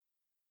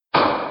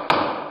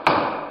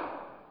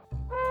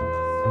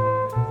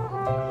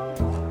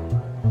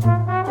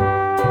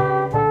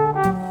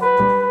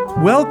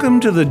Welcome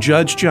to the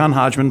Judge John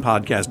Hodgman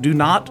podcast. Do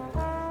not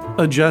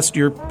adjust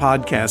your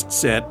podcast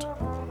set.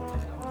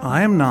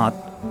 I am not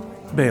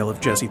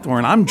Bailiff Jesse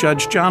Thorne. I'm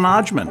Judge John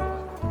Hodgman.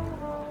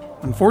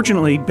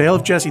 Unfortunately,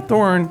 Bailiff Jesse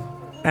Thorne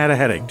had a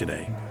headache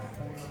today.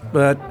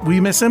 But we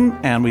miss him,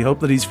 and we hope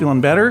that he's feeling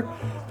better.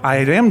 I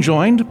am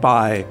joined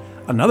by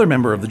another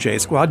member of the J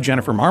Squad,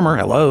 Jennifer Marmer.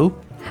 Hello.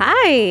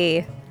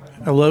 Hi.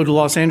 Hello to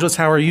Los Angeles.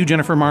 How are you,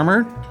 Jennifer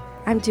Marmer?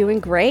 I'm doing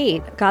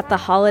great. Got the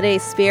holiday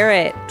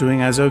spirit.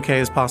 Doing as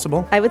okay as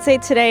possible? I would say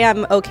today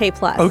I'm okay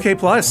plus. Okay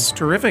plus.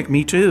 Terrific.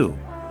 Me too.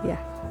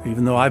 Yeah.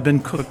 Even though I've been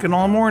cooking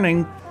all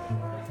morning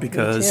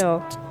because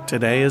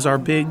today is our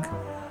big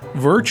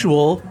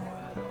virtual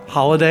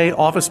holiday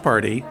office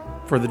party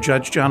for the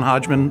Judge John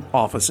Hodgman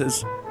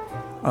offices.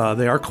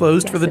 They are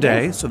closed for the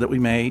day so that we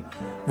may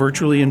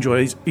virtually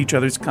enjoy each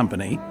other's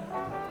company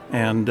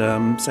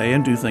and say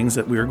and do things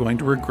that we are going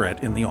to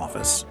regret in the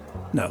office.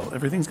 No,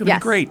 everything's going to be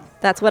great.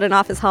 That's what an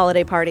office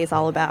holiday party is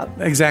all about.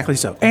 Exactly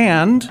so.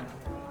 And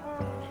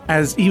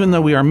even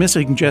though we are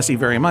missing Jesse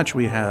very much,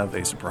 we have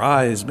a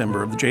surprise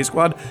member of the J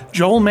Squad.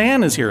 Joel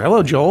Mann is here.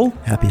 Hello, Joel.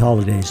 Happy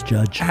holidays,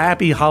 Judge.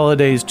 Happy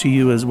holidays to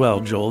you as well,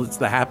 Joel. It's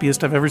the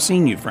happiest I've ever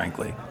seen you,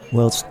 frankly.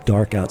 Well, it's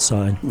dark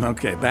outside.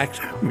 Okay,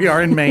 we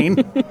are in Maine.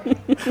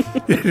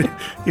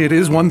 It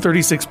is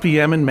 1:36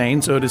 p.m. in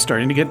Maine, so it is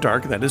starting to get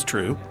dark. That is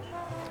true.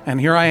 And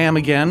here I am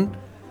again.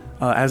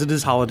 As it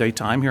is holiday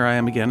time, here I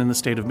am again in the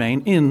state of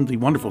Maine in the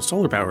wonderful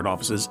solar-powered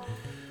offices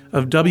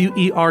of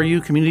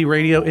WERU Community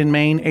Radio in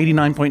Maine,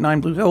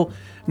 89.9 Blue Hill,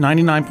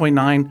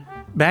 99.9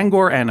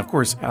 Bangor, and, of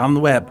course, on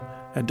the web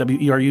at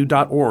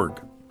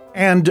weru.org.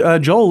 And,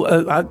 Joel,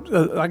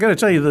 I got to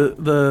tell you,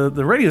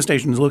 the radio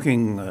station is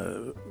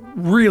looking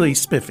really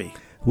spiffy.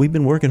 We've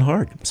been working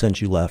hard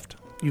since you left.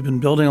 You've been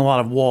building a lot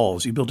of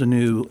walls. You built a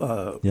new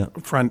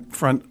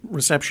front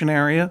reception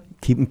area.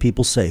 Keeping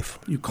people safe.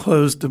 You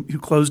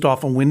closed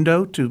off a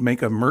window to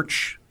make a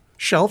merch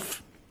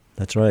shelf.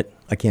 That's right.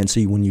 I can't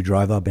see when you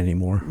drive up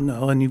anymore.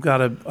 No, and you've got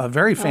a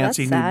very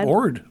fancy new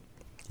board.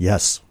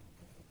 Yes.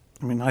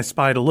 I mean, I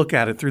spied a look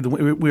at it through the.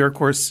 We are, of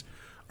course,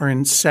 are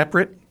in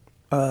separate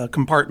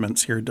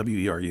compartments here at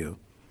WERU.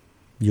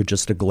 You're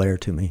just a glare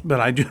to me. But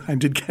I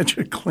did catch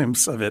a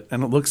glimpse of it,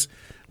 and it looks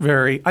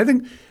very. I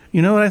think.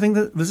 You know what? I think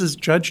that this is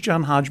Judge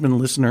John Hodgman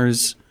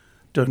listeners'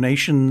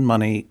 donation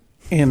money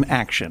in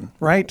action,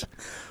 right?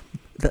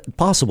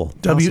 Possible.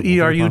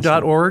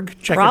 WERU.org.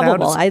 Check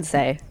Probable, it out. I'd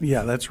say.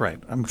 Yeah, that's right.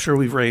 I'm sure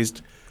we've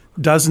raised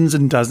dozens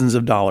and dozens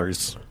of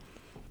dollars.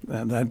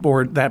 That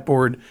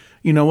board.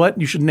 You know what?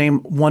 You should name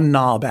one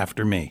knob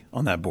after me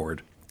on that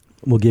board.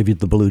 We'll give you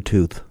the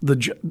Bluetooth.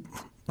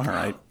 All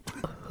right.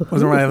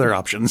 Those are my other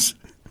options.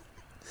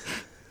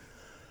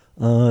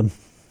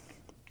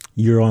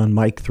 You're on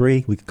mic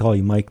 3. We could call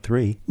you Mike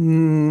 3.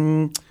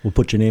 We'll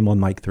put your name on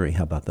mic 3.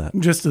 How about that?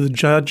 Just the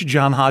Judge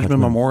John Hodgman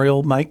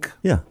Memorial mic?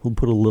 Yeah, we'll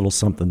put a little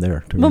something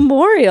there.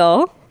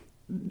 Memorial?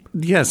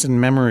 Yes, in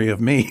memory of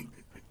me.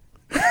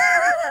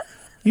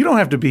 You don't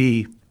have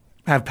to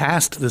have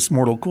passed this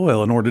mortal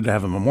coil in order to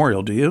have a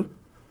memorial, do you?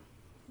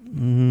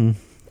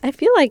 I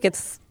feel like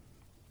it's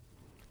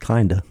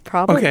Kinda.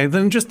 probably. Okay,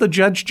 then just the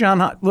Judge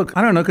John. Look,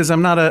 I don't know, because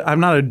I'm not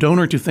a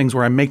donor to things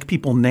where I make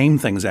people name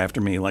things after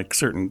me, like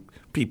certain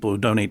people who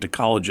donate to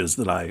colleges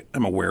that I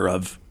am aware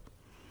of.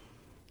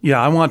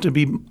 Yeah, I want to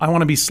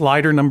be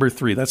slider number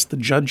 3. That's the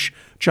Judge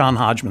John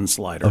Hodgman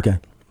slider. Okay,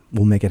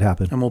 we'll make it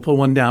happen. And we'll put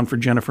one down for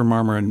Jennifer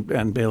Marmer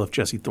and Bailiff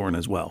Jesse Thorne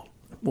as well.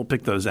 We'll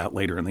pick those out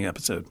later in the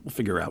episode. We'll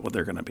figure out what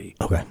they're going to be.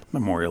 Okay.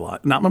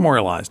 Not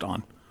memorialized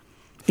on.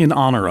 In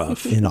honor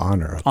of. In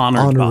honor of.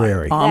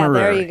 Honorary.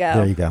 Honorary. Yeah,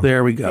 there you go.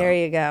 There we go. There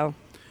you go.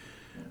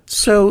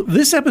 So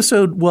this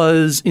episode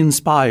was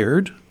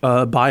inspired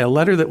by a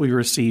letter that we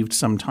received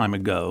some time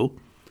ago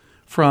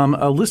from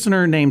a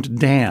listener named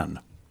Dan.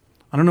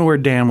 I don't know where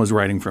Dan was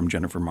writing from,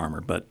 Jennifer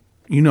Marmer, but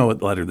you know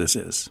what letter this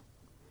is.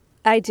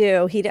 I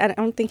do. I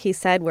don't think he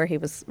said where he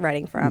was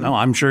writing from. No,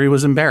 I'm sure he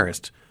was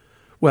embarrassed.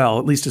 Well,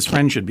 at least his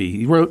friend should be.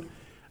 He wrote,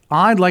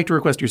 I'd like to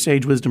request your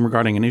sage wisdom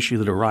regarding an issue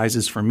that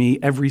arises for me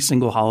every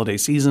single holiday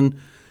season.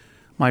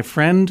 My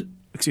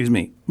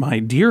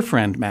dear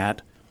friend,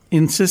 Matt,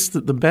 insists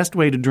that the best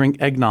way to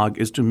drink eggnog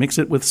is to mix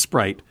it with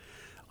Sprite.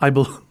 I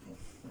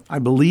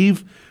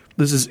believe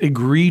this is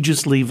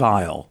egregiously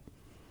vile.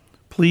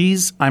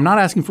 Please, I'm not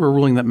asking for a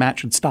ruling that Matt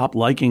should stop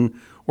liking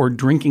or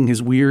drinking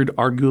his weird,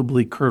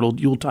 arguably curdled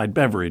Yuletide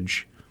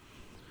beverage.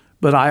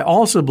 But I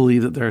also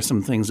believe that there are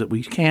some things that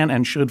we can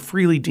and should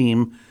freely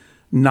deem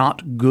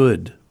not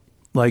good,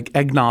 like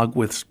eggnog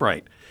with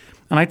Sprite.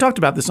 And I talked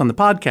about this on the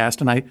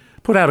podcast, and I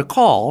put out a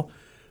call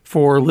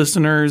for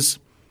listeners'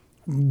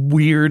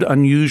 weird,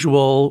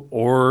 unusual,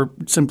 or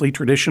simply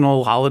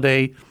traditional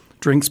holiday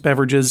drinks,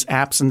 beverages,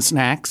 apps, and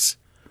snacks.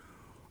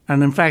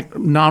 And in fact,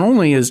 not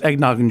only is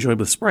eggnog enjoyed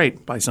with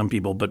Sprite by some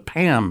people, but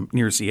Pam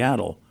near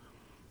Seattle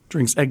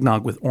drinks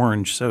eggnog with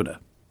orange soda.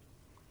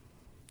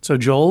 So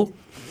Joel,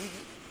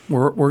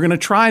 we're going to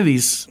try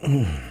these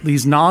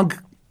nog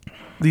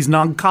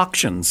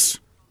concoctions.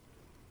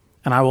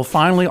 And I will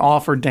finally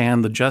offer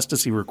Dan the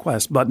justice he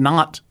requests, but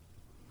not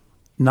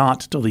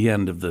till the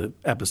end of the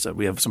episode.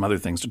 We have some other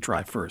things to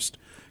try first,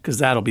 because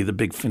that'll be the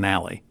big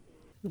finale.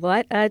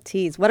 What a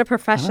tease. What a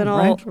professional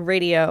right?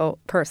 radio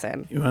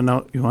person. You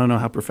want to know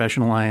how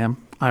professional I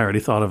am? I already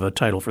thought of a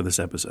title for this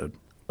episode.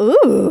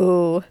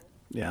 Ooh.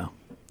 Yeah.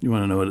 You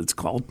want to know what it's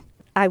called?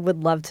 I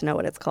would love to know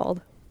what it's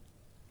called.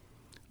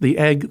 The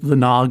Egg, the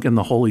Nog, and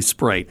the Holy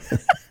Sprite.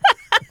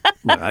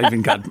 I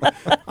even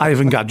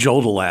got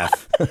Joel to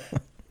laugh.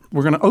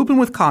 We're going to open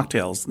with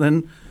cocktails,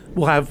 then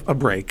we'll have a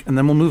break, and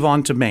then we'll move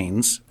on to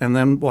mains, and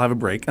then we'll have a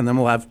break, and then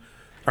we'll have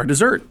our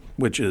dessert,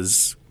 which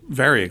is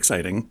very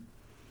exciting.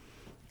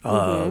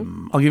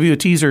 I'll give you a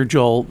teaser,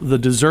 Joel.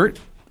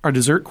 Our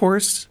dessert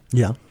course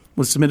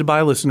was submitted by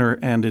a listener,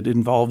 and it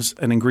involves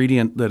an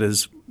ingredient that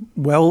is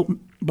well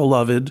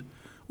beloved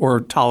or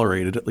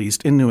tolerated, at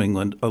least, in New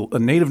England, a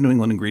native New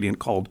England ingredient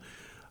called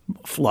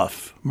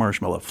fluff,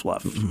 marshmallow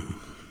fluff.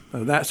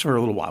 That's for a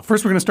little while.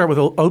 First, we're going to start with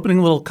opening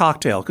a little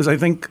cocktail, because I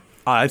think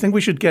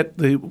we should get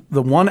the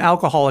one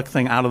alcoholic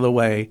thing out of the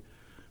way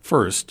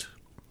first,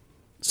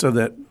 so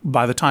that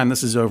by the time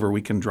this is over,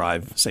 we can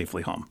drive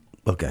safely home.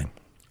 Okay.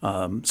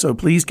 So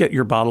please get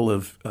your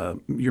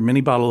your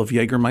mini bottle of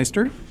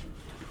Jägermeister.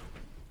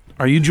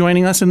 Are you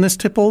joining us in this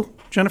tipple,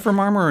 Jennifer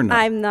Marmer, or no?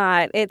 I'm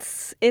not.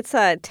 It's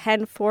a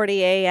 10:40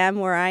 a.m.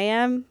 where I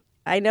am.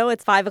 I know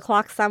it's 5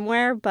 o'clock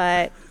somewhere,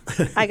 but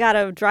I got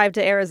to drive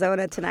to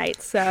Arizona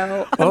tonight.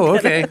 So.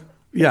 Okay.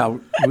 Yeah.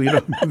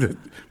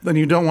 Then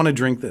you don't want to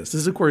drink this.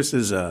 This, of course,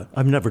 is.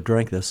 I've never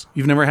drank this.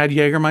 You've never had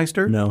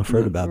Jägermeister? No, I've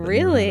heard about it.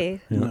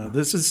 Really? Yeah. No.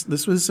 This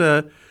was.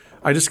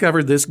 I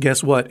discovered this.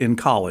 Guess what? In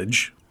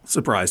college.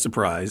 Surprise,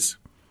 surprise.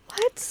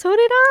 What? So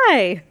did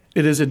I.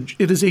 It is a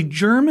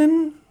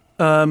German.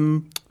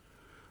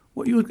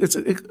 It's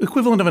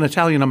equivalent of an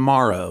Italian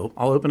Amaro.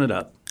 I'll open it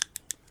up.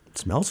 It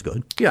smells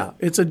good. Yeah,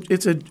 it's a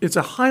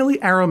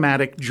highly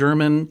aromatic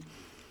German.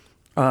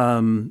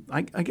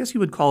 I guess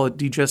you would call it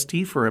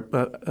digestif for it.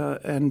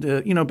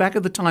 And back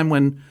at the time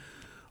when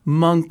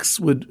monks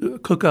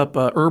would cook up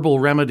herbal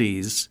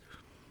remedies,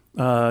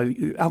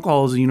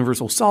 alcohol is a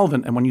universal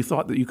solvent, and when you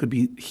thought that you could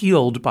be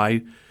healed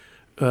by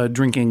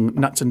drinking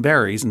nuts and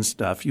berries and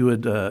stuff, you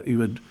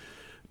would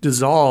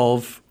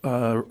dissolve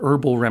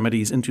herbal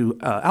remedies into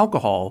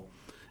alcohol,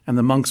 and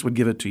the monks would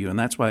give it to you. And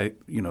that's why,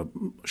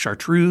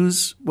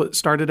 chartreuse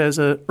started as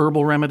a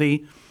herbal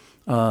remedy.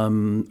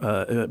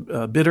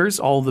 Bitters,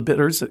 all the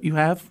bitters that you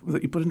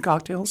put in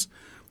cocktails,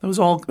 that was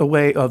all a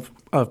way of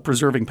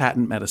preserving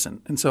patent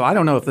medicine. And so I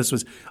don't know if this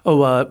was,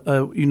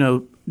 Jennifer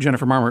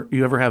Marmer,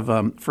 you ever have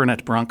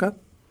Fernet Branca?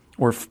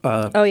 Or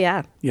Oh,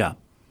 yeah. Yeah.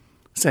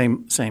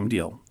 Same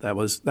deal. That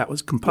was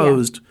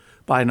composed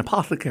by an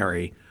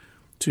apothecary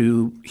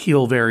to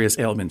heal various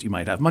ailments you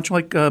might have. Much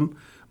like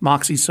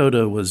Moxie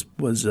soda was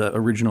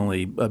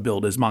originally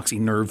billed as Moxie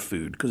nerve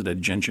food because it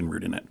had gentian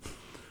root in it.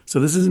 So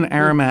this is an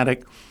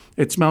aromatic.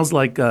 It smells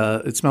like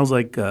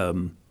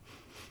pine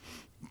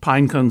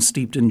cones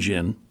steeped in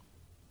gin.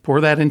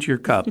 Pour that into your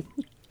cup.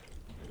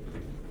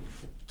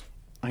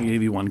 I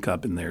gave you 1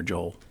 cup in there,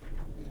 Joel.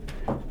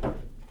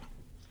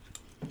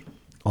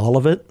 All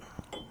of it?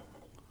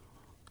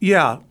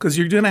 Yeah, because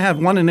you're going to have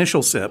one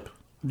initial sip,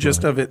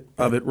 just of it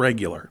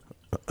regular.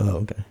 Oh,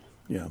 okay.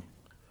 Yeah.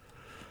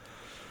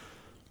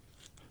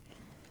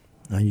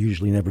 I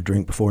usually never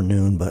drink before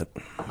noon, but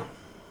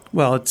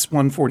Well, it's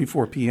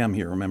 1:44 p.m.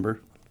 here. Remember?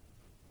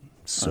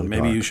 so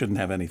Maybe dark. you shouldn't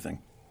have anything.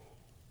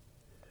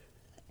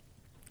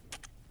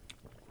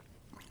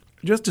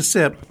 Just a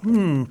sip.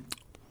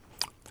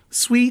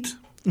 Sweet,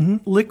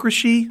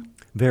 licoricey.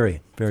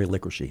 Very, very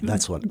licoricey.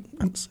 That's what.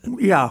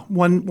 Yeah,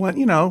 one.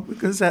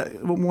 Because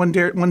one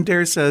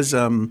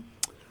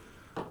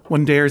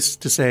dares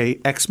to say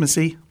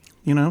Xmas-y,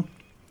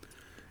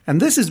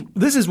 and this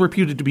is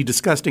reputed to be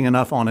disgusting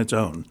enough on its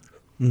own.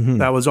 Mm-hmm.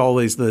 That was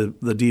always the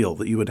deal,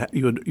 that you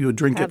would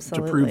drink it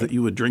to prove that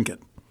you would drink it.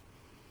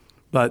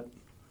 But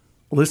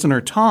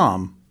listener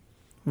Tom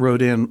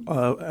wrote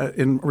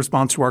in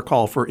response to our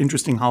call for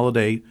interesting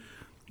holiday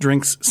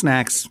drinks,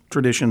 snacks,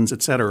 traditions,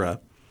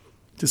 etc.,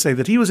 to say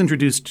that he was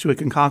introduced to a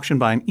concoction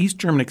by an East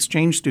German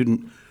exchange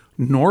student,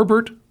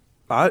 Norbert.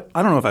 I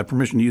don't know if I have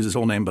permission to use his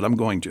whole name, but I'm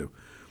going to.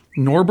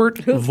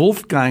 Norbert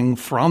Wolfgang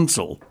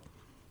Franzl,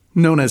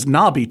 known as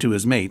Nobby to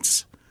his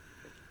mates.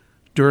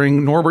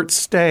 During Norbert's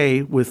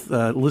stay with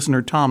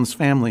listener Tom's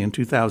family in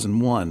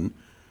 2001,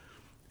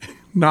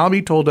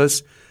 Nobby told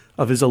us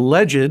of his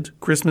alleged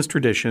Christmas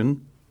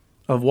tradition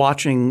of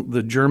watching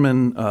the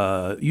German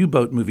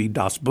U-boat movie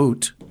Das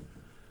Boot.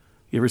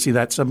 You ever see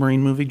that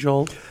submarine movie,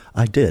 Joel?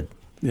 I did.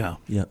 Yeah.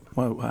 Yeah.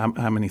 Well,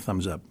 how many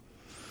thumbs up?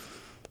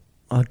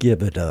 I'll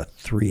give it a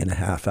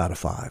 3.5 out of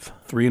 5.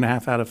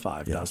 3.5 out of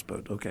 5, yeah. Das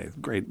Boot. Okay,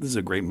 great. This is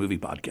a great movie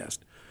podcast.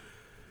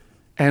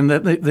 And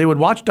that they would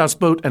watch Das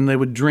Boot and they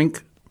would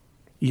drink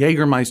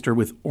Jägermeister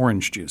with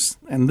orange juice.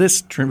 And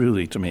this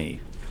truly, to me,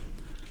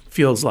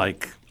 feels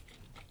like,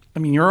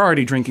 you're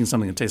already drinking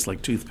something that tastes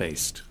like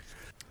toothpaste.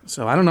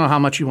 So I don't know how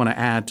much you want to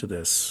add to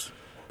this,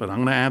 but I'm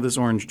going to add this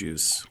orange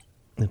juice.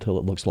 Until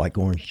it looks like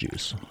orange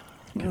juice.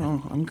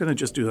 Well, I'm going to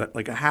just do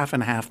like a half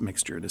and half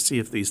mixture to see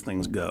if these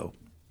things go.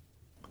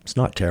 It's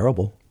not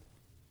terrible.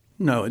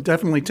 No, it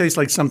definitely tastes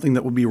like something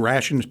that would be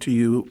rationed to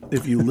you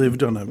if you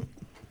lived on a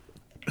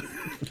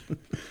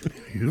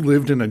you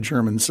lived in a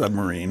German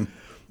submarine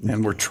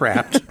and were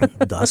trapped.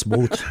 Das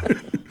Boot.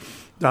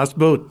 Das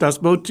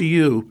Boot to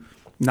you,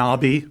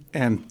 Nobby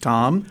and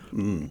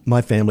Tom.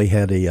 My family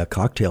had a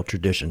cocktail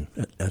tradition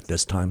at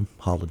this time,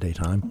 holiday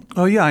time.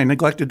 Oh, yeah, I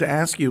neglected to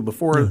ask you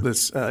before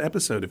this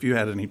episode if you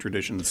had any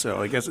traditions,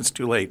 so I guess it's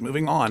too late.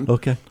 Moving on.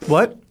 Okay.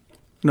 What?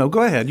 No,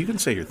 go ahead. You can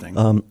say your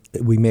thing.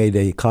 We made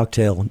a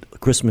cocktail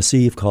Christmas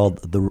Eve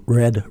called the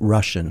Red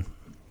Russian.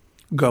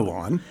 Go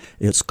on.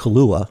 It's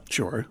Kahlua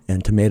Sure.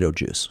 and tomato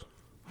juice.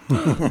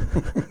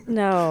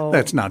 No.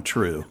 That's not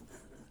true.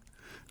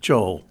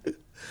 Joel.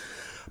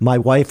 My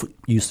wife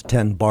used to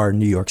attend bar in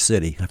New York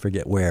City, I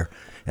forget where,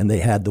 and they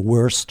had the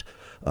worst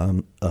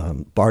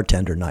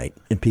bartender night,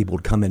 and people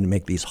would come in and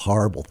make these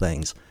horrible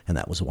things, and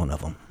that was one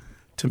of them.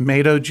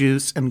 Tomato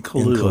juice and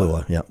Kahlua. And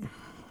Kahlua, yep.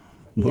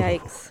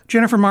 Yikes.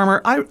 Jennifer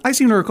Marmer, I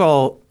seem to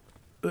recall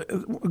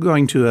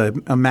going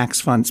to a Max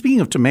Fun.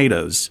 Speaking of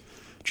tomatoes,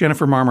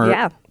 Jennifer Marmer,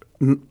 Yeah.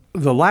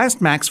 the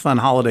last Max Fun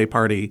holiday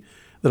party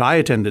that I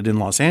attended in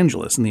Los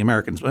Angeles in the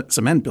American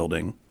Cement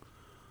Building,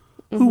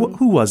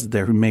 who was it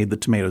there who made the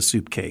tomato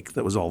soup cake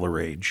that was all the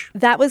rage?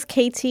 That was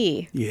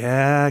KT.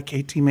 Yeah,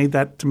 KT made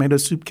that tomato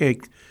soup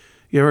cake.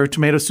 You ever a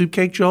tomato soup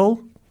cake,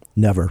 Joel?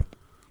 Never.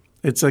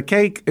 It's a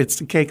cake. It's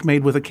a cake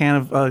made with a can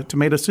of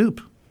tomato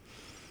soup.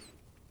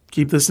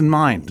 Keep this in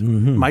mind.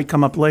 Might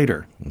come up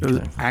later. It was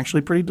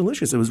actually pretty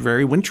delicious. It was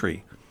very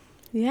wintry.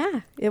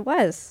 Yeah, it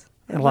was.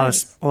 It A lot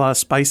was. of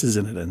spices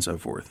in it and so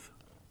forth.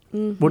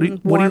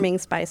 Warming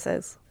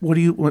spices.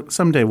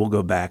 Someday we'll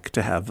go back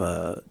to have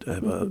a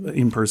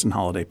in-person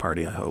holiday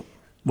party. I hope.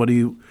 What do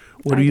you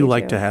do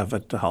like too. to have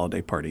at the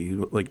holiday party?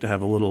 You like to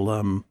have a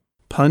little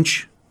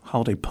punch,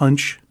 holiday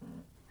punch.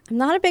 I'm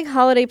not a big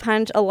holiday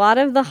punch. A lot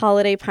of the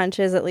holiday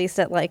punches, at least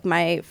at like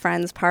my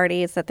friends'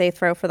 parties that they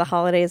throw for the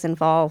holidays,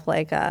 involve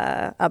like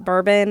a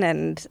bourbon,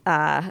 and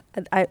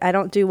I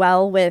don't do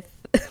well with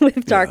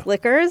with dark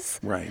liquors.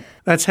 Right.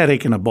 That's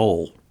headache in a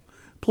bowl.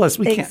 Plus,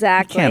 we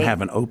Exactly. can't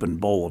have an open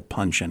bowl of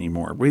punch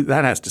anymore.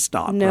 That has to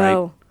stop, No,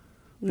 right?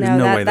 There's no,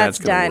 no way that's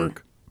that's going to done.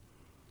 work.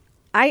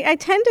 I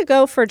tend to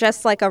go for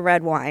just like a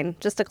red wine,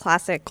 just a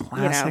classic,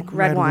 Classic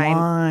red wine.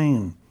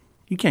 wine.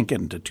 You can't get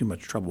into too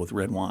much trouble with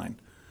red wine.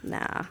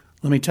 Nah.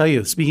 Let me tell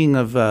you, speaking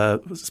of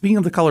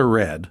the color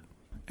red,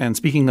 and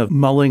speaking of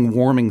mulling,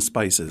 warming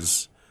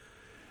spices,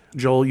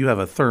 Joel, you have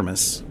a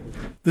thermos.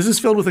 This is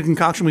filled with a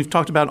concoction we've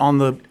talked about on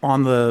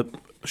the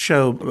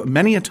show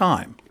many a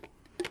time.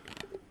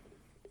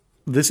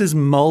 This is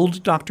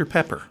mulled Dr.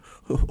 Pepper.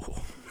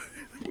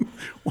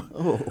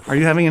 Are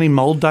you having any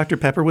mulled Dr.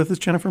 Pepper with us,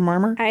 Jennifer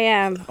Marmer? I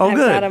am. Oh, I've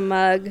good. got a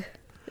mug.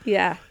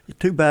 Yeah.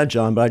 Too bad,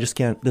 John, but I just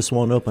can't. This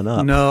won't open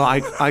up. No,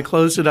 I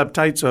closed it up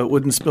tight so it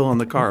wouldn't spill in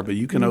the car, but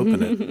you can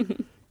open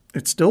it.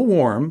 It's still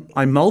warm.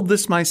 I mulled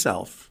this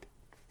myself.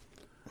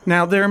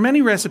 Now, there are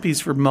many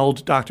recipes for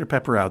mulled Dr.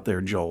 Pepper out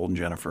there, Joel and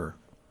Jennifer.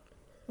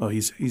 Oh,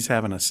 he's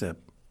having a sip.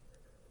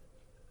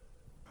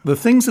 The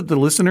things that the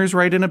listeners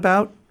write in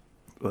about,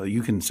 well,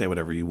 you can say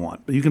whatever you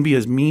want, but you can be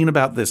as mean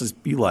about this as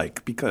you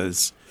like,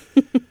 because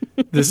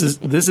this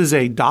is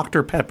a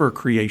Dr. Pepper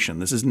creation.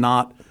 This is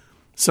not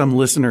some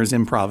listener's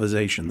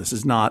improvisation. This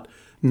is not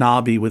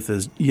Nobby with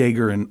his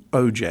Jaeger and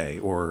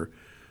OJ, or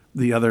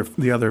the other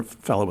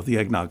fellow with the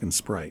eggnog and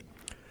Sprite.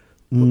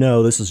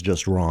 No, this is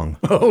just wrong.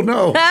 Oh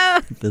no,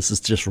 This is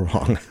just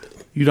wrong.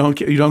 you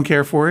don't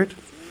care for it?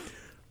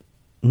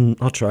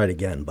 I'll try it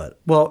again, but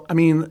Well, I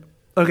mean,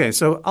 okay,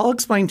 so I'll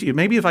explain to you.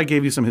 Maybe if I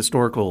gave you some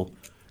historical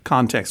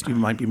context, you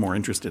might be more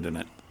interested in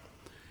it.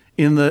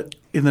 In the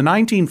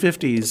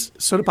 1950s,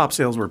 soda pop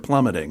sales were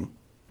plummeting.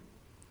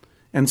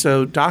 And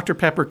so Dr.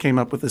 Pepper came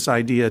up with this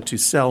idea to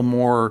sell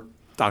more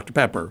Dr.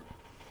 Pepper.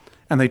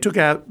 And they took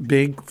out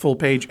big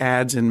full-page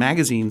ads in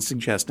magazines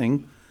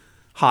suggesting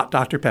hot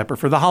Dr. Pepper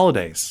for the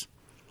holidays.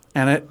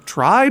 And it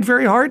tried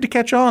very hard to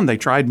catch on. They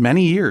tried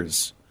many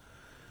years.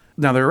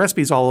 Now, there are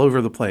recipes all over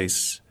the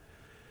place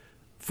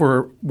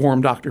for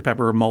warm Dr.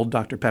 Pepper or mulled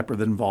Dr. Pepper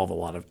that involve a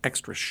lot of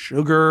extra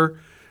sugar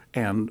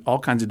and all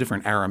kinds of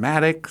different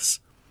aromatics.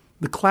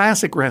 The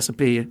classic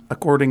recipe,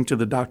 according to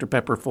the Dr.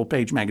 Pepper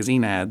full-page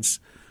magazine ads,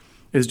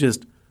 is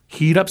just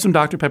heat up some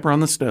Dr. Pepper on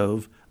the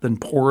stove, then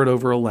pour it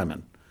over a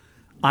lemon.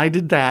 I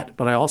did that,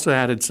 but I also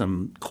added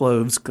some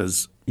cloves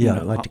because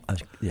yeah,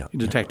 you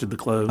detected the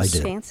cloves. I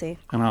did. Fancy.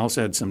 And I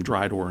also had some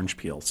dried orange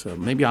peel. So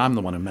maybe I'm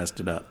the one who messed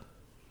it up.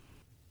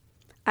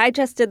 I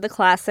just did the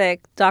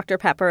classic Dr.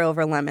 Pepper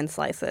over lemon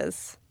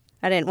slices.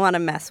 I didn't want to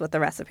mess with the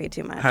recipe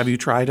too much. Have you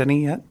tried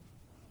any yet?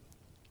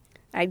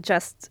 I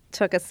just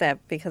took a sip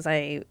because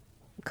I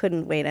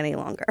couldn't wait any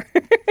longer.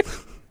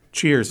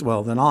 Cheers.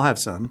 Well, then I'll have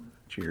some.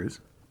 Cheers.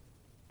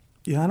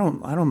 Yeah, I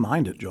don't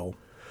mind it, Joel.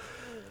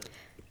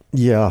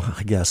 Yeah,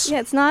 I guess.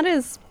 Yeah, it's not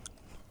as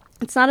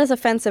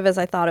offensive as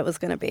I thought it was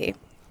going to be.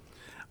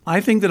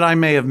 I think that I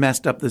may have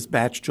messed up this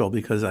batch, Joel,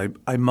 because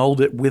I mulled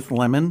it with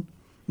lemon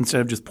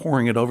instead of just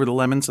pouring it over the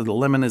lemon. So the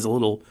lemon is a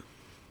little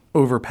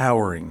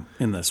overpowering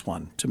in this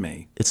one to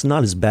me. It's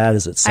not as bad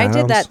as it sounds. I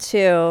did that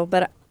too,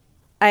 but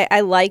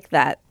I like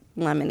that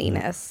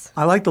lemoniness.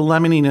 I like the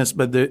lemoniness,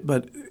 but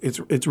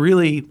it's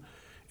really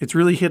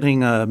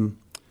hitting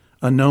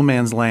a no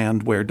man's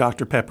land where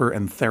Dr. Pepper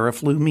and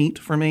Theraflu meet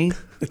for me.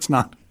 It's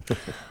not.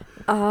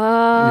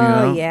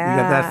 Oh, yeah.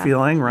 You got that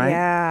feeling, right?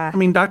 Yeah. I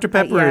mean, Dr.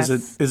 Pepper yes.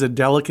 is a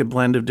delicate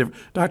blend of different.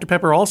 Dr.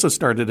 Pepper also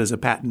started as a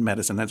patent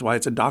medicine. That's why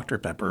it's a Dr.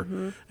 Pepper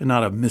and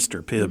not a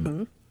Mr.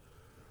 Pibb.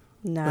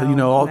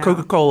 No. All no.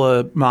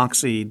 Coca-Cola,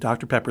 Moxie,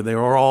 Dr. Pepper, they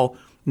were all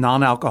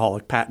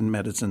non-alcoholic patent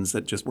medicines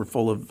that just were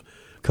full of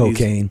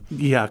Cocaine.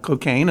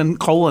 Cocaine and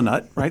cola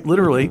nut, right?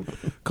 Literally,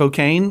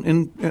 cocaine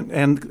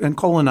and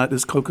cola nut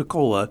is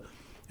Coca-Cola,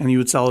 and you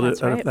would sell it.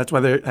 That's right. That's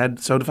why they had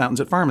soda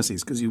fountains at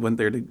pharmacies, because you went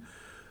there to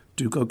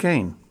do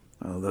cocaine.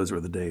 Oh, those were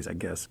the days, I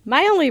guess.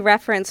 My only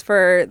reference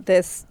for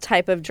this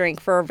type of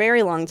drink for a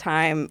very long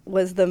time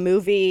was the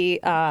movie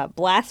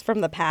Blast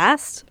from the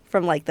Past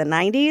from like the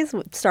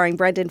 90s, starring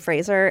Brendan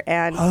Fraser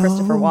and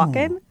Christopher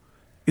Walken.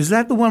 Is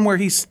that the one where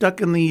he's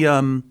stuck in the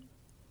bomb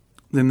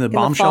the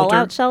shelter?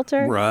 fallout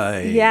shelter?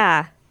 Right.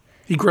 Yeah,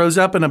 He grows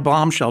up in a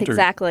bomb shelter.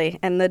 exactly.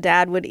 And the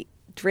dad would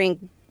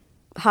drink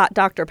hot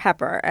Dr.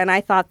 Pepper. And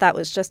I thought that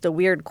was just a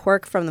weird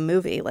quirk from the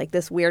movie, like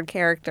this weird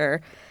character.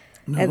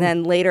 And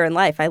then later in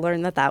life, I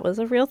learned that was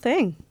a real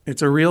thing.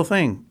 It's a real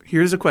thing.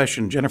 Here's a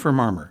question, Jennifer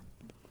Marmer.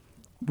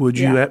 Would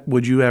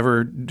you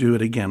ever do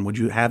it again? Would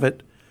you have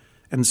it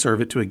and serve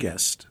it to a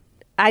guest?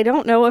 I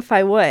don't know if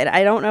I would.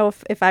 I don't know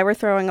if I were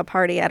throwing a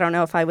party, I don't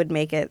know if I would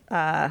make it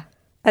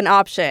an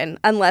option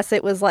unless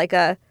it was like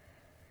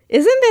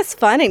isn't this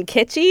fun and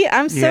kitschy?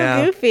 I'm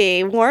so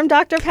goofy. Warm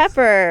Dr.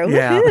 Pepper.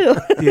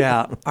 Woohoo.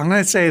 Yeah. I'm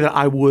going to say that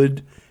I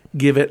would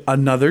give it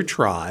another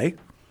try.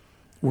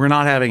 We're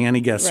not having any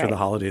guests for the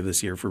holiday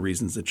this year for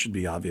reasons that should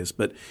be obvious.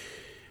 But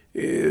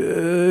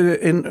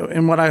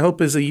in what I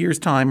hope is a year's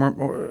time,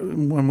 or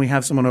when we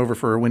have someone over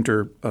for a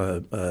winter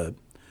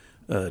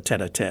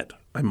tete-a-tete,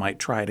 I might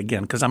try it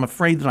again because I'm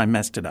afraid that I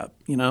messed it up.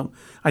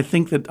 I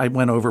think that I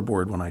went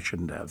overboard when I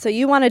shouldn't have. So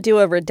you want to do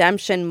a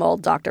redemption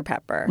mold Dr.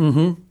 Pepper.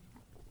 Mm-hmm.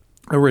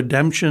 A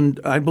redemption.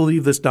 I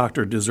believe this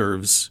doctor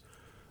deserves.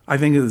 I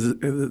think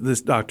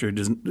this doctor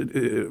doesn't.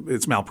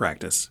 It's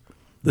malpractice.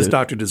 This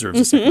doctor deserves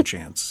a second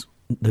chance.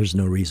 There's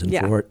no reason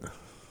for it.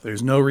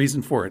 There's no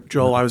reason for it.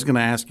 Joel, I was going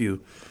to ask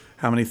you,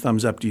 how many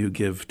thumbs up do you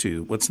give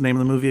to, what's the name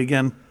of the movie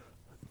again?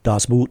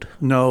 Das Boot.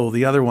 No,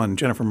 the other one,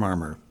 Jennifer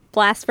Marmer.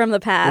 Blast from the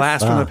Past.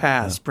 Blast from the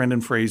Past,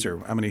 Brendan Fraser.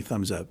 How many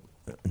thumbs up?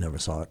 Never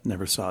saw it.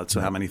 Never saw it. So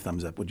how many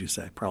thumbs up would you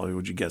say? Probably,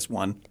 would you guess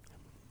one?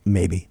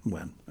 Maybe.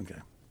 When? Okay.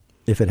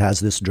 If it has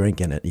this drink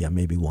in it, yeah,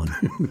 maybe one.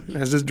 It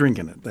has this drink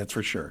in it, that's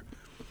for sure.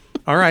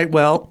 All right,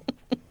 well,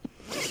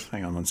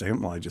 hang on one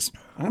second. Well, I'm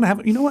going to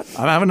have, you know what?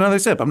 I'm having another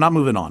sip. I'm not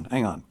moving on.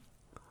 Hang on.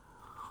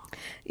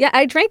 Yeah,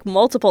 I drank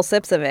multiple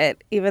sips of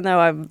it, even though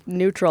I'm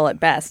neutral at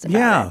best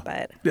about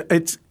it. But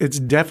It's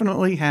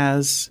definitely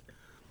has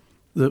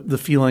the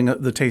feeling,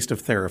 the taste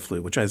of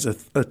Theraflu, which has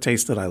a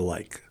taste that I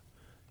like.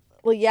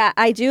 Well, yeah,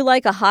 I do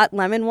like a hot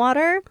lemon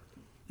water.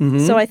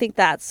 Mm-hmm. So I think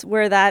that's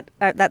where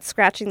that's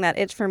scratching that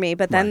itch for me.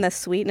 But then the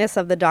sweetness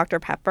of the Dr.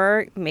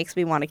 Pepper makes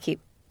me want to keep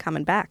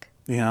coming back.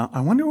 Yeah, I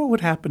wonder what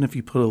would happen if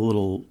you put a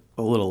little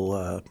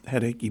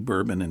headachy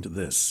bourbon into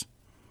this.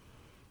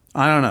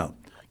 I don't know.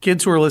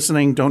 Kids who are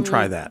listening, don't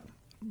try that.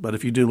 But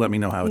if you do, let me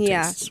know how it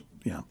tastes.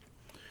 Yeah.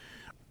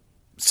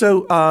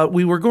 So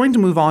we were going to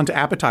move on to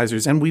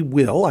appetizers, and we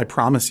will, I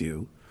promise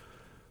you.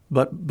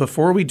 But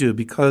before we do,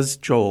 because,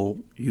 Joel,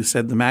 you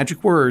said the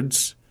magic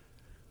words,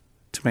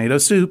 tomato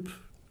soup.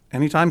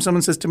 Anytime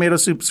someone says tomato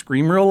soup,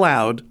 scream real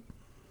loud.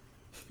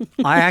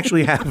 I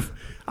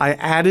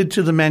added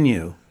to the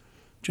menu.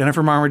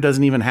 Jennifer Marmer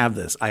doesn't even have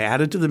this. I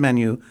added to the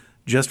menu,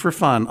 just for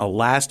fun, a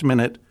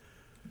last-minute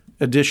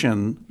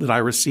addition that I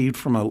received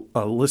from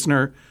a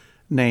listener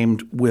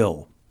named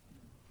Will.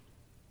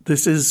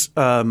 This is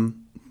something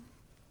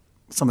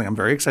I'm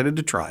very excited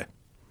to try.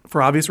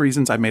 For obvious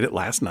reasons, I made it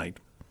last night.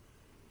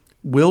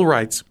 Will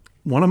writes,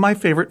 one of my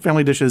favorite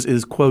family dishes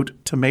is, quote,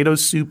 tomato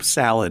soup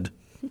salad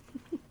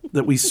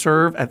that we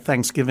serve at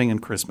Thanksgiving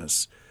and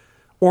Christmas,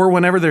 or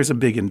whenever there's a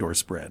big indoor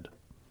spread.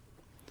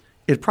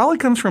 It probably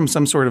comes from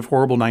some sort of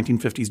horrible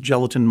 1950s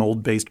gelatin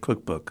mold-based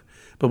cookbook,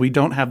 but we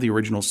don't have the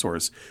original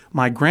source.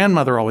 My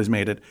grandmother always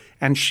made it,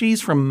 and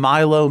she's from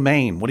Milo,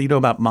 Maine. What do you know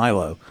about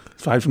Milo,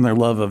 aside from their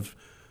love of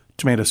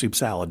tomato soup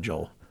salad,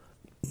 Joel?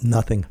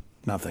 Nothing.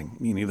 Nothing.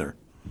 Me neither.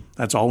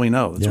 That's all we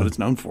know. That's what it's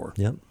known for.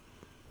 Yep.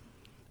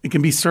 It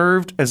can be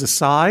served as a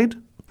side,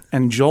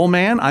 and Joel,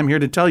 man, I'm here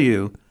to tell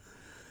you,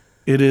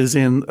 it is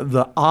in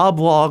the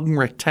oblong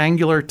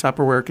rectangular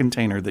Tupperware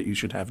container that you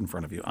should have in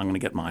front of you. I'm going to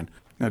get mine.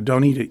 Now,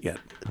 don't eat it yet.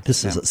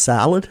 This is a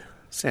salad?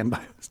 Stand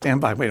by. Stand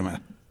by. Wait a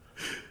minute.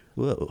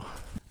 Whoa.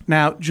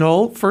 Now,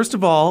 Joel, first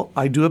of all,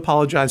 I do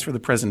apologize for the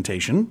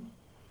presentation.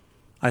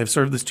 I have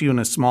served this to you in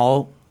a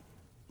small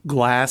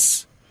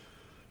glass,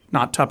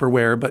 not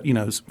Tupperware, but,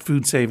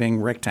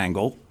 food-saving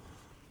rectangle.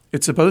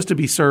 It's supposed to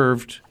be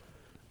served,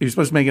 you're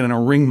supposed to make it in a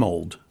ring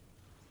mold,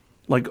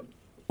 like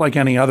like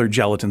any other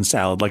gelatin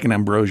salad, like an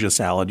ambrosia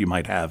salad you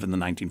might have in the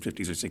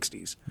 1950s or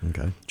 60s.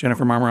 Okay.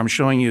 Jennifer Marmer, I'm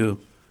showing you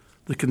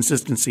the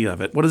consistency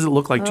of it. What does it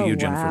look like to you,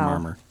 Jennifer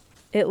Marmer?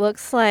 It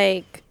looks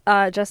like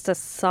just a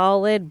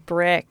solid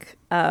brick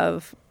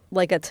of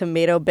like a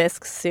tomato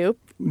bisque soup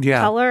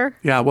color.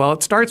 Yeah, well,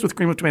 it starts with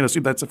cream of tomato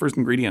soup. That's the first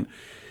ingredient.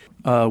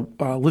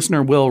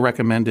 Listener Will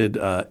recommended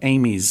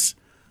Amy's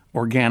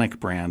organic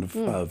brand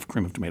of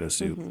cream of tomato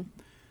soup. Mm-hmm.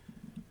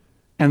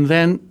 And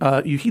then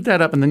you heat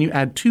that up, and then you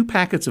add 2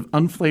 packets of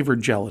unflavored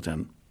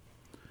gelatin.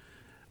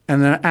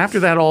 And then after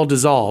that all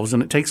dissolves,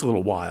 and it takes a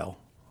little while,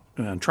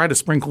 try to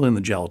sprinkle in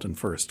the gelatin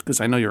first,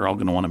 because I know you're all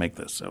going to want to make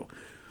this. So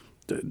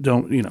you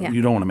don't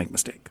want to make a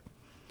mistake.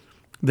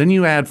 Then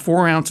you add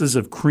 4 ounces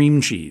of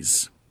cream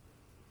cheese,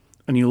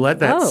 and you let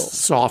that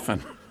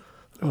soften.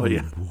 Oh,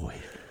 yeah. Boy.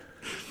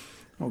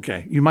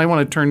 Okay. You might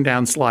want to turn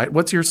down slide.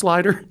 What's your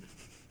slider?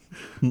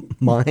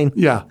 Mine?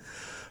 Yeah.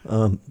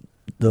 The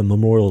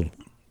Memorial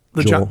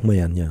Joel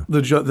Man, yeah.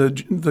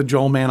 The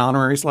Joel Man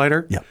honorary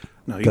slider? Yeah.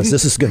 No, because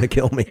this is going to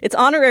kill me. It's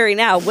honorary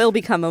now, will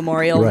become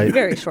memorial Right.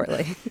 very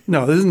shortly.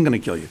 No, this isn't going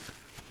to kill you.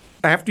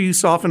 After you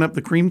soften up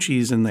the cream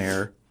cheese in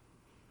there,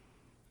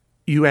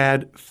 you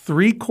add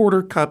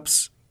 3/4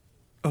 cups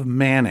of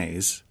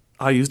mayonnaise.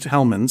 I used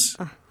Hellmann's.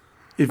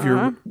 If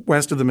you're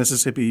west of the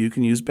Mississippi, you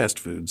can use Best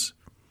Foods.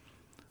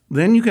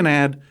 Then you can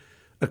add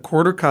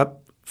 1/4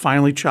 cup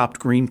finely chopped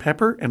green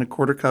pepper and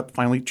 1/4 cup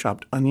finely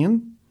chopped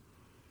onion.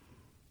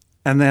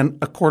 And then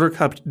 1/4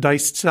 cup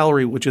diced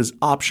celery, which is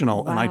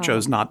optional, and I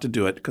chose not to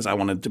do it because I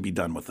wanted to be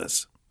done with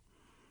this.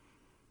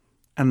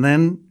 And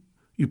then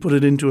you put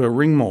it into a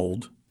ring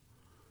mold,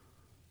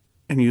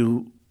 and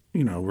you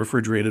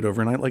refrigerate it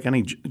overnight like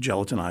any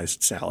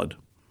gelatinized salad.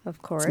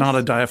 Of course. It's not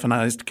a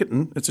diaphanized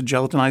kitten; it's a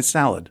gelatinized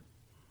salad.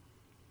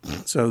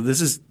 So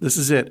this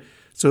is it.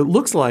 So it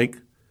looks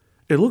like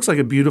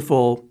a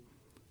beautiful,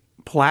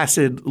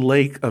 placid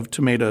lake of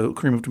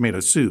cream of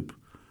tomato soup.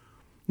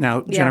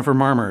 Now, Jennifer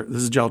Marmer,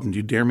 this is gelatin. Do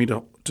you dare me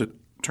to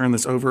turn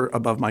this over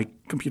above my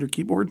computer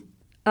keyboard?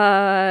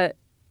 I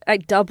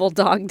double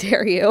dog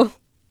dare you.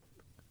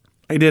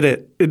 I did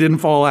it. It didn't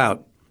fall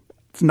out.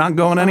 It's not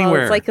going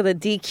anywhere. It's like the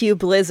DQ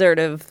blizzard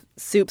of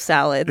soup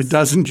salads. It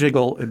doesn't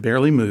jiggle. It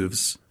barely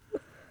moves.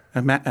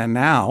 And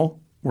now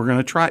we're going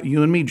to try it.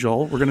 You and me,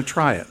 Joel, we're going to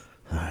try it.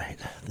 All right.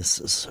 This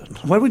is...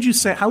 What would you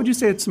say? How would you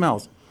say it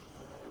smells?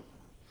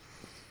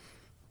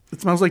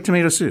 It smells like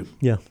tomato soup.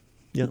 Yeah.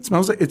 Yeah. It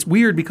smells like, it's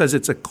weird because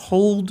it's a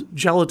cold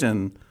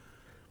gelatin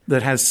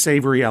that has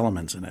savory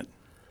elements in it.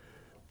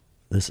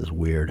 This is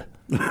weird.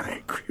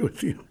 I agree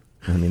with you.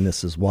 I mean,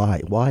 this is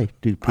why. Why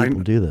do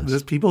people do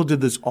this? People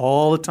did this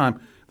all the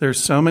time. There's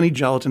so many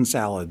gelatin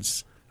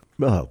salads.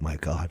 Oh, my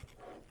God.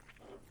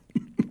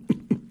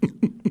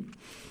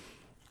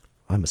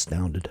 I'm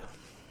astounded.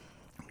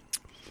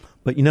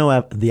 But,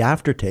 the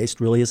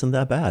aftertaste really isn't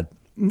that bad.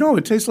 No,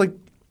 it tastes like...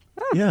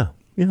 Yeah.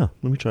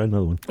 Let me try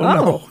another one. Oh,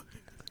 no.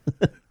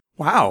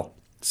 Wow.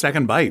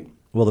 Second bite.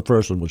 Well, the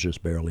first one was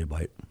just barely a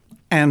bite.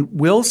 And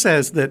Will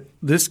says that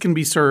this can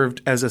be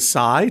served as a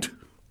side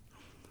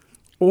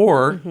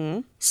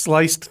or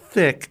sliced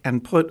thick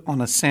and put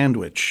on a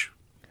sandwich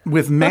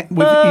with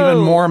even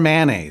more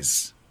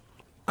mayonnaise.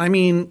 I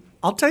mean,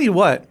 I'll tell you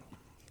what.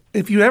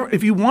 If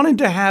you wanted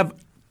to have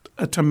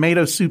a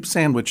tomato soup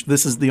sandwich,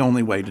 this is the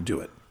only way to do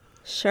it.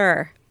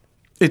 Sure.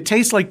 It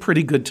tastes like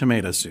pretty good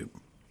tomato soup.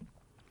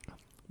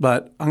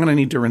 But I'm going to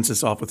need to rinse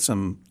this off with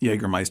some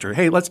Jägermeister.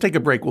 Hey, let's take a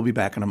break. We'll be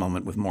back in a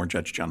moment with more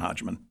Judge John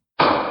Hodgman.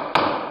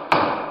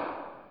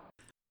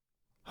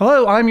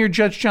 Hello, I'm your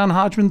Judge John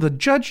Hodgman. The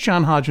Judge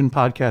John Hodgman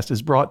podcast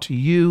is brought to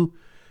you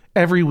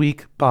every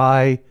week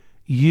by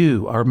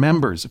you, our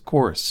members, of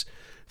course.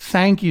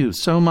 Thank you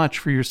so much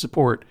for your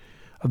support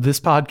of this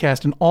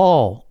podcast and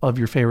all of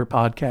your favorite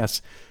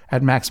podcasts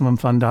at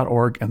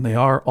MaximumFun.org, and they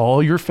are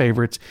all your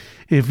favorites.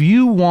 If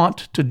you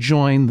want to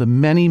join the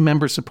many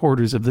member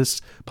supporters of this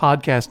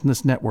podcast and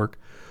this network,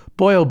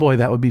 boy, oh boy,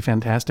 that would be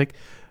fantastic.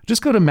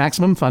 Just go to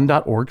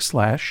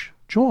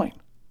MaximumFun.org/join.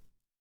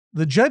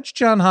 The Judge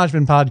John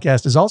Hodgman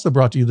podcast is also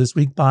brought to you this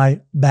week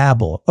by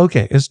Babbel.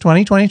 Okay, it's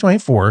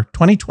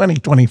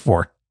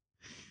 2024.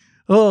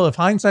 Oh, if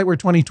hindsight were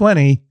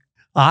 2020,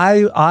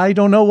 I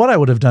don't know what I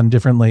would have done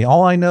differently.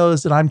 All I know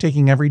is that I'm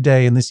taking every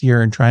day in this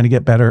year and trying to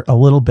get better a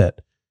little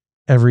bit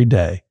every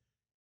day.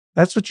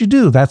 That's what you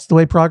do. That's the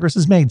way progress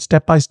is made,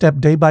 step by step,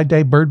 day by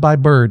day, bird by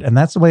bird. And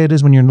that's the way it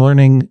is when you're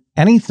learning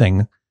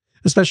anything,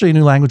 especially a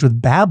new language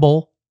with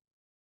Babbel.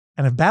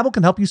 And if Babbel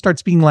can help you start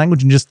speaking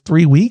language in just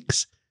 3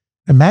 weeks,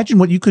 imagine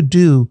what you could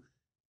do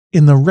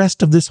in the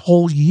rest of this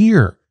whole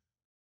year.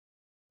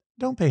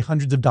 Don't pay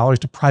hundreds of dollars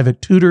to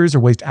private tutors or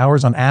waste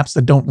hours on apps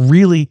that don't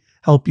really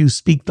help you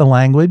speak the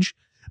language.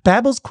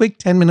 Babbel's quick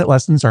 10-minute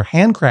lessons are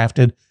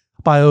handcrafted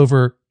by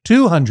over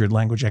 200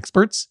 language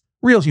experts,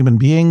 real human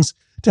beings,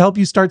 to help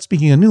you start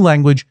speaking a new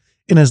language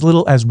in as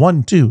little as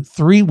 1, 2,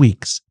 3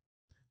 weeks.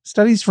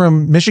 Studies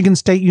from Michigan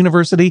State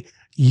University,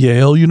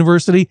 Yale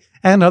University,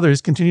 and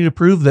others continue to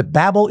prove that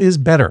Babbel is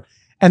better.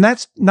 And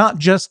that's not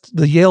just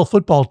the Yale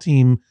football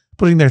team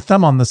putting their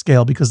thumb on the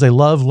scale because they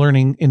love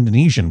learning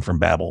Indonesian from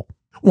Babbel.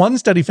 One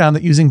study found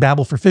that using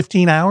Babbel for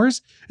 15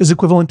 hours is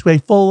equivalent to a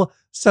full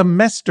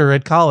semester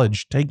at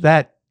college. Take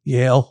that,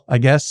 Yale, I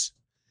guess.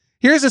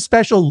 Here's a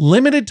special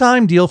limited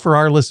time deal for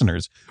our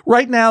listeners.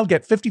 Right now,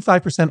 get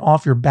 55%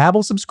 off your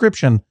Babbel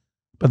subscription,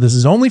 but this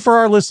is only for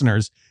our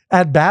listeners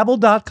at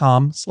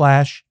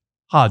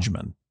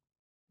babbel.com/Hodgman.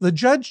 The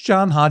Judge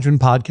John Hodgman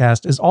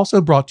podcast is also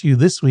brought to you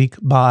this week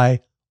by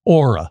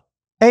Aura,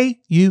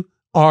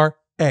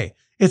 A-U-R-A.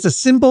 It's a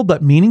simple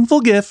but meaningful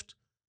gift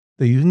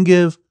that you can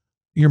give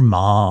your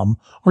mom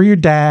or your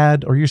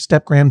dad or your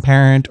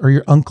step-grandparent or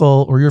your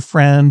uncle or your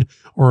friend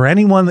or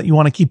anyone that you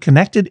want to keep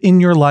connected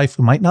in your life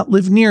who might not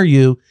live near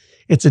you.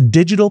 It's a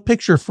digital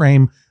picture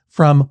frame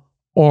from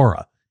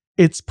Aura.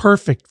 It's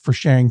perfect for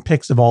sharing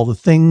pics of all the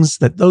things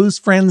that those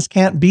friends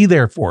can't be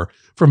there for,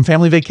 from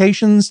family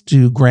vacations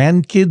to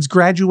grandkids'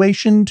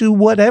 graduation to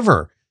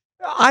whatever.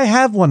 I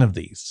have one of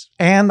these,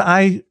 and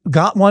I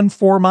got one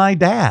for my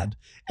dad,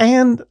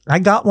 and I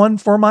got one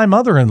for my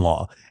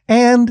mother-in-law,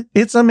 and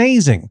it's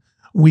amazing.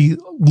 We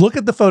look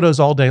at the photos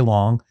all day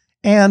long,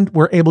 and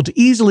we're able to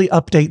easily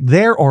update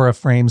their Aura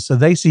frames so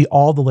they see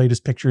all the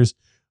latest pictures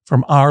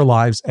from our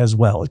lives as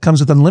well. It comes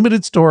with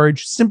unlimited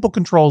storage, simple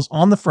controls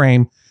on the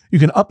frame. You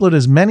can upload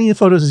as many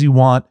photos as you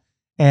want,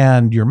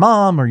 and your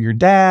mom or your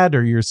dad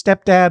or your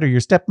stepdad or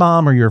your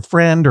stepmom or your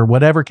friend or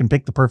whatever can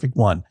pick the perfect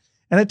one.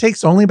 And it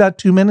takes only about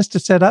 2 minutes to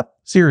set up.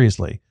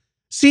 Seriously.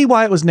 See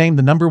why it was named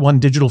the #1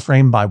 digital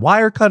frame by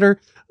Wirecutter,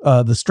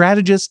 The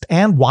Strategist,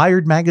 and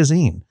Wired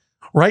Magazine.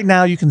 Right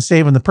now, you can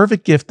save on the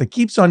perfect gift that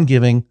keeps on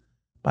giving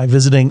by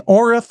visiting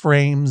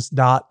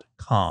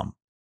auraframes.com.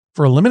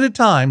 For a limited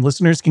time,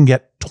 listeners can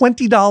get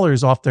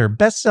 $20 off their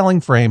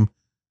best-selling frame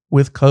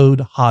with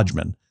code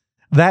Hodgman.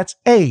 That's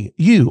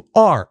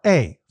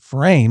A-U-R-A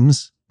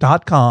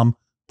frames.com,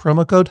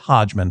 promo code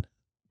Hodgman.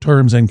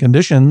 Terms and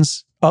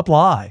conditions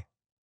apply.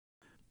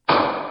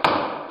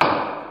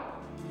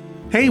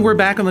 Hey, we're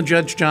back on the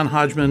Judge John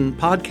Hodgman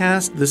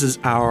podcast. This is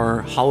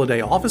our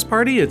holiday office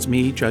party. It's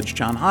me, Judge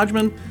John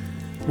Hodgman,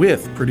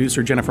 with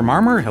producer Jennifer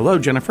Marmer. Hello,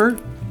 Jennifer.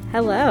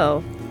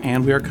 Hello.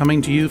 And we are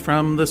coming to you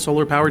from the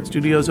solar-powered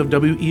studios of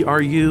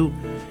WERU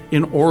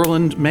in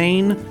Orland,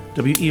 Maine,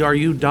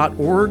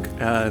 weru.org.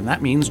 And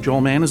that means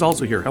Joel Mann is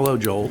also here. Hello,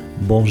 Joel.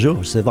 Bonjour,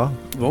 ça va?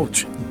 Oh,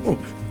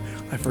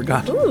 I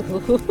forgot.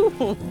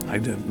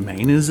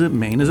 Maine is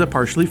a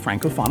partially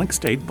francophonic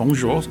state.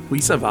 Bonjour,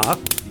 oui, ça va.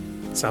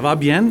 Ça va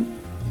bien?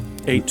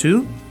 Et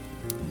tu?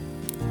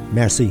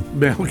 Merci.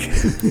 Ben, okay.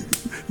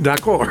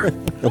 D'accord.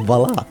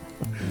 Voilà.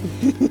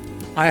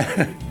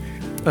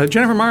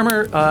 Jennifer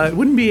Marmer, it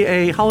wouldn't be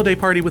a holiday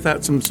party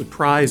without some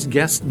surprise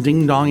guests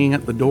ding-donging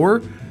at the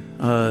door.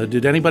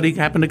 Did anybody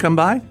happen to come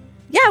by?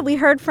 Yeah, we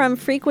heard from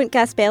frequent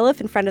guest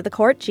bailiff in front of the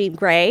court, Jean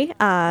Gray.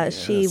 Yes.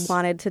 She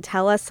wanted to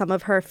tell us some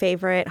of her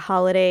favorite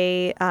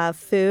holiday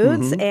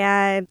foods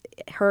and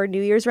her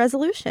New Year's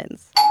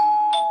resolutions.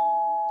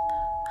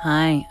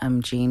 Hi,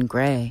 I'm Jean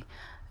Gray.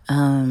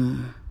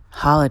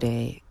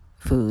 Holiday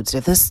foods, or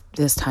this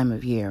time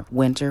of year,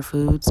 winter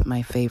foods,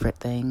 my favorite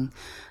thing.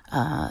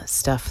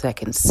 Stuff that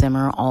can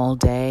simmer all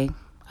day.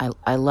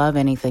 I love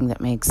anything that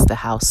makes the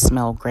house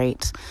smell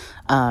great.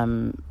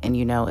 And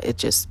it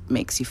just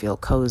makes you feel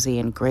cozy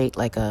and great,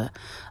 like a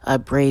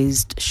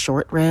braised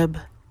short rib.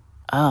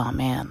 Oh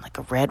man, like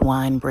a red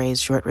wine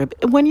braised short rib.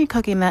 When you're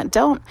cooking that,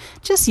 don't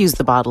just use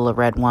the bottle of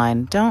red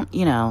wine.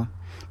 You don't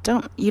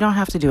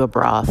have to do a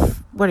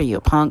broth. What are you,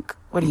 a punk?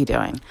 What are you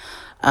doing?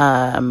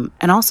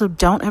 And also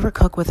don't ever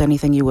cook with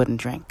anything you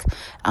wouldn't drink.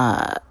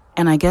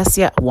 And I guess,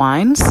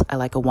 wines. I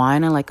like a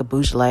wine. I like a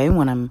Beaujolais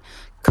when I'm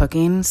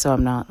cooking, so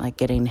I'm not like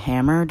getting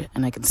hammered,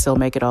 and I can still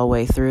make it all the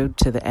way through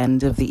to the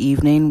end of the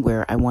evening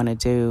where I want to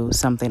do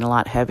something a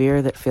lot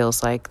heavier that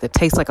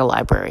tastes like a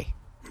library.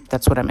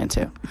 That's what I'm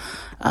into.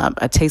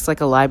 A taste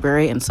like a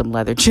library and some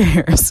leather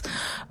chairs.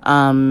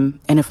 And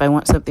if I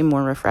want something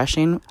more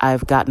refreshing,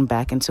 I've gotten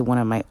back into one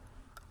of my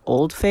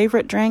old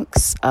favorite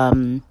drinks,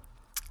 a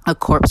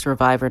Corpse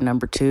Reviver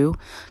 #2,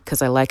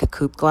 because I like a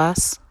coupe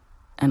glass,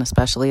 and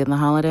especially in the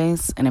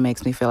holidays, and it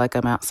makes me feel like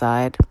I'm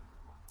outside,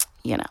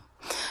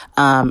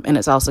 And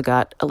it's also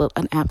got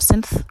an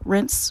absinthe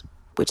rinse,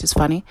 which is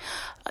funny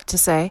to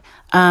say.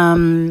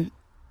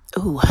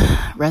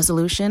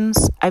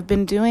 Resolutions. I've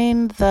been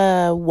doing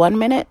the 1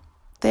 minute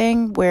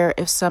thing where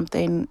if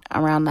something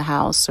around the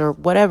house or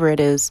whatever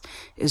it is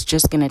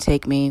just going to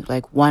take me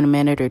like 1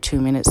 minute or 2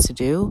 minutes to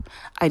do,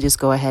 I just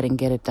go ahead and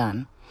get it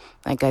done.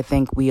 Like, I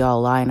think we all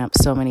line up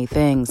so many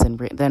things, and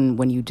then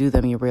when you do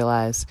them, you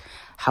realize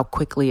how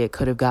quickly it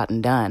could have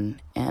gotten done.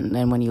 And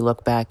then when you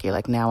look back, you're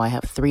like, now I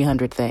have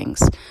 300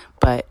 things.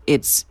 But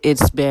it's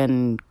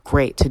been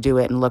great to do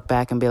it and look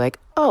back and be like,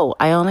 oh,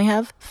 I only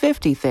have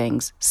 50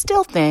 things.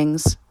 Still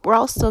things. We're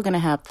all still going to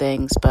have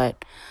things,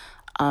 but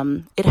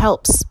it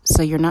helps.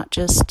 So you're not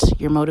just,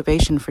 your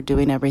motivation for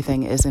doing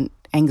everything isn't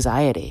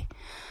anxiety.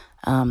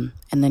 And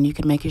then you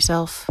can make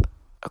yourself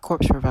a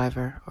Corpse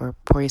Reviver or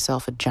pour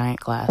yourself a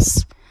giant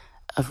glass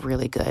of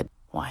really good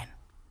wine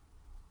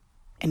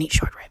and eat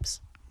short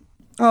ribs.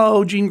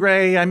 Oh, Jean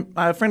Grey, I'm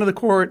a friend of the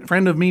court,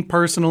 friend of me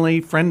personally,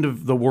 friend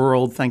of the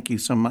world. Thank you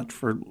so much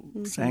for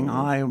saying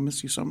hi. I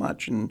miss you so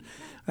much. And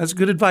that's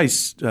good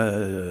advice.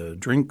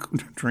 Drink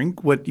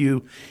what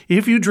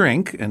if you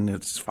drink, and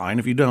it's fine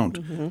if you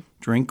don't,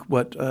 drink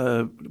what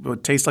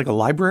tastes like a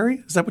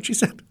library. Is that what she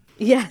said?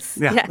 Yes.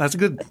 Yeah, yes. that's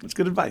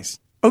good advice.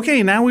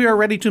 Okay, now we are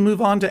ready to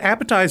move on to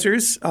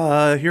appetizers.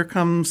 Here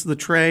comes the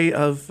tray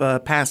of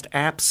past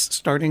apps,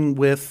 starting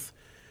with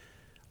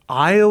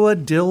Iowa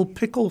dill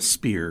pickle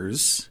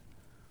spears.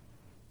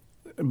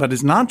 But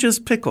it's not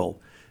just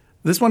pickle.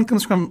 This one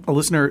comes from a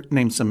listener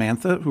named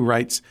Samantha who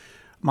writes,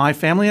 my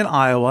family in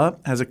Iowa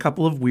has a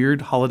couple of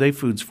weird holiday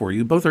foods for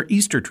you. Both are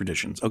Easter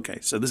traditions. Okay,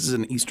 so this is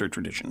an Easter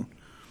tradition.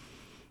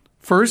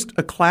 First,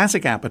 a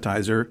classic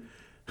appetizer.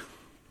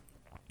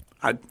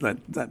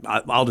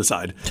 I'll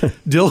decide.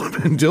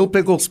 Dill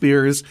pickle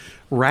spears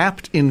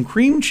wrapped in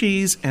cream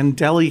cheese and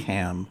deli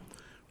ham,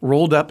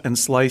 rolled up and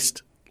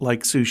sliced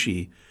like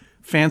sushi.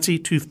 Fancy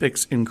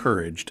toothpicks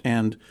encouraged.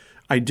 And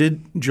I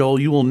did,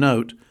 Joel, you will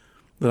note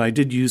that I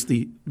did use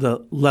the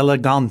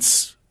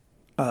L'Elegance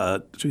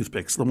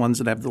toothpicks, the ones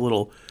that have the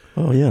little,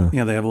 Oh, yeah.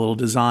 they have a little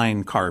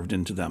design carved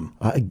into them.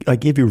 I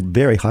gave you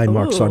very high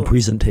marks on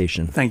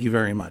presentation. Thank you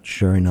very much.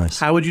 Very nice.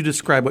 How would you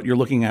describe what you're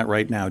looking at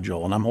right now,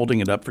 Joel? And I'm holding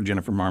it up for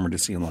Jennifer Marmer to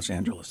see in Los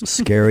Angeles.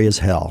 Scary as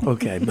hell.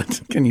 Okay,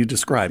 but can you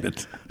describe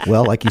it?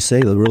 Well, like you say,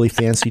 the really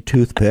fancy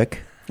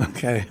toothpick.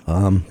 Okay.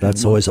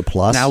 That's always a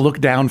plus. Now look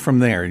down from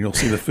there, and you'll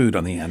see the food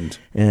on the end.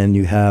 And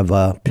you have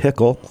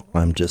pickle.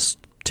 I'm just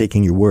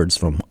taking your words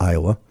from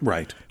Iowa.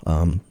 Right.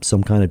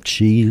 Some kind of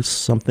cheese,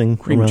 something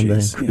Cream around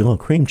cheese, there. yeah.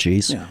 Cream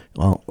cheese,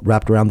 Yeah.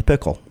 wrapped around the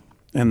pickle.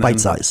 And then, Bite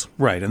size.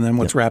 Right, and then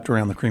what's wrapped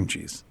around the cream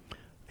cheese?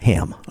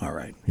 Ham. All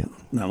right.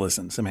 Now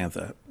listen,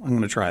 Samantha, I'm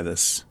going to try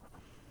this.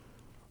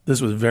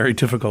 This was very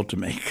difficult to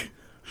make.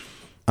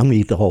 I'm going to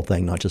eat the whole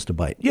thing, not just a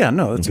bite. Yeah,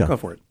 no, let's Okay. go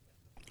for it.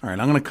 All right,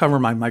 I'm going to cover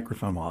my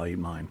microphone while I eat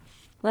mine.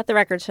 Let the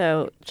record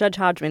show Judge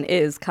Hodgman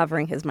is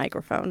covering his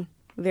microphone.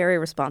 Very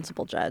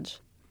responsible judge.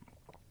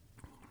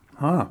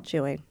 Huh.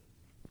 Chewing.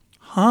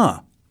 Huh.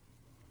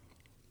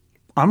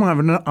 I'm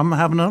gonna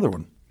have another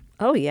one.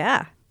 Oh,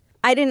 yeah.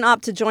 I didn't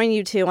opt to join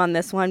you two on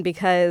this one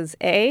because,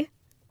 A,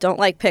 don't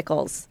like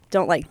pickles,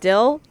 don't like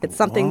dill. It's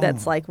something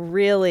that's like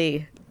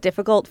really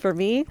difficult for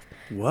me.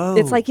 Whoa.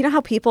 It's like, you know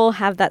how people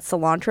have that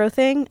cilantro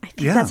thing? I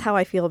think Yeah. that's how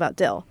I feel about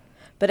dill.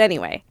 But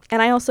anyway,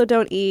 and I also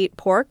don't eat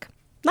pork.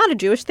 Not a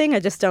Jewish thing, I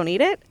just don't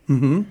eat it.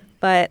 Mm-hmm.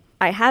 But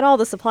I had all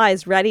the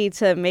supplies ready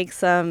to make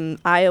some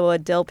Iowa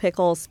dill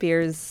pickle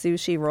spears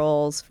sushi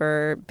rolls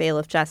for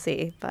Bailiff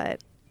Jesse,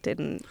 but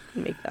didn't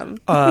make them.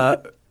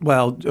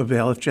 Well,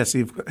 Bailiff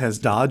Jesse has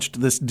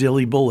dodged this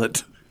dilly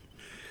bullet.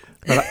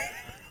 But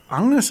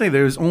I'm going to say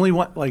there's only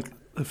one, like,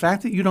 the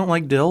fact that you don't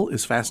like dill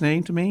is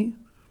fascinating to me.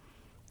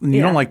 And you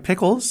Yeah. don't like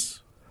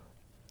pickles?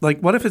 Like,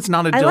 what if it's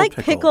not a dill I like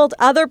pickle?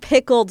 other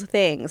pickled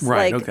things.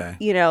 Right, like,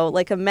 okay.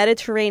 Like a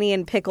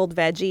Mediterranean pickled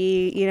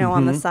veggie,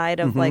 on the side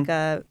of like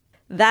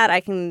that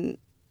I can,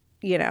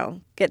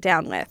 get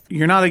down with.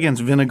 You're not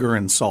against vinegar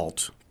and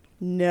salt.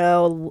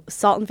 No,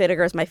 salt and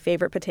vinegar is my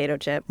favorite potato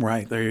chip.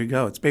 Right, there you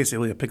go. It's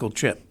basically a pickled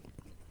chip.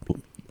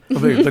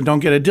 But don't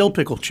get a dill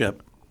pickle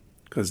chip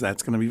because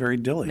that's going to be very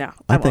dilly. No,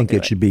 I won't think do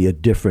it should be a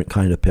different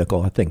kind of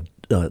pickle. I think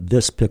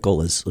this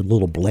pickle is a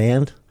little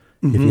bland.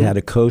 If you had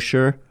a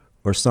kosher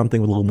or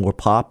something with a little more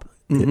pop,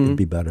 it'd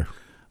be better.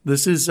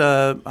 This is,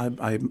 I'm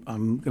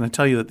going to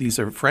tell you that these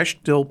are fresh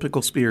dill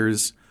pickle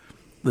spears,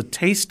 the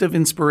Taste of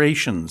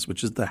Inspirations,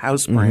 which is the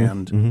house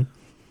brand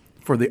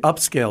for the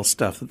upscale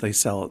stuff that they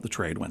sell at the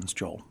trade winds,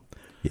 Joel.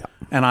 Yeah.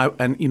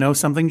 And you know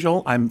something,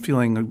 Joel? I'm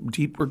feeling a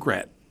deep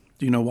regret.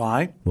 Do you know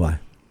why? Why?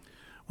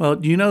 Well,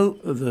 do you know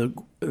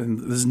and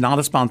this is not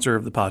a sponsor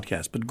of the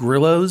podcast, but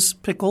Grillo's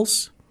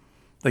pickles?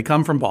 They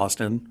come from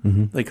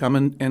Boston. They come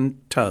in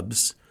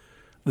tubs.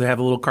 They have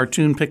a little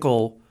cartoon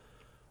pickle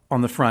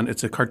on the front.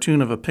 It's a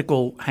cartoon of a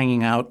pickle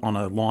hanging out on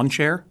a lawn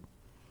chair.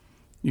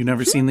 You've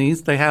never seen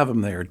these? They have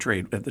them there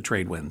at the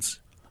trade winds.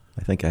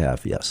 I think I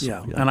have, yes.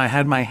 Yeah. And I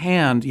had my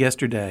hand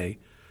yesterday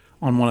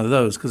on one of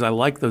those because I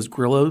like those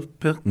Grillo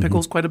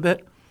pickles quite a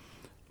bit.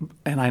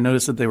 And I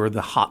noticed that they were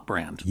the hot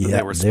brand. That Yeah,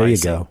 they were spicy. there you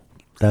go.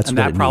 That's And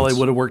what that it probably needs.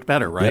 would have worked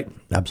better, right? Yep,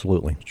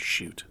 absolutely.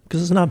 Shoot.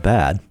 Because it's not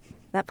bad.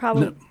 That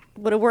probably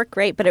would have worked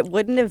great, but it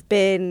wouldn't have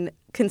been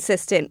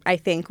consistent, I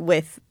think,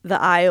 with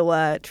the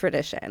Iowa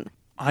tradition.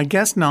 I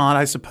guess not,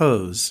 I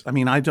suppose. I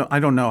mean, I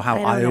don't know how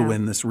I don't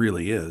Iowan know. this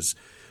really is.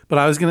 But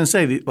I was going to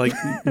say, like,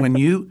 when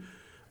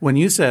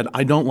you said,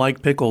 I don't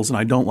like pickles and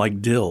I don't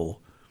like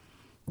dill,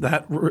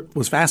 that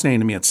was fascinating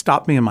to me. It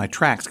stopped me in my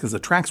tracks because the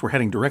tracks were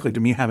heading directly to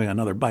me having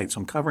another bite.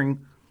 So I'm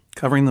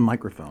covering the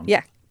microphone.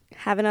 Yeah.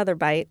 Have another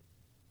bite.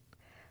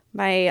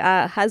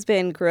 My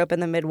husband grew up in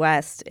the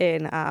Midwest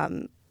in,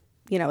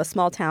 a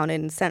small town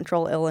in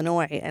central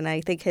Illinois, and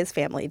I think his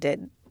family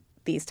did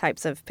these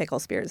types of pickle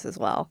spears as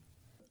well.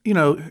 You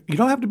know, you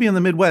don't have to be in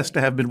the Midwest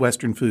to have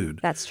Midwestern food.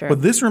 That's true.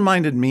 What this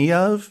reminded me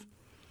of,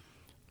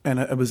 and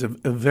it was a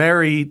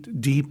very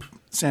deep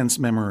sense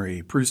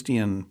memory,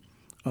 Proustian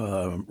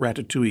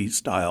Ratatouille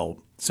style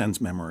sense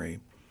memory,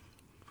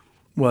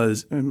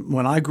 was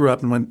when I grew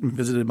up and went and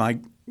visited my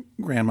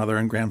grandmother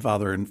and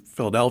grandfather in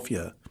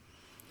Philadelphia,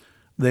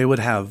 they would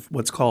have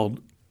what's called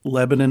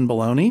Lebanon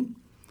bologna,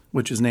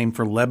 which is named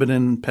for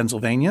Lebanon,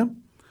 Pennsylvania,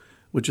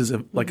 which is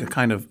like a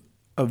kind of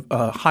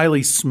a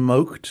highly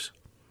smoked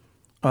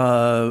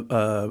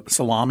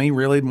salami,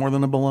 really, more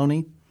than a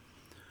bologna.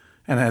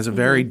 And it has a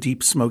very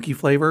deep smoky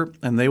flavor.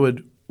 And they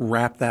would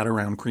wrap that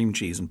around cream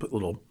cheese and put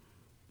little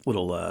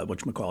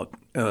whatchamacallit,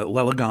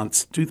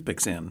 L'Elegance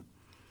toothpicks in.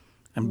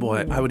 And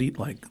boy, I would eat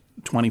like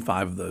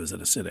 25 of those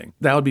at a sitting.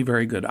 That would be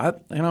very good.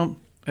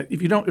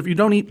 If you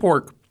don't eat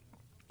pork,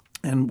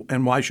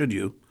 and why should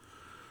you?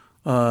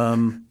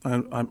 I'm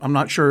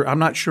not sure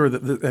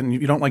that, and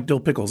if you don't like dill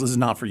pickles, this is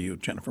not for you,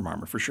 Jennifer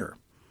Marmer, for sure.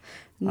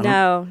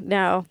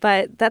 No,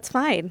 but that's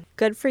fine.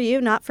 Good for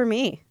you, not for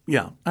me.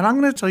 Yeah, and I'm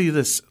going to tell you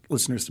this,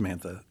 listener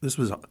Samantha. This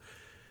was,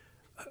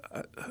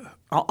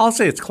 I'll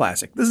say it's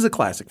classic. This is a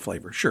classic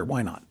flavor. Sure,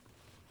 why not?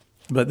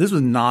 But this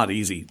was not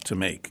easy to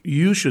make.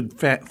 You should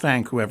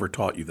thank whoever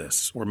taught you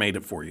this or made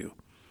it for you,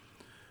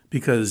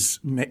 because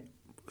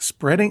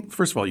spreading.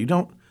 First of all, you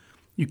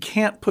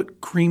can't put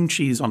cream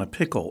cheese on a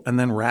pickle and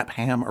then wrap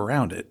ham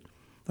around it.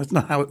 That's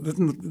not how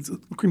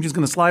cream cheese is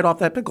going to slide off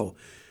that pickle.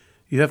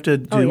 You have to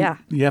do. Oh, yeah.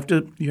 You have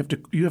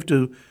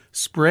to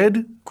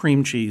spread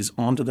cream cheese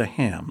onto the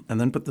ham and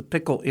then put the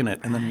pickle in it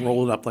and then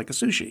roll it up like a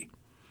sushi.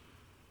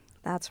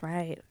 That's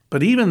right.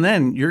 But even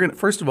then,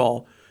 first of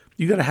all,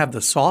 you got to have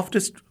the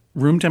softest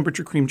room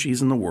temperature cream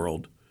cheese in the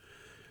world.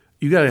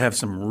 You got to have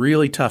some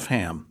really tough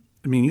ham.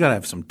 I mean, you got to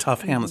have some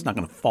tough ham that's not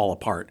going to fall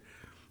apart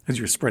as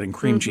you're spreading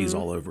cream cheese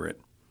all over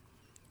it.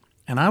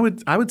 And I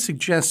would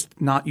suggest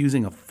not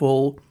using a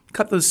full.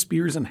 Cut those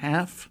spears in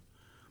half,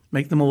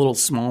 make them a little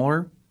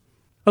smaller.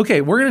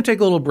 Okay, we're going to take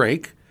a little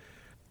break.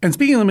 And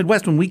speaking of the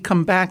Midwest, when we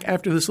come back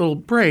after this little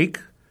break,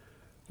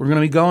 we're going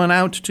to be going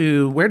out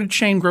to, where did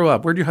Shane grow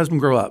up? Where did your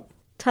husband grow up?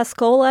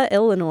 Tuscola,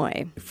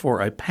 Illinois.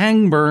 For a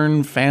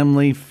Pangburn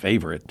family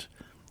favorite.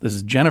 This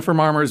is Jennifer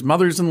Marmer's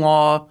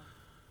mother's-in-law,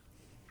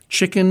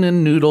 chicken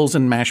and noodles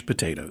and mashed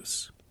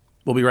potatoes.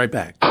 We'll be right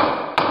back.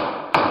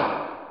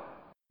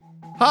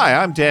 Hi,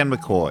 I'm Dan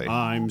McCoy.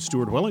 I'm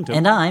Stuart Wellington.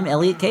 And I'm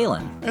Elliot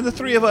Kalin. And the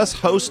three of us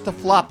host The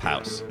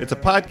Flophouse. It's a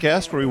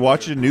podcast where we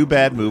watch a new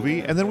bad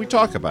movie and then we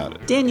talk about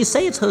it. Dan, you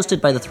say it's hosted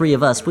by the three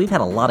of us. We've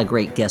had a lot of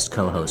great guest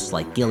co-hosts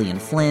like Gillian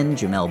Flynn,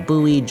 Jamel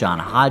Bowie, John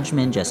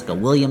Hodgman, Jessica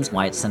Williams,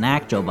 Wyatt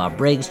Cenac, Joe Bob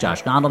Briggs,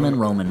 Josh Gondelman,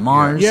 Roman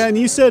Mars. Yeah, and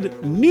you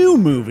said new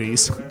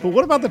movies. But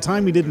what about the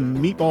time we did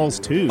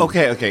Meatballs 2?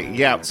 Okay,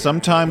 yeah.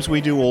 Sometimes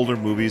we do older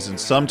movies and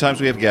sometimes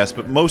we have guests,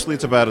 but mostly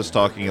it's about us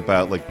talking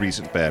about like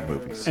recent bad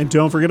movies. And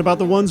don't forget about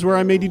the ones where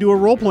I made you do a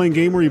role-playing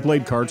game where you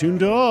played cartoon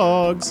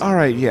dogs. All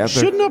right, yeah, but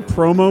shouldn't a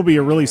promo be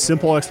a really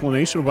simple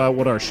explanation about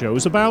what our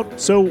show's about?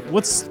 So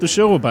what's the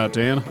show about,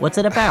 Dan? What's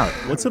it about?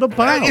 What's it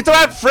about? It's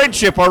about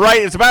friendship, all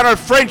right? It's about our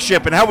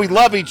friendship and how we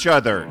love each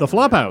other. The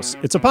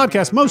Flophouse. It's a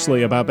podcast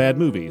mostly about bad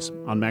movies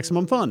on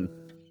Maximum Fun.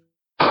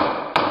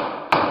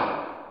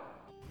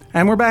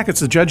 And we're back.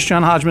 It's the Judge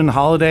John Hodgman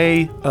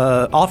holiday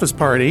office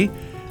party.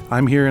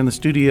 I'm here in the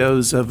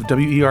studios of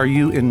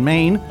WERU in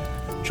Maine.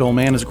 Joel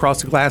Mann is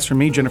across the glass from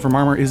me. Jennifer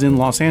Marmer is in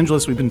Los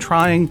Angeles. We've been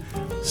trying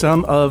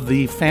some of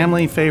the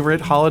family favorite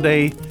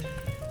holiday,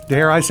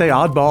 dare I say,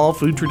 oddball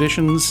food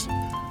traditions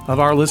of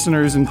our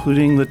listeners,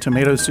 including the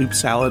tomato soup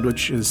salad,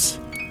 which is,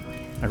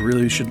 I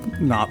really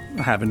should not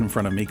have it in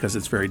front of me because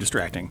it's very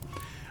distracting.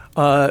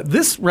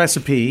 This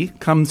recipe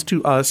comes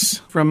to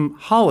us from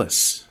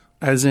Hollis,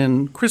 as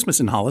in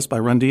Christmas in Hollis by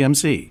Run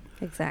DMC.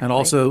 Exactly. And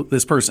also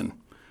this person.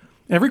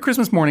 Every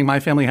Christmas morning, my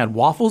family had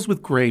waffles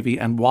with gravy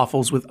and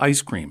waffles with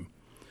ice cream.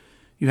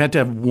 You had to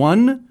have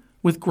one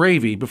with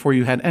gravy before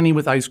you had any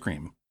with ice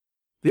cream.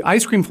 The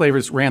ice cream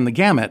flavors ran the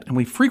gamut, and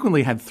we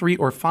frequently had 3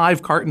 or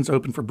 5 cartons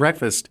open for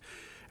breakfast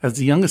as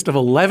the youngest of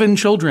 11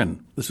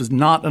 children. This was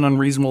not an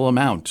unreasonable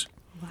amount.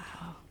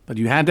 Wow. But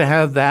you had to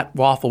have that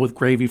waffle with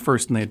gravy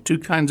first, and they had 2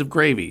 kinds of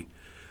gravy.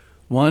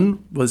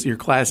 One was your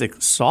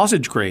classic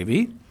sausage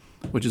gravy,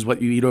 which is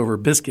what you eat over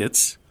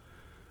biscuits.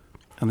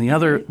 And the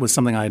other was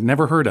something I had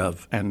never heard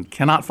of and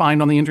cannot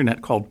find on the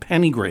internet, called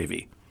penny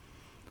gravy,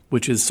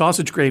 which is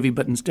sausage gravy,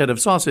 but instead of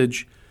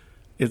sausage,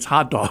 it's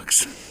hot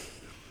dogs.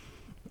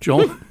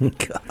 Joel?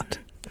 God.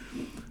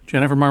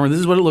 Jennifer Marmer, this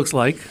is what it looks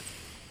like.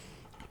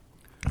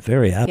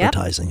 Very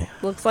appetizing. Yep.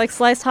 Looks like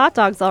sliced hot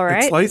dogs, all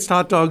right. It's sliced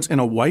hot dogs in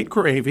a white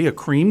gravy, a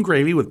cream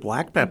gravy with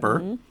black pepper.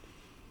 Mm-hmm.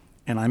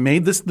 And I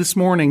made this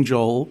morning,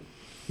 Joel,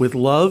 with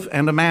love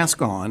and a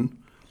mask on,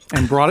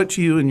 and brought it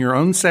to you in your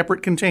own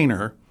separate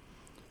container.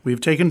 We've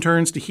taken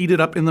turns to heat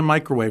it up in the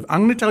microwave.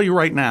 I'm going to tell you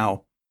right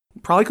now,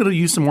 probably could have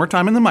used some more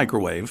time in the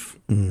microwave.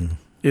 Mm.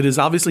 It is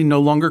obviously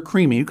no longer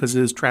creamy because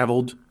it has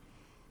traveled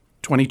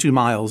 22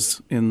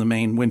 miles in the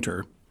Maine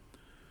winter.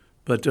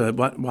 But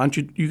why don't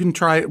you can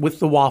try it with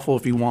the waffle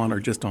if you want or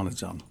just on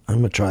its own. I'm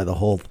going to try the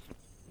whole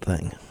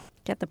thing.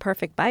 Get the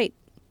perfect bite.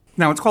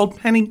 Now, it's called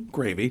penny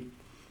gravy.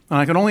 And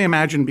I can only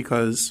imagine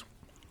because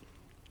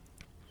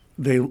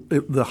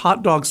the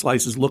hot dog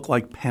slices look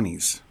like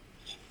pennies.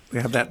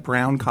 They have that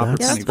brown copper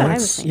penny.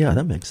 Yeah,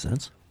 that makes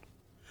sense.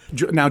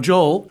 Now,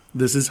 Joel,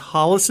 this is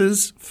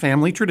Hollis's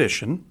family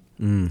tradition.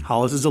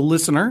 Hollis is a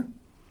listener,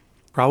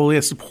 probably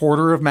a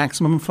supporter of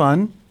Maximum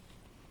Fun,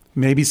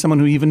 maybe someone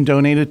who even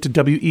donated to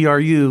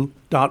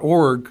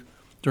WERU.org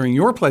during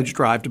your pledge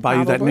drive to buy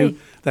you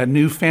that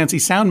new fancy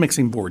sound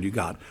mixing board you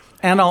got.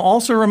 And I'll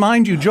also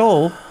remind you,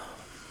 Joel,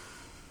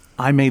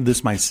 I made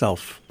this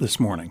myself this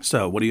morning.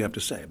 So what do you have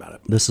to say about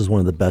it? This is one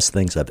of the best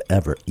things I've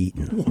ever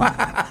eaten.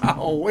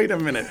 Wow. Wait a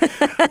minute.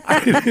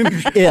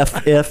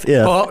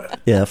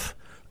 If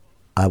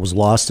I was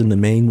lost in the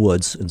Maine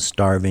woods and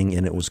starving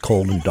and it was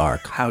cold and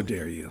dark. How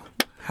dare you?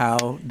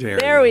 How dare you?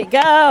 There we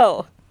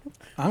go.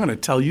 I'm going to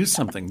tell you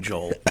something,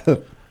 Joel.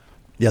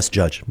 Yes,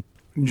 Judge.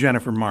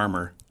 Jennifer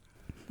Marmer.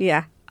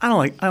 Yeah. I don't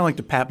like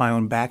to pat my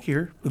own back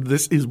here, but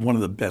this is one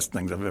of the best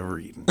things I've ever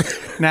eaten.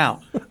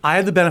 Now, I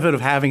had the benefit of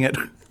having it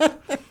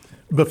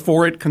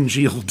before it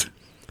congealed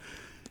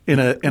in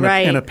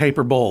a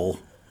paper bowl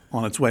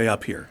on its way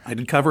up here. I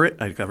did cover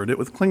it. I covered it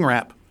with cling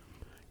wrap,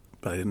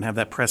 but I didn't have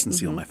that press and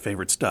seal, my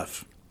favorite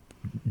stuff.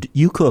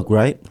 You cook,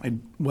 right?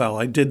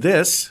 I did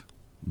this.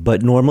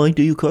 But normally,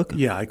 do you cook?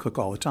 Yeah, I cook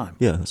all the time.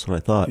 Yeah, that's what I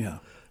thought. Yeah.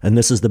 And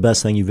this is the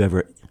best thing you've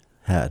ever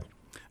had?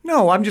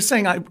 No, I'm just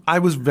saying I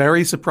was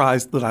very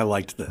surprised that I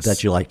liked this.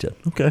 That you liked it.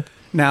 Okay.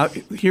 Now,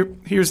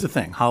 here's the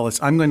thing, Hollis.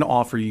 I'm going to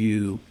offer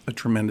you a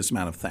tremendous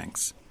amount of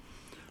thanks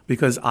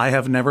because I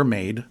have never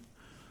made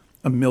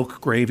a milk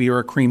gravy or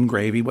a cream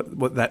gravy,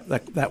 what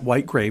that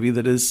white gravy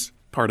that is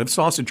part of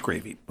sausage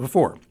gravy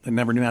before. I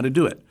never knew how to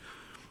do it.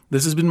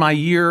 This has been my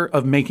year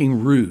of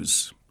making roux.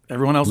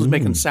 Everyone else was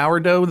making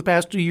sourdough the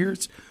past 2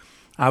 years.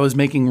 I was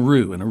making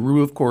roux, and a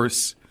roux, of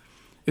course,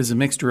 is a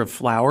mixture of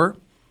flour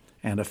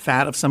and a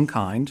fat of some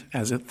kind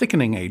as a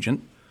thickening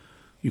agent.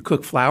 You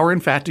cook flour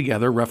and fat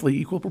together, roughly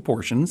equal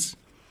proportions,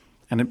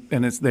 and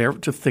it's there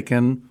to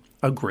thicken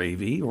a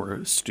gravy or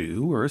a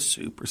stew or a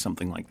soup or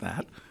something like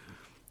that.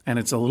 And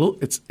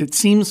it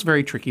seems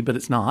very tricky, but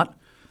it's not.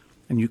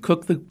 And you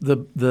cook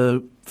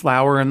the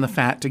flour and the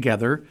fat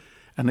together,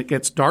 and it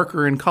gets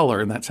darker in color,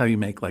 and that's how you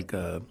make like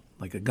a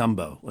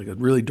gumbo, like a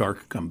really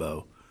dark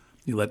gumbo.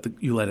 You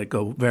let it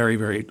go very,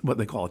 very what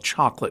they call a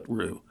chocolate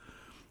roux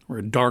or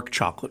a dark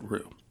chocolate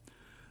roux.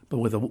 But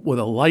with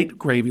a light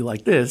gravy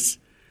like this,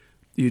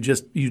 you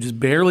just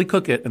barely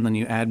cook it, and then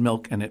you add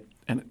milk, and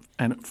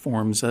it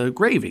forms a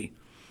gravy.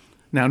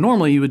 Now,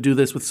 normally you would do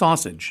this with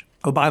sausage.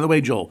 Oh, by the way,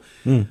 Joel,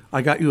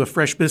 I got you a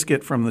fresh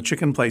biscuit from the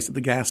chicken place at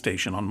the gas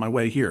station on my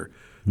way here.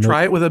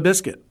 Try it with a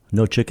biscuit.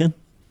 No chicken?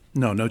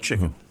 No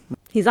chicken.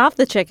 He's off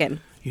the chicken.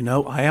 You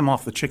know, I am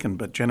off the chicken,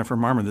 but Jennifer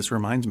Marmer, this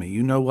reminds me.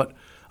 You know what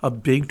a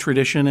big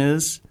tradition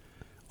is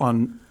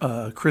on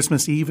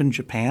Christmas Eve in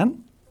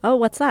Japan? Oh,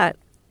 what's that?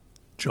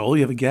 Joel,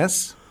 you have a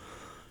guess?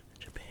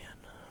 Japan.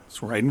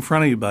 It's right in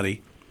front of you,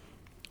 buddy.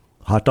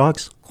 Hot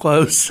dogs?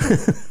 Close.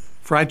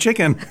 Fried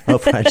chicken. Oh,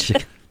 fried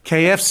chicken.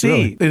 KFC.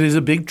 Really? It is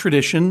a big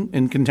tradition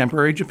in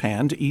contemporary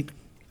Japan to eat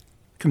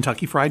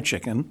Kentucky Fried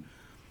Chicken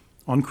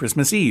on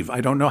Christmas Eve.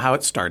 I don't know how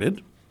it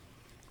started,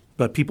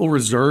 but people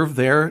reserve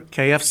their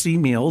KFC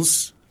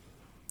meals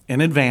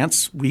in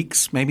advance,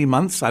 weeks, maybe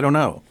months, I don't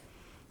know,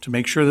 to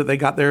make sure that they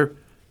got their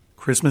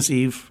Christmas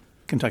Eve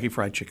Kentucky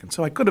Fried Chicken.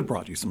 So I could have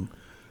brought you some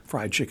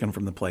fried chicken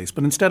from the place,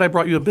 but instead I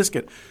brought you a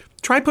biscuit.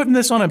 Try putting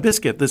this on a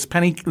biscuit, this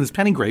penny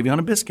gravy on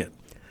a biscuit.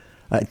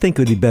 I think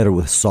it would be better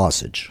with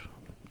sausage.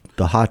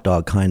 The hot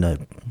dog kind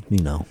of,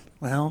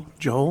 Well,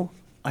 Joel,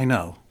 I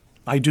know.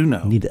 I do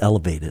know. need to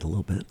elevate it a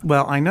little bit.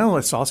 Well, I know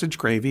a sausage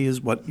gravy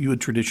is what you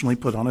would traditionally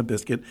put on a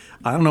biscuit.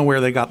 I don't know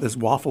where they got this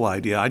waffle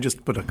idea. I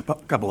just put a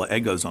couple of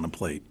Eggos on a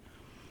plate.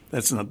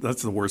 That's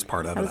the worst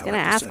part of it. I was going to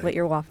ask what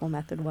your waffle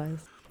method was.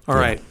 All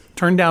right.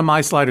 Turn down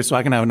my slider so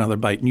I can have another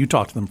bite, and you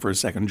talk to them for a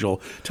second,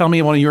 Joel. Tell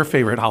me one of your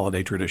favorite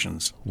holiday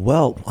traditions.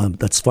 Well,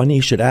 that's funny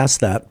you should ask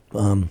that.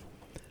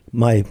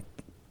 My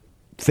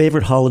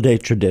favorite holiday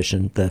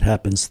tradition that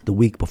happens the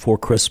week before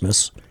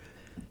Christmas,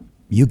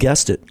 you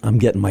guessed it, I'm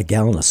getting my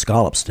gallon of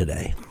scallops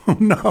today. Oh,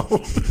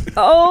 no.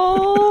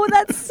 Oh,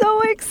 that's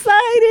so exciting.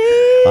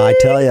 I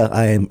tell you,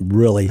 I am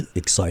really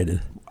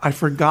excited. I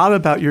forgot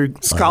about your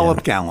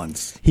scallop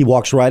gallons. He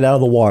walks right out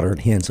of the water and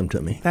hands them to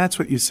me. That's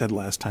what you said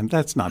last time.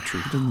 That's not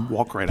true. He doesn't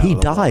walk right out He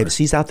of the water. dives.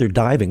 He's out there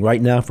diving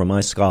right now for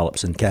my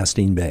scallops in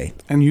Castine Bay.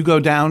 And you go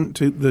down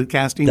to the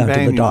Castine Down Bay to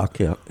the and dock,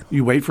 yeah.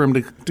 You wait for him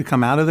to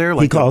come out of there?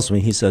 He calls me.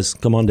 He says,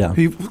 come on down.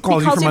 He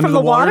calls you He calls from you under from the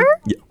the water?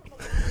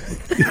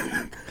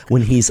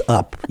 When he's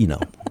up,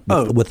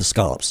 with the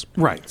scallops.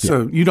 Right. Yeah.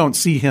 So you don't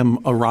see him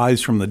arise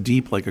from the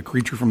deep like a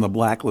creature from the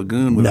Black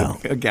Lagoon with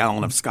a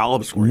gallon of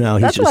scallops for you. No,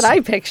 That's what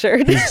I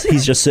pictured.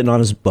 He's just sitting on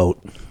his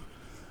boat.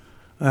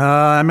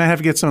 I might have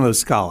to get some of those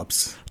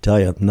scallops. Tell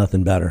you,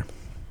 nothing better.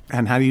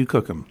 And how do you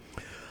cook them?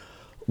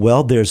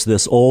 Well, there's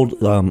this old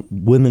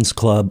women's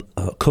club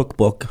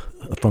cookbook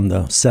from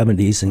the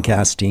 70s in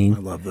Castine. I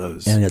love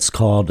those. And it's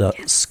called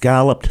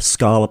Scalloped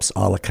Scallops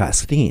a la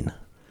Castine.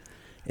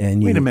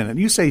 And Wait a minute.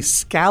 You say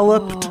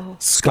scalloped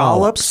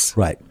scallops?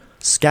 Right.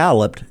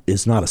 Scalloped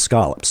is not a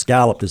scallop.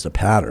 Scalloped is a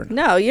pattern.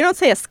 No, you don't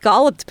say a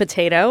scalloped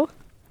potato.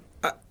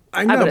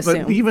 I know,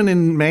 but even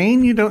in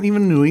Maine,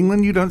 even New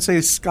England, you don't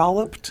say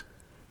scalloped?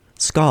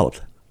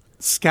 Scalloped.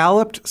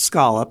 Scalloped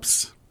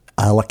scallops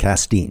A la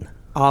Castine.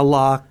 a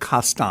la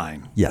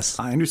Castine. Yes.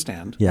 I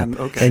understand. Yeah.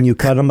 Okay. And you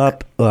cut them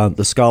up,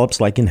 the scallops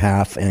like in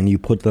half, and you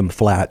put them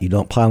flat. You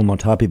don't pile them on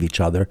top of each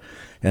other.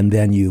 And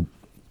then you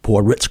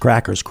pour Ritz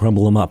crackers,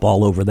 crumble them up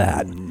all over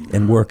that,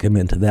 and work them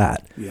into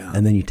that. Yeah.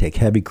 And then you take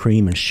heavy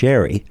cream and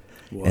sherry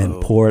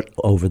and pour it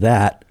over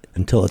that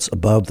until it's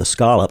above the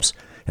scallops.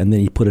 And then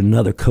you put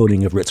another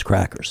coating of Ritz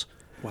crackers.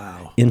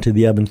 Wow. Into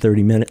the oven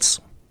 30 minutes.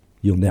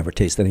 You'll never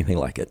taste anything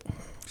like it.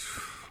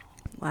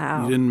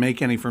 Wow. You didn't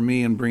make any for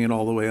me and bring it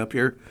all the way up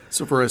here,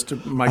 so for us to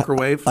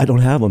microwave. I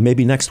don't have them.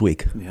 Maybe next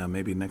week. Yeah,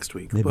 maybe next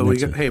week. Maybe But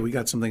next week. we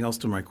got something else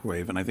to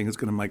microwave, and I think it's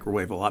going to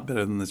microwave a lot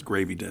better than this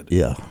gravy did.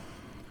 Yeah.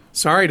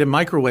 Sorry to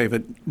microwave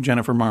it,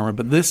 Jennifer Marmer,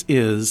 but this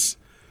is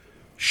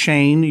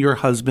Shane, your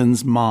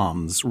husband's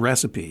mom's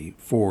recipe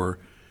for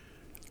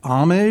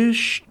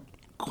Amish ?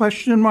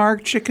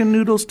 Chicken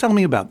noodles. Tell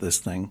me about this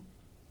thing.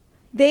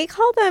 They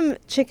call them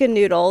chicken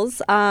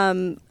noodles.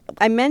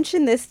 I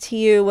mentioned this to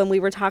you when we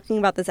were talking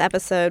about this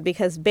episode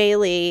because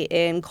Bailey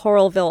in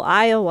Coralville,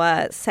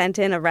 Iowa, sent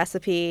in a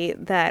recipe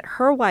that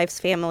her wife's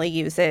family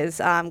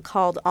uses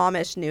called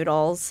Amish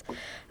noodles.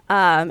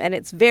 And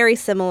it's very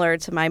similar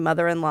to my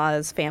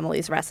mother-in-law's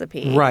family's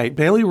recipe. Right.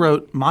 Bailey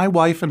wrote, "My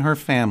wife and her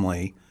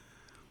family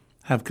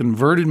have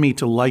converted me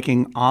to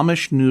liking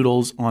Amish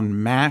noodles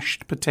on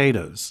mashed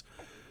potatoes.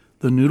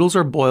 The noodles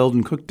are boiled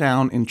and cooked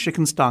down in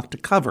chicken stock to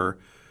cover,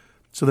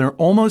 so they're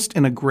almost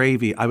in a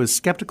gravy. I was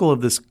skeptical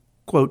of this,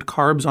 quote,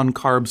 carbs on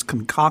carbs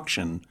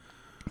concoction,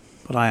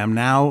 but I am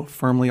now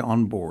firmly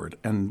on board."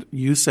 And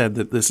you said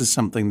that this is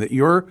something that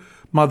your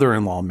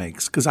mother-in-law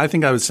makes, because I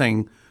think I was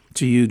saying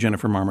to you,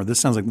 Jennifer Marmer,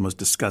 this sounds like the most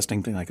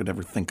disgusting thing I could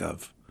ever think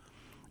of.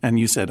 And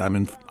you said,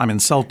 I'm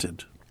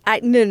insulted.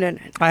 No.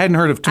 I hadn't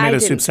heard of tomato I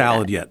didn't soup say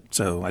salad that. yet,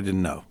 so I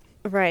didn't know.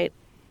 Right.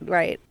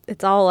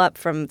 It's all up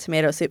from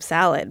tomato soup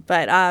salad.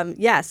 But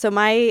yeah, so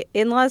my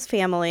in-laws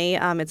family,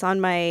 it's on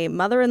my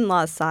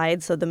mother-in-law's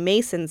side, so the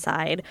Mason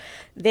side,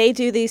 they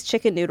do these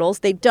chicken noodles.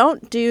 They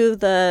don't do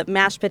the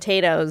mashed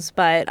potatoes,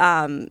 but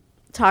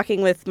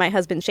talking with my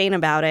husband Shane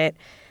about it,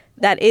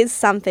 that is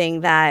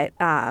something that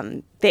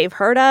they've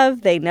heard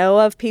of. They know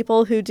of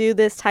people who do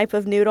this type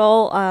of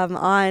noodle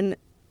on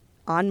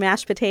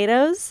mashed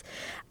potatoes.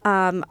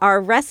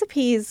 Our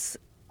recipes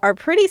are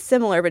pretty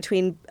similar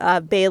between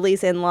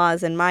Bailey's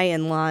in-laws and my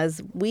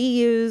in-laws. We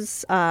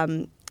use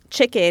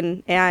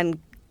chicken and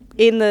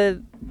in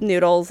the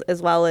noodles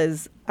as well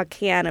as a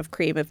can of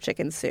cream of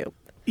chicken soup.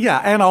 Yeah,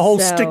 and a whole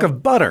So- stick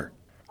of butter.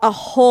 A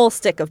whole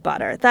stick of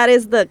butter. That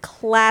is the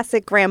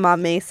classic Grandma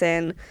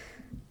Mason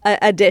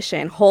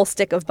addition, whole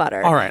stick of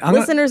butter. All right,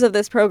 Listeners of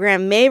this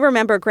program may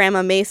remember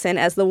Grandma Mason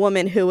as the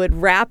woman who would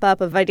wrap up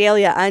a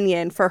Vidalia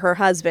onion for her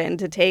husband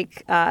to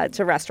take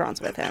to restaurants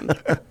with him.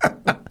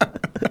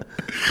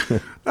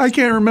 I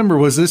can't remember.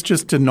 Was this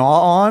just to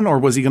gnaw on, or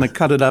was he going to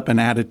cut it up and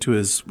add it to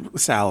his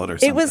salad or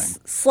something? It was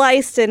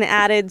sliced and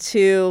added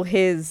to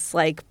his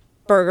like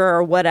burger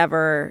or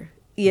whatever.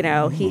 You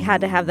know, he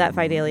had to have that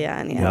Vidalia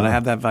onion. You gotta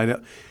have that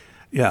Vidalia.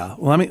 Yeah.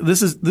 Well,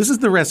 this is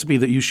the recipe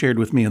that you shared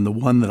with me and the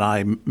one that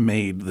I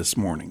made this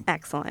morning.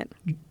 Excellent.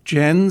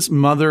 Jen's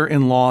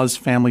mother-in-law's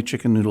family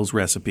chicken noodles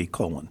recipe, :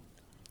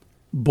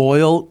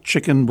 boil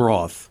chicken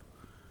broth,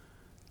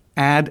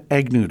 add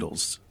egg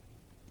noodles,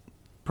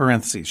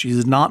 parentheses. She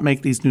does not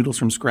make these noodles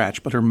from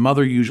scratch, but her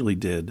mother usually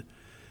did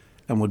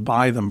and would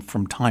buy them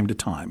from time to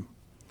time.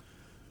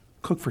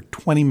 Cook for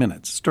 20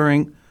 minutes,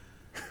 stirring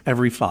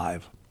every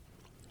 5.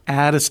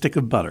 Add a stick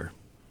of butter.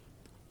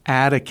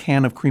 Add a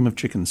can of cream of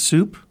chicken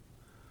soup.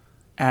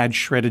 Add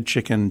shredded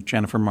chicken.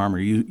 Jennifer Marmer,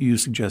 you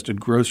suggested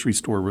grocery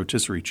store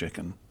rotisserie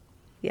chicken.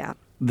 Yeah.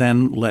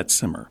 Then let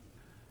simmer.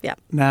 Yeah.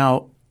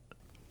 Now,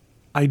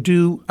 I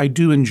do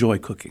enjoy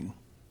cooking,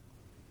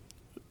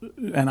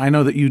 and I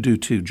know that you do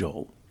too,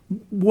 Joel.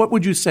 What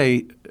would you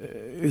say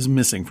is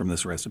missing from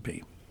this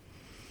recipe?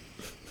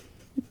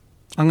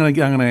 I'm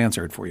gonna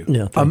answer it for you.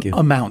 Yeah, thank you.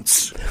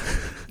 Amounts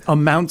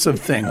of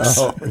things.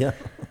 Oh, yeah.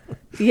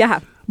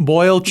 Yeah.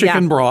 Boil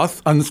chicken Yeah.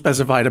 broth,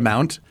 unspecified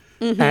amount.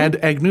 Mm-hmm. Add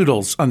egg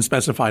noodles,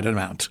 unspecified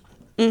amount.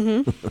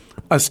 Mm-hmm.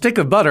 A stick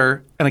of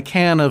butter and a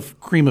can of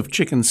cream of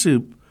chicken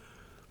soup.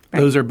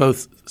 Those are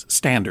both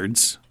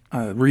standards,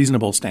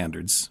 reasonable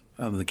standards.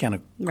 The can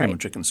of cream of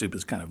chicken soup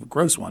is kind of a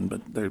gross one,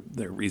 but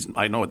they're reason.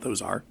 I know what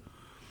those are.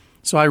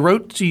 So I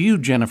wrote to you,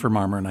 Jennifer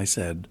Marmer, and I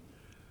said,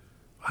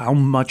 how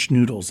much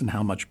noodles and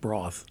how much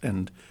broth?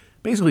 And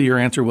basically your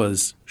answer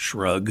was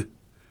shrug.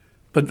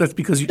 But that's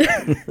because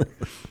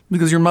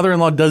because your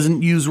mother-in-law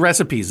doesn't use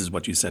recipes, is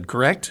what you said,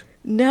 correct?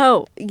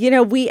 No.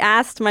 We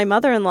asked my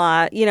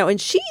mother-in-law,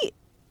 and she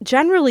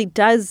generally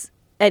does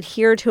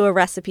adhere to a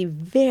recipe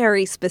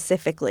very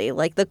specifically.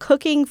 Like the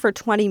cooking for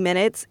 20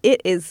 minutes,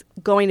 it is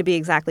going to be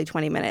exactly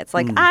 20 minutes.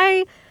 Like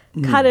I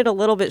cut it a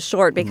little bit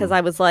short because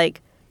I was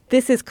like,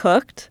 this is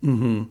cooked.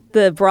 Mm-hmm.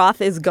 The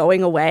broth is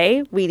going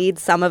away. We need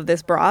some of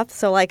this broth.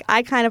 So like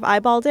I kind of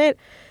eyeballed it.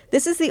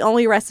 This is the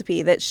only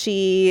recipe that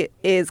she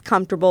is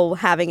comfortable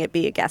having it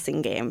be a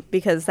guessing game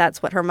because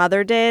that's what her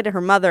mother did. Her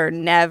mother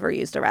never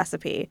used a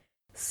recipe.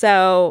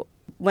 So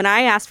when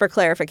I asked for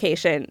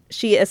clarification,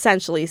 she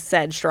essentially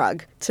said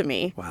shrug to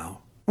me. Wow.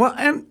 Well,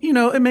 and,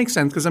 it makes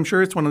sense because I'm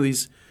sure it's one of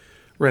these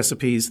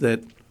recipes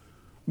that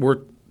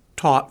were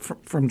taught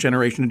from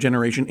generation to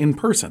generation in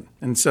person.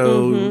 And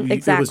so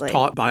it was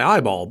taught by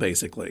eyeball,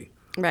 basically.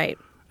 Right.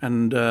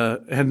 And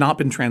had not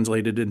been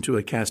translated into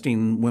a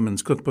Castine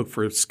women's cookbook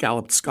for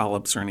scalloped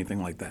scallops or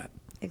anything like that.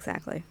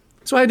 Exactly.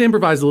 So I had to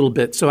improvise a little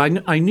bit. So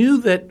I knew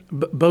that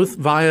both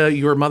via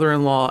your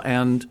mother-in-law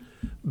and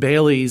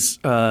Bailey's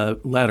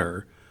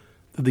letter,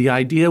 the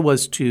idea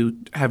was to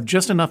have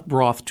just enough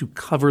broth to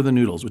cover the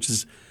noodles, which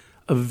is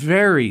a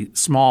very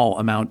small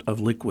amount of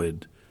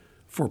liquid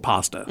for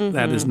pasta.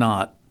 That is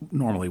not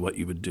normally what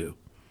you would do.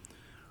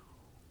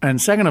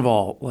 And second of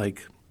all, so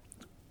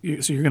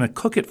you're going to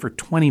cook it for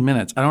 20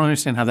 minutes. I don't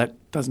understand how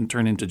that doesn't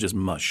turn into just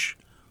mush.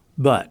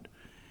 But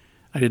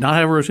I did not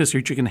have a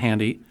rotisserie chicken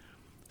handy.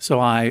 So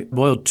I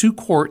boiled 2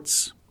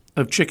 quarts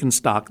of chicken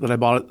stock that I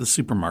bought at the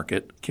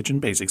supermarket. Kitchen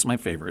Basics, my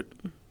favorite.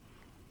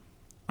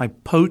 I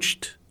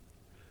poached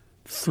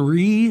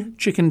 3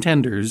 chicken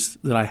tenders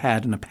that I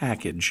had in a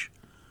package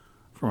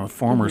from a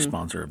former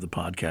sponsor of the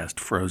podcast,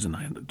 Frozen.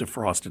 I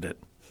defrosted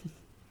it.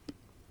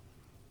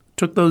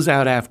 Took those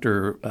out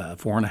after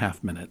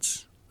 4.5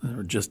 minutes. They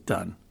were just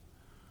done.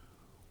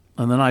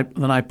 And then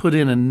I put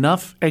in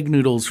enough egg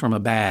noodles from a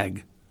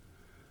bag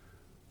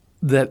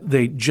that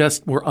they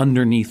just were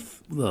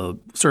underneath the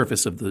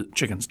surface of the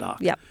chicken stock.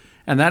 Yep.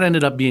 And that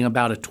ended up being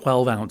about a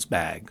 12-ounce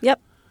bag. Yep.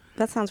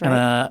 That sounds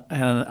right.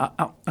 And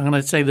I'm going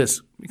to say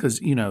this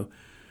because,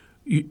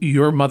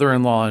 your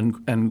mother-in-law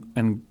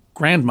and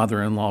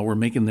grandmother-in-law were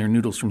making their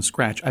noodles from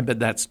scratch. I bet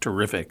that's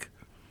terrific.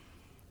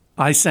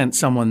 I sent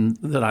someone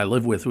that I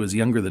live with who is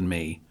younger than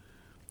me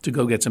to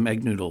go get some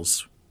egg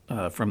noodles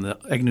from the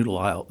egg noodle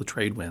aisle at the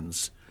Trade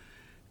Winds,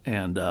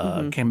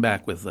 and came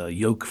back with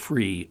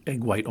yolk-free,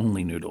 egg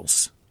white-only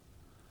noodles.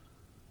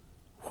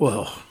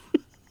 Whoa.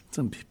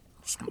 Some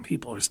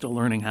people are still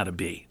learning how to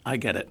be. I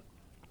get it.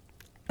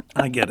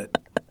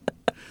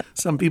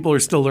 Some people are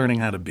still learning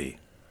how to be.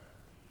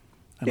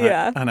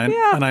 And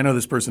I know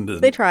this person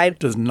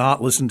does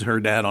not listen to her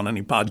dad on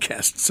any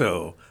podcast,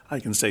 so I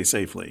can say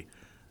safely.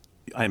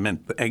 I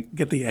meant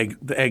get the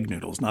egg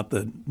noodles, not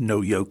the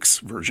no yolks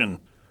version.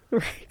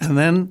 Right. And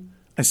then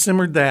I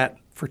simmered that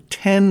for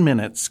 10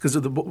 minutes because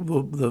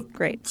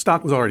the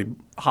stock was already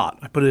hot.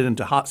 I put it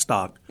into hot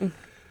stock,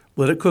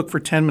 let it cook for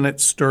 10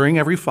 minutes, stirring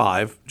every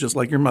 5, just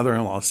like your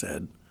mother-in-law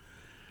said.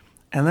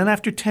 And then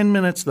after 10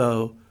 minutes,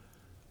 though,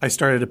 I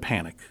started to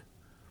panic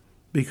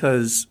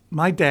because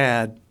my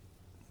dad,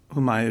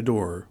 whom I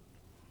adore,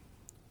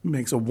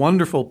 makes a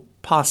wonderful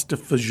pasta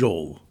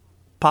fagioli,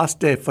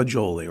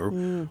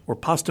 or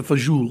pasta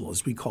fagioli,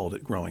 as we called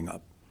it growing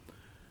up.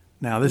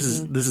 Now, this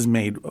is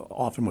made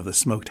often with a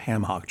smoked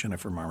ham hock,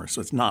 Jennifer Marmer,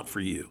 so it's not for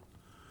you.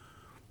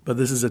 But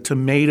this is a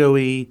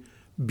tomatoey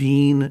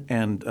bean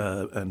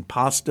and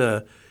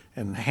pasta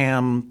and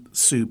ham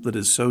soup that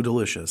is so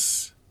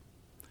delicious.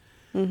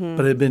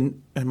 But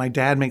and my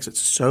dad makes it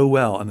so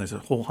well, and there's a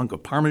whole hunk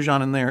of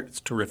Parmesan in there.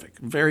 It's terrific.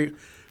 Very,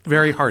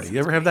 very hearty. You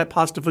ever have that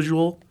pasta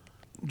fagioli,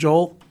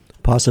 Joel?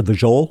 Pasta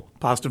fagioli?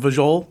 Pasta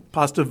fagioli?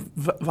 Pasta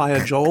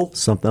via Joel?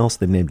 Something else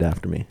they named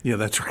after me. Yeah,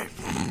 that's right.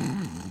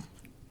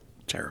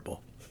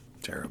 Terrible.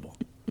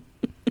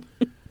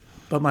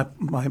 But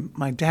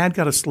my dad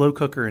got a slow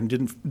cooker and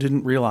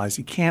didn't realize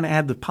you can't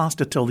add the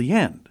pasta till the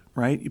end,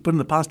 right? You put in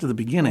the pasta at the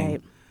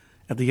beginning,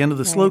 at the end of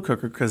the slow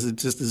cooker, because it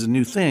just is a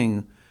new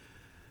thing.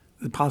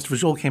 The pasta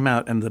fagioli came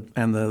out, and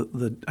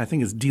the I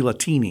think it's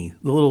dilatini,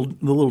 the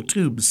little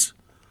tubes,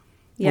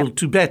 little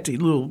tubetti,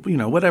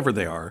 whatever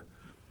they are.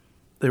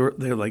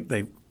 They're like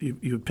you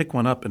would pick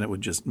one up and it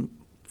would just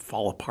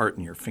fall apart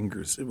in your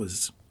fingers. It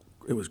was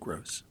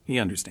gross. He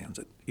understands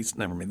it. He's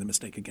never made the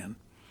mistake again.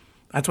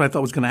 That's what I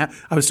thought was going to happen.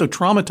 I was so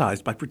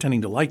traumatized by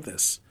pretending to like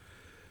this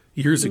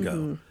years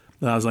ago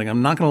that I was like,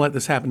 I'm not going to let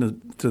this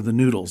happen to the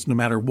noodles, no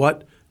matter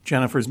what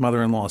Jennifer's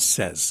mother-in-law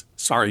says.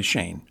 Sorry,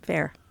 Shane.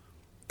 Fair.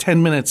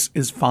 10 minutes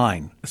is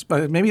fine.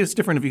 Maybe it's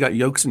different if you got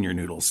yolks in your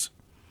noodles.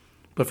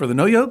 But for the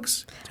no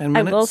yolks, 10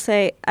 minutes. I will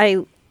say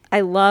I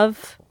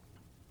love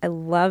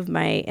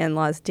my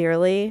in-laws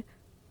dearly.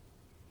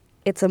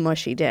 It's a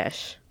mushy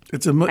dish.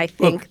 I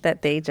think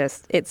that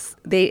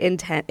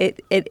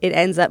it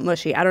ends up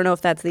mushy. I don't know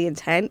if that's the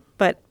intent,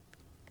 but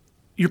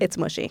it's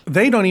mushy.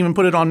 They don't even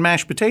put it on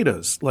mashed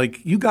potatoes.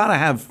 Like you gotta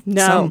have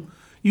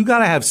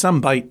some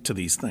bite to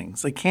these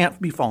things. They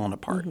can't be falling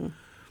apart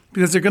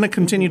because they're going to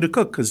continue to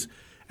cook. Because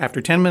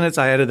after 10 minutes,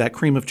 I added that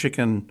cream of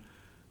chicken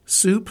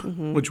soup,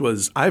 which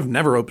was I've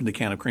never opened a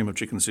can of cream of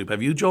chicken soup.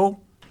 Have you,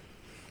 Joel?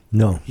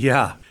 No.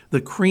 Yeah,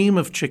 the cream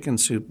of chicken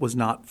soup was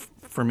not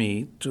for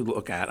me to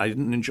look at. I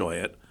didn't enjoy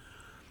it.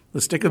 The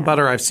stick of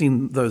butter, I've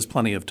seen those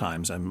plenty of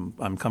times.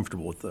 I'm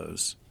comfortable with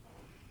those.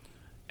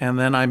 And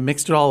then I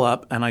mixed it all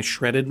up, and I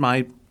shredded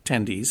my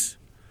tendies,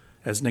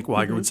 as Nick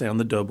Weiger would say on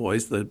the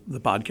Doughboys, the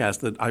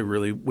podcast that I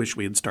really wish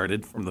we had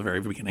started from the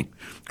very beginning,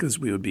 because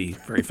we would be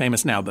very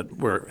famous now, but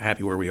we're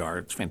happy where we are.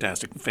 It's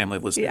fantastic. Family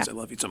of listeners, I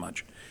love you so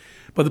much.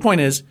 But the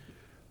point is,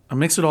 I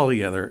mix it all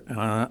together.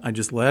 I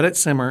just let it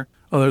simmer.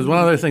 Oh, there's one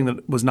other thing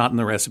that was not in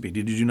the recipe.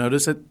 Did you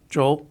notice it,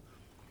 Joel?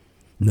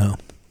 No.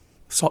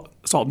 Salt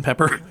and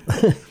pepper.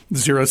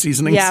 Zero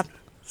seasonings. Yeah.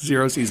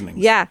 Zero seasonings.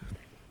 Yeah.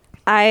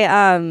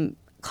 I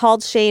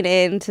called Shane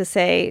in to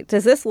say,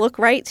 does this look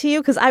right to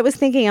you? Because I was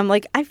thinking, I'm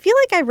like, I feel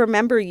like I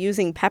remember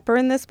using pepper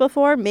in this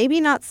before.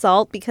 Maybe not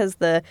salt because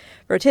the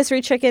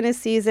rotisserie chicken is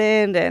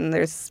seasoned and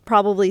there's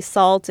probably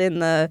salt in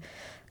the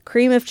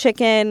cream of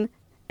chicken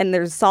and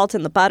there's salt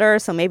in the butter.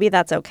 So maybe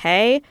that's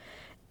okay.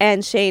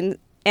 And Shane,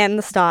 and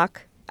the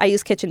stock, I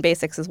use Kitchen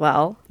Basics as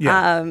well.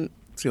 Yeah.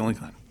 It's the only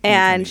kind.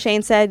 And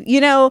Shane said,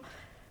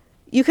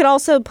 you could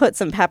also put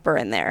some pepper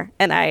in there.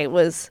 And I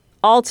was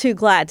all too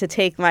glad to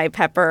take my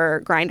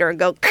pepper grinder and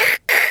go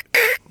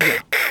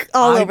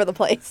all over the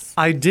place.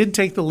 I did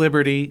take the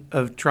liberty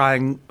of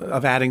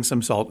adding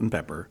some salt and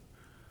pepper.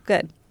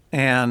 Good.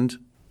 And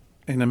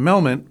in a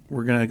moment,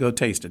 we're going to go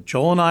taste it.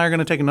 Joel and I are going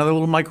to take another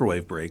little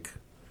microwave break.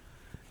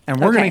 And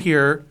we're going to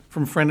hear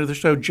from friend of the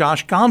show,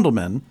 Josh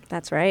Gondelman.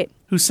 That's right.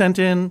 Who sent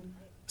in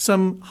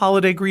some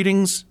holiday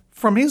greetings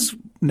from his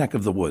neck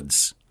of the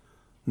woods,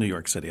 New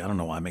York City. I don't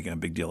know why I'm making a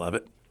big deal of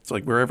it. It's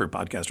like wherever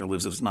podcaster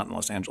lives, if it's not in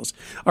Los Angeles.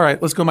 All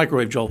right, let's go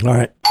microwave, Joel. All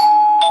right.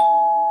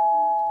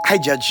 Hi,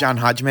 Judge John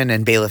Hodgman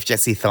and bailiff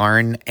Jesse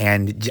Thorne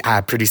and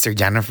producer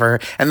Jennifer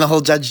and the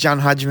whole Judge John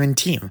Hodgman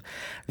team.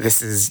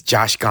 This is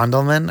Josh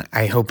Gondelman.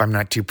 I hope I'm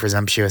not too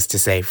presumptuous to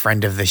say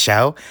friend of the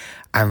show.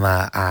 I'm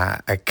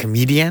a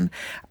comedian,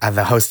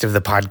 the host of the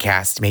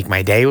podcast Make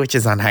My Day, which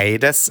is on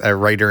hiatus, a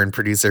writer and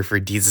producer for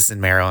Desus and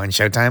Mero and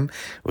Showtime,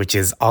 which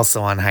is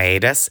also on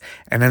hiatus,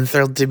 and I'm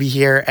thrilled to be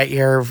here at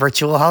your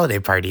virtual holiday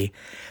party.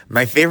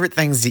 My favorite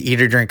things to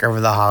eat or drink over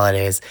the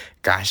holidays,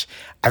 gosh,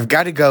 I've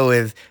got to go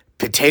with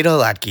potato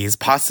latkes,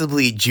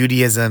 possibly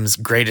Judaism's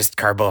greatest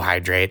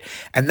carbohydrate,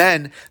 and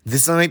then,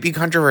 this one might be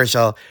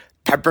controversial,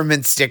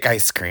 peppermint stick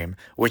ice cream,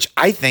 which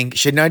I think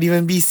should not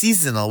even be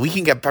seasonal. We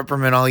can get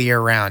peppermint all year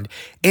round.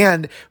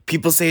 And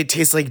people say it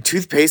tastes like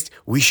toothpaste.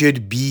 We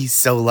should be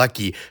so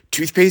lucky.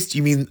 Toothpaste,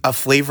 you mean a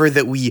flavor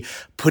that we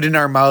put in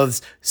our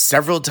mouths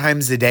several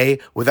times a day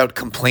without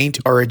complaint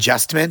or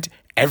adjustment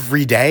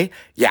every day?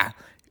 Yeah,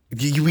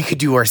 we could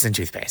do worse than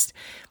toothpaste.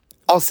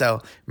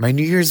 Also, my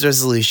New Year's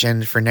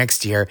resolution for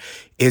next year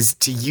is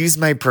to use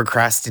my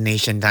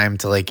procrastination time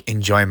to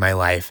enjoy my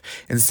life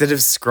instead of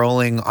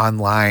scrolling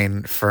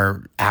online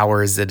for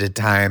hours at a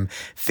time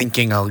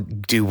thinking I'll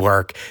do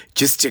work,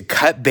 just to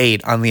cut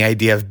bait on the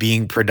idea of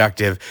being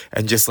productive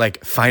and just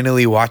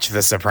finally watch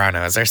The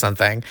Sopranos or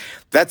something.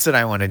 That's what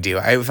I want to do.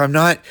 If I'm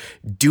not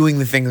doing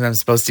the things I'm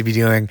supposed to be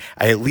doing,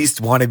 I at least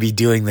want to be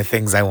doing the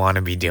things I want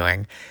to be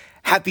doing.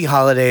 Happy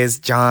holidays,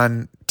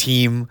 John,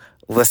 team,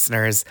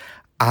 listeners.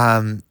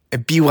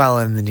 Be well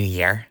in the new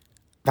year.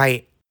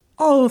 Bye.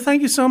 Oh,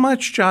 thank you so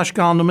much, Josh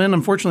Gondelman.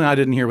 Unfortunately, I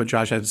didn't hear what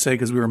Josh had to say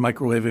because we were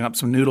microwaving up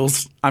some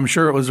noodles. I'm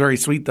sure it was very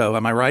sweet, though.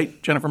 Am I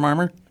right, Jennifer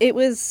Marmer? It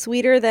was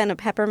sweeter than a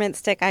peppermint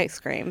stick ice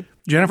cream.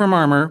 Jennifer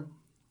Marmer,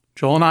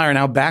 Joel and I are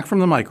now back from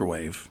the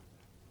microwave.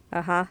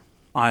 Uh-huh.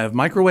 I have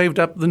microwaved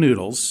up the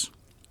noodles.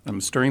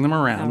 I'm stirring them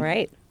around. All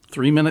right.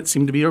 3 minutes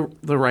seemed to be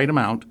the right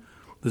amount.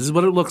 This is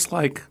what it looks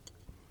like.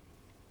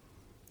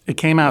 It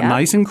came out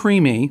nice and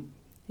creamy.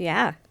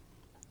 Yeah.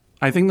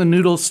 I think the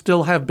noodles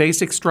still have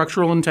basic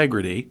structural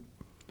integrity.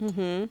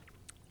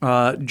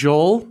 Mm-hmm.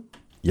 Joel?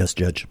 Yes,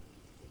 Judge.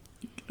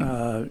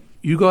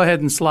 You go ahead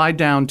and slide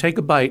down, take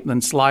a bite, and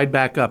then slide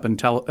back up and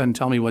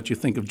tell me what you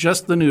think of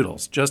just the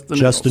noodles. Just the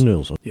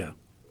noodles. Yeah.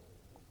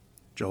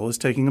 Joel is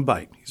taking a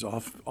bite. He's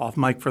off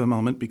mic for the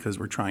moment because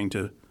we're trying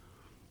to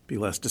be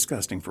less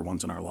disgusting for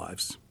once in our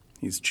lives.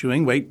 He's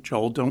chewing. Wait,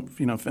 Joel, don't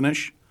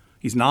finish.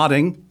 He's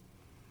nodding.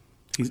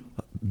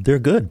 They're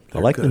good. I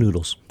like the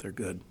noodles. They're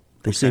good.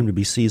 They seem to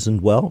be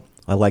seasoned well.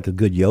 I like a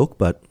good yolk,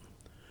 but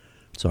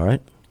it's all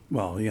right.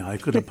 Well, yeah, I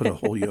could have put a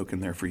whole yolk in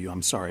there for you.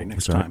 I'm sorry.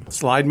 Next time.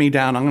 Slide me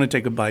down. I'm going to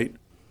take a bite.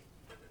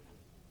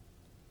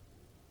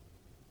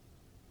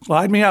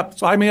 Slide me up.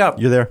 Slide me up.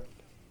 You're there.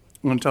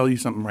 I'm going to tell you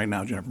something right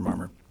now, Jennifer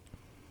Marmer.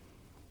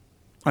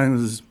 I think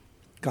this is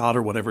God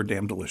or whatever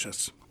damn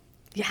delicious.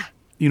 Yeah.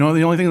 You know,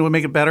 the only thing that would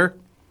make it better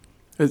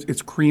is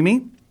it's creamy.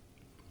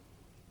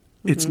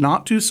 Mm-hmm. It's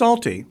not too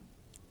salty.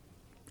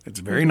 It's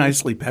very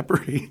nicely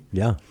peppery.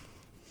 Yeah.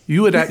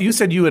 You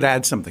said you would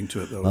add something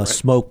to it, though, right?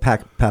 Smoked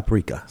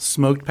paprika.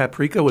 Smoked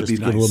paprika would Just be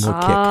to nice. give it a little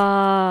more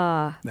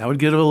kick. That would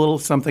give it a little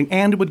something,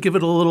 and it would give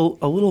it a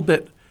little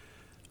bit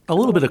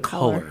of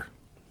color.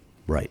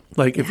 Right.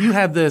 Like if you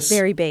have this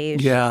very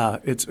beige. Yeah,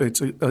 it's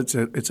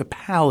a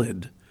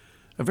pallid,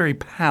 a very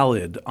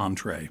pallid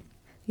entree.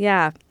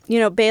 Yeah. You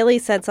know, Bailey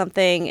said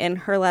something in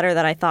her letter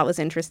that I thought was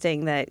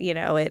interesting that,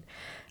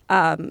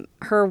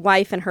 her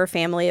wife and her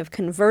family have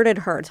converted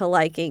her to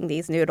liking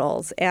these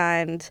noodles.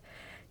 And,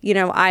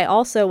 I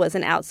also was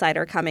an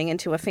outsider coming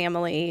into a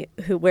family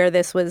where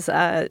this was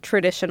a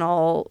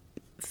traditional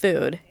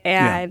food.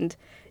 And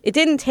it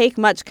didn't take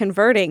much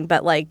converting,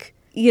 but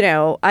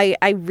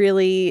I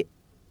really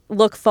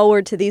look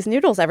forward to these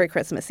noodles every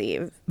Christmas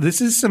Eve.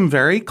 This is some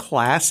very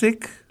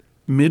classic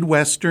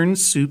Midwestern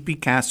soupy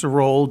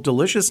casserole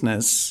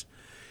deliciousness.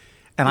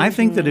 And I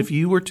think that if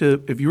you were to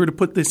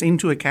put this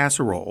into a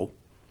casserole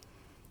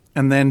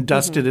and then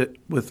dusted it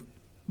with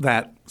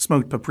that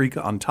smoked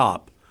paprika on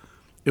top,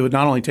 it would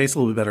not only taste a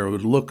little bit better, it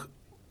would look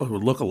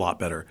a lot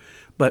better.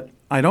 But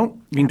I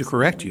don't mean to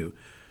correct you.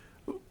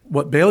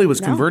 What Bailey was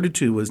converted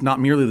to was not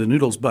merely the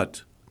noodles,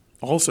 but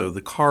also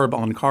the carb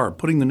on carb,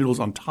 putting the noodles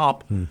on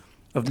top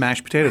of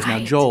mashed potatoes. Now,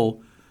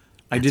 Joel,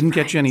 I didn't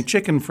get you any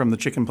chicken from the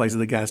chicken place at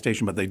the gas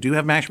station, but they do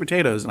have mashed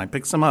potatoes, and I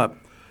picked some up.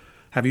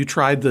 Have you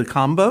tried the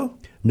combo?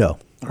 No.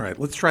 All right,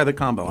 let's try the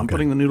combo. I'm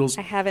putting the noodles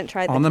I haven't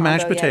tried on the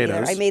mashed potatoes.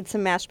 Yet either. I made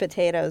some mashed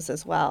potatoes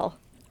as well.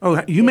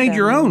 Oh, you made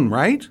your own,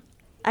 right?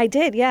 I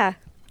did, yeah.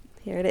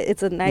 Here it is.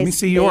 It's a nice Let me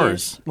see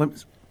yours.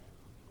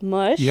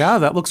 mush. Yeah,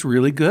 that looks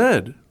really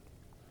good.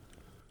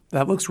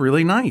 That looks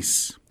really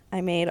nice.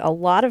 I made a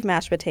lot of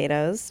mashed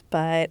potatoes,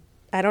 but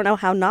I don't know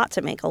how not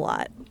to make a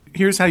lot.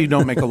 Here's how you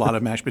don't make a lot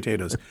of mashed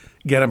potatoes.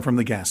 Get them from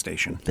the gas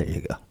station. There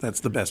you go. That's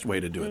the best way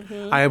to do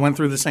it. I went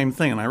through the same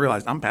thing, and I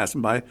realized I'm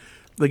passing by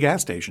the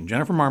gas station.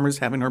 Jennifer Marmer's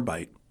having her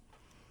bite.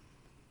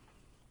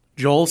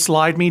 Joel,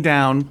 slide me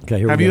down. Okay,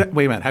 here we go.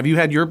 Wait a minute. Have you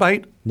had your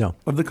bite? No.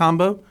 Of the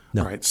combo?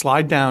 No. All right,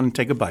 slide down and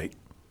take a bite.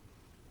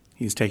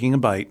 He's taking a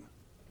bite.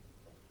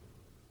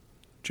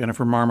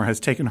 Jennifer Marmer has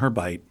taken her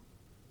bite.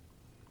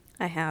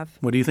 I have.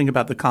 What do you think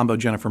about the combo,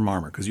 Jennifer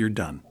Marmer? Because you're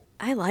done.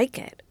 I like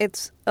it.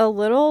 It's a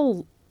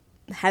little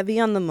heavy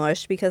on the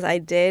mush because I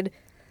did,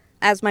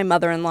 as my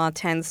mother-in-law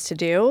tends to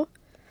do.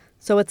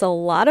 So it's a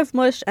lot of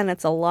mush and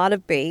it's a lot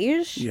of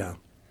beige. Yeah.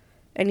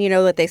 And you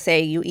know what they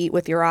say, you eat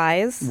with your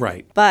eyes.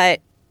 Right.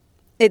 But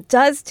it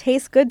does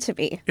taste good to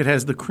me. It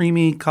has the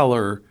creamy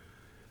color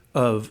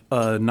of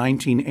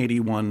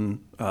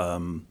 1981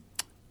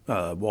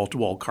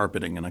 wall-to-wall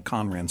carpeting in a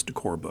Conran's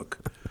decor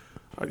book.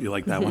 You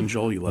like that one,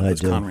 Joel? You love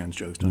those Conran's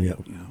jokes, don't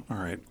you? Yeah.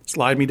 All right.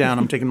 Slide me down.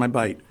 I'm taking my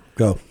bite.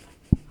 Go.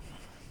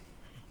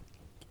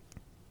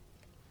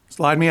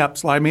 Slide me up.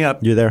 Slide me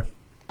up. You there?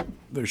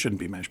 There shouldn't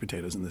be mashed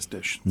potatoes in this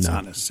dish. It's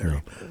not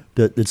necessary.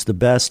 No. It's the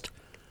best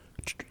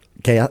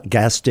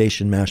gas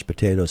station mashed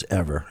potatoes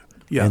ever.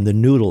 Yeah. And the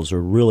noodles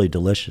are really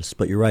delicious,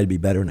 but you're right, it'd be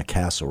better in a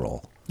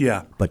casserole.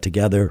 Yeah. But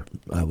together,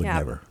 I would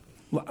never.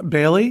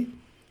 Bailey,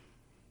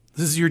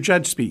 this is your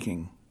judge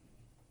speaking.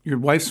 Your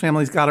wife's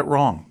family's got it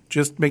wrong.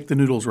 Just make the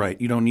noodles right.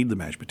 You don't need the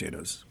mashed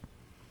potatoes.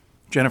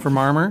 Jennifer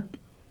Marmer,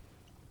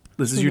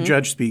 this is your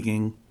judge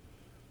speaking.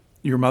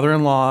 Your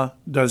mother-in-law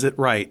does it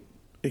right,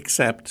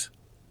 except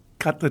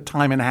cut the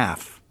time in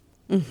half.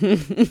 All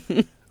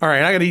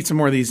right, I got to eat some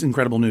more of these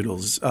incredible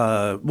noodles.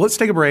 Let's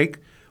take a break.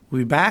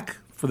 We'll be back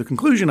for the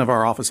conclusion of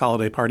our office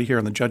holiday party here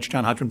on the Judge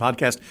John Hodgman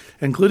podcast,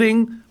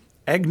 including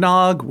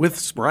eggnog with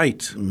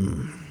Sprite.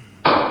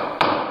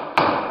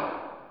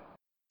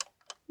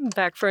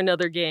 Back for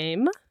another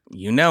game.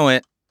 You know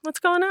it.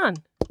 What's going on?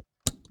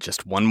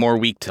 Just one more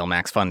week till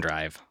Max Fun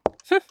Drive.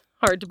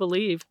 Hard to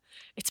believe.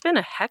 It's been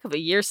a heck of a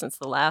year since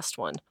the last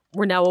one.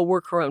 We're now a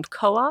worker-owned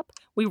co-op.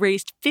 We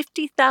raised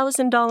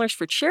 $50,000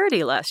 for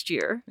charity last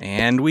year.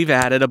 And we've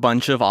added a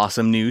bunch of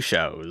awesome new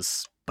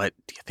shows. But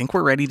do you think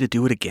we're ready to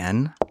do it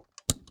again?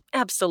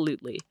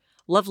 Absolutely.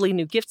 Lovely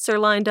new gifts are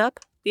lined up.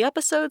 The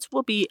episodes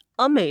will be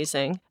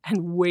amazing,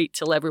 and wait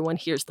till everyone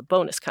hears the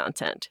bonus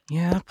content.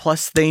 Yeah,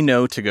 plus they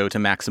know to go to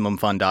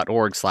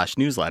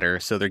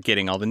MaximumFun.org/newsletter, so they're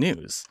getting all the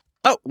news.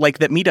 Oh, like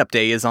that meetup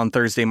day is on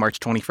Thursday, March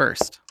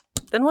 21st.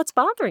 Then what's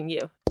bothering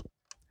you?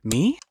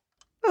 Me?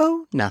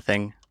 Oh,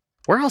 nothing.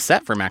 We're all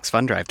set for Max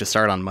Fun Drive to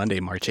start on Monday,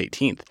 March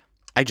 18th.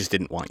 I just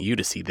didn't want you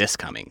to see this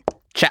coming.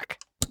 Check.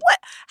 What?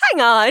 Hang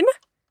on.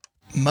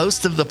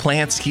 Most of the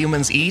plants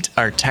humans eat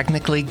are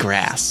technically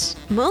grass.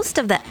 Most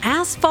of the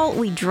asphalt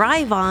we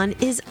drive on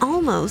is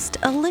almost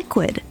a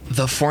liquid.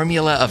 The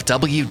formula of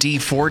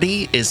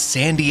WD-40 is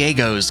San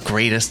Diego's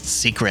greatest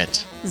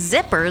secret.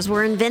 Zippers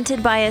were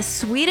invented by a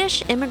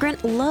Swedish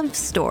immigrant love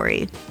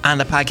story. On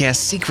the podcast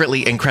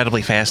Secretly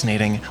Incredibly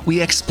Fascinating, we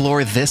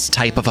explore this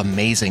type of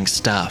amazing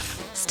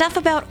stuff. Stuff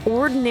about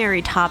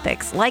ordinary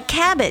topics like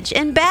cabbage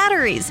and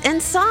batteries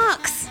and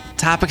socks.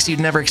 Topics you'd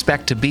never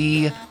expect to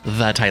be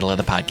the title of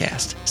the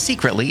podcast.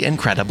 Secretly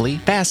Incredibly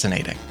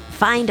Fascinating.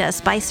 Find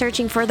us by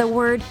searching for the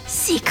word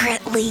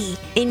secretly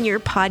in your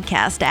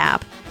podcast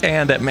app.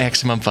 And at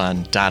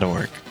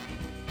MaximumFun.org.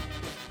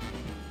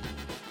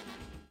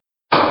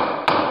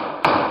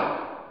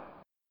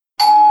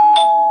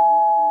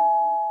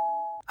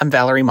 I'm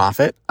Valerie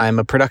Moffat. I'm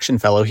a production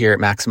fellow here at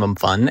Maximum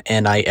Fun,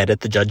 and I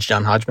edit the Judge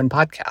John Hodgman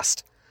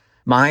podcast.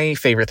 My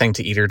favorite thing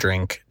to eat or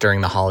drink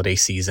during the holiday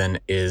season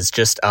is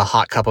just a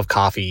hot cup of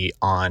coffee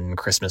on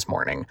Christmas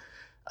morning.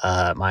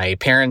 My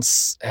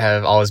parents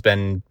have always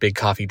been big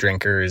coffee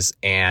drinkers,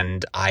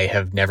 and I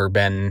have never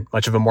been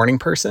much of a morning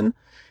person.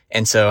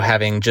 And so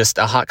having just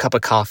a hot cup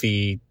of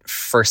coffee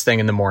first thing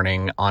in the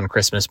morning on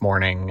Christmas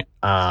morning,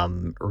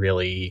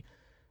 really,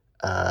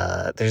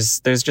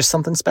 there's just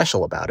something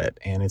special about it,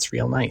 and it's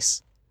real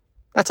nice.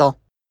 That's all.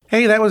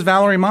 Hey, that was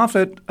Valerie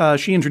Moffat.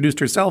 She introduced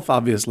herself,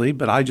 obviously,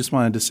 but I just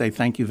wanted to say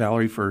thank you,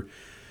 Valerie, for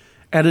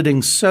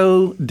editing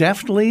so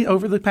deftly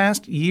over the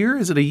past year.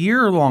 Is it a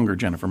year or longer,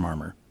 Jennifer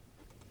Marmer?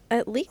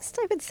 At least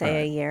I would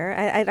say a year.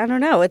 I don't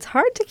know. It's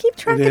hard to keep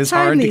track It of is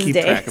time hard to these keep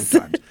days. track of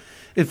time.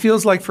 It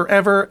feels like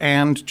forever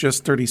and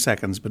just 30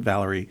 seconds. But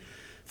Valerie,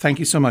 thank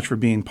you so much for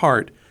being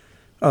part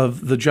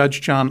of the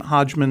Judge John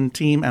Hodgman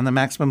team and the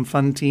Maximum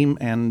Fun team.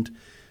 And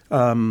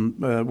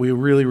we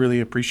really, really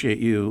appreciate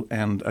you.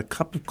 And a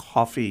cup of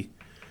coffee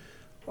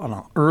on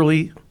an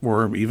early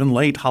or even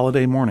late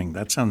holiday morning.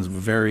 That sounds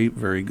very,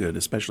 very good,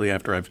 especially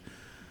after I've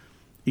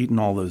eaten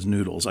all those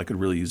noodles. I could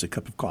really use a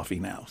cup of coffee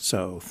now.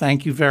 So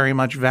thank you very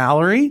much,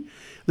 Valerie.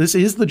 This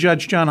is the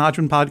Judge John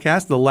Hodgman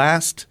podcast, the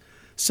last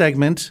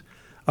segment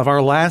of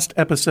our last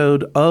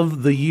episode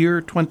of the year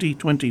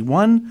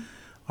 2021.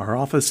 Our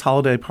office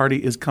holiday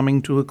party is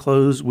coming to a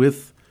close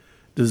with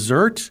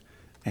dessert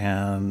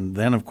and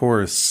then, of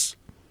course,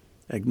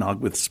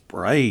 eggnog with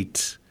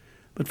Sprite.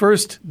 But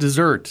first,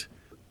 dessert.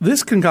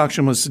 This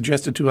concoction was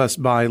suggested to us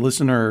by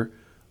listener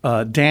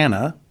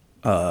Dana,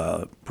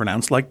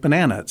 pronounced like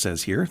banana, it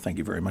says here. Thank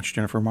you very much,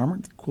 Jennifer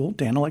Marmer. Cool.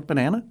 Dana like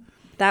banana?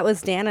 That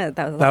was Dana.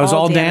 That was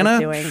all Dana's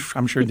Dana? doing.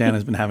 I'm sure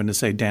Dana's been having to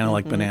say Dana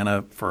like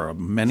banana for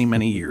many,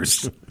 many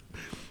years.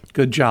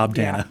 Good job,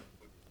 Dana. Yeah.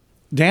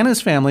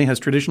 Dana's family has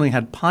traditionally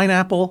had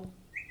pineapple.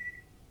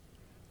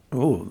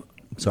 Oh.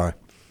 Sorry.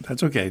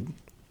 That's okay.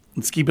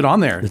 Let's keep it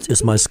on there.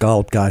 It's my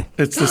scallop guy.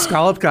 It's the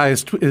scallop guy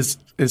is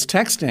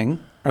texting.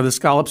 Are the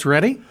scallops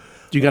ready?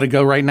 Do you got to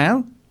go right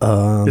now?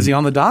 Is he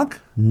on the dock?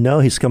 No,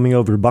 he's coming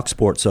over to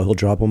Bucksport, so he'll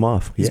drop them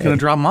off. He's going to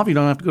drop them off? You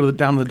don't have to go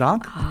down to the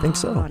dock? I think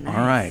so. Oh, nice.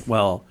 All right.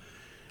 Well,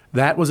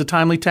 that was a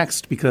timely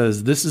text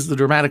because this is the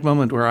dramatic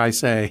moment where I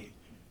say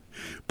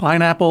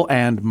pineapple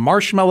and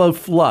marshmallow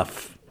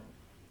fluff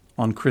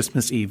on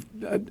Christmas Eve.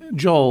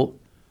 Joel,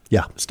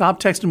 yeah. Stop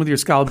texting with your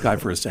scallop guy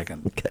for a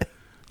second. Okay.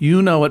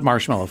 You know what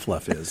marshmallow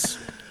fluff is.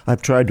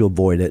 I've tried to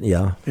avoid it,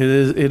 yeah.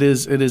 It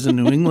is a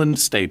New England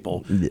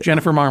staple. Yeah.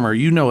 Jennifer Marmer,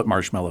 you know what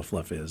marshmallow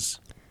fluff is.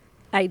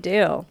 I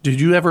do. Did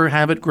you ever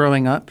have it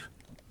growing up?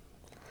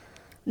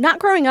 Not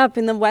growing up.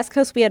 In the West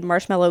Coast, we had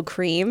marshmallow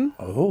cream.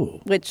 Oh.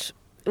 Which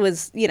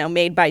was,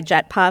 made by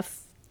Jet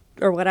Puff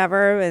or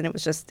whatever. And it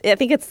was just, I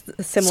think it's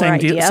a similar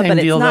idea. Same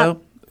but deal, it's not,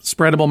 though?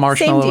 Spreadable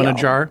marshmallow in a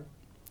jar?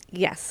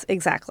 Yes,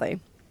 exactly.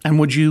 And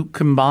would you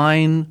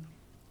combine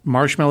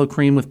marshmallow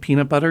cream with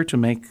peanut butter to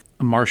make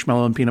a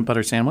marshmallow and peanut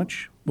butter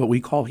sandwich? What we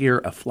call here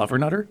a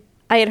fluffernutter?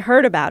 I had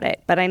heard about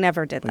it, but I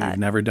never did that. You've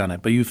never done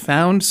it. But you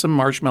found some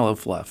marshmallow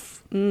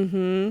fluff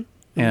in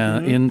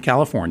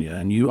California.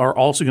 And you are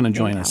also going to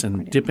join us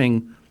in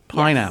dipping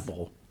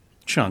pineapple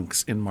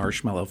chunks in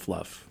marshmallow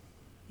fluff.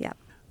 Yeah.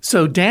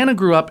 So Dana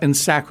grew up in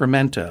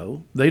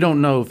Sacramento. They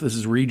don't know if this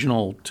is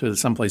regional to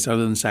someplace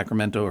other than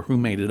Sacramento or who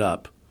made it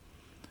up.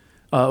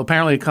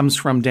 Apparently it comes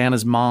from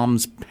Dana's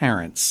mom's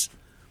parents.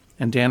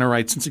 And Dana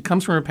writes, since it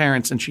comes from her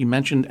parents and she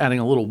mentioned adding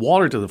a little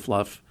water to the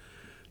fluff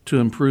to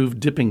improve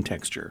dipping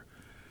texture.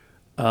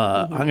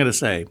 I'm going to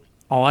say,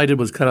 all I did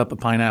was cut up a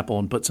pineapple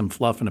and put some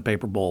fluff in a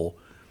paper bowl.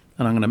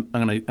 And I'm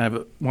going to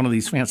have one of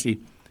these fancy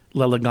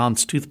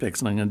L'Elegance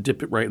toothpicks, and I'm going to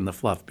dip it right in the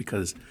fluff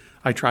because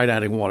I tried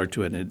adding water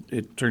to it, and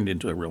it turned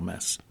into a real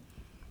mess.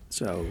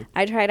 So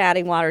I tried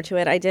adding water to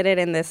it. I did it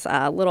in this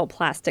little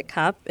plastic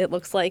cup. It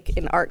looks like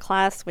in art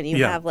class when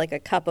you have like a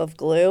cup of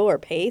glue or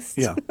paste.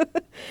 Yeah.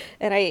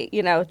 And I,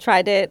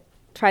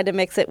 tried to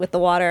mix it with the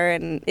water,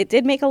 and it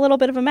did make a little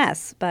bit of a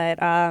mess,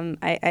 but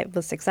I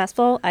was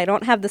successful. I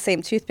don't have the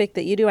same toothpick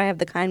that you do. I have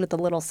the kind with the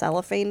little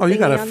cellophane. Oh, you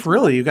got a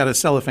frill? You got a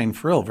cellophane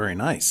frill. Very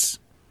nice.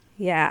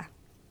 Yeah.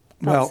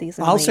 Well,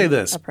 I'll say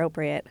this.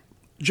 Appropriate.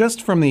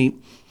 Just from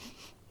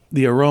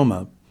the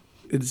aroma,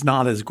 it's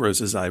not as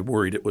gross as I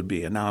worried it would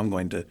be, and now I'm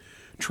going to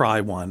try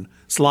one.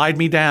 Slide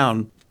me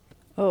down.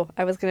 Oh,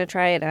 I was going to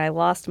try it, and I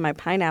lost my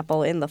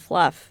pineapple in the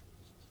fluff.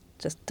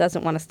 Just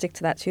doesn't want to stick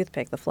to that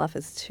toothpick. The fluff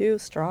is too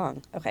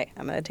strong. Okay,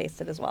 I'm going to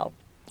taste it as well.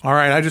 All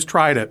right, I just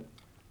tried it.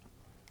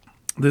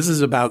 This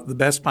is about the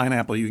best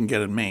pineapple you can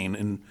get in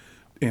Maine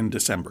in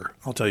December.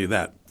 I'll tell you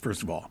that,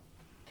 first of all.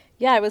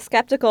 Yeah, I was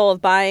skeptical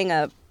of buying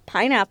a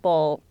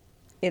pineapple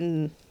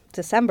in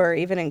December,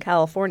 even in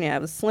California. It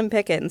was slim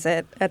pickings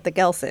at the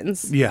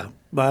Gelson's. Yeah,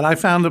 but I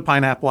found the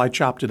pineapple. I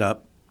chopped it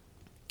up.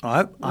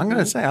 I'm going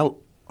to say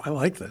I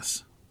like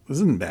this. This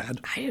isn't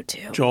bad. I do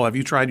too. Joel, have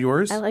you tried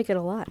yours? I like it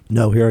a lot.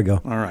 No, here I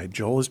go. All right,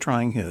 Joel is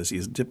trying his.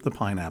 He's dipped the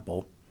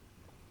pineapple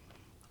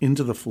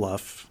into the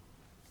fluff.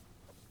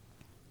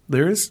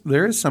 There is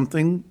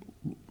something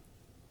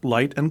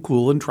light and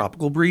cool and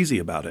tropical breezy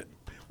about it.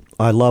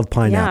 I love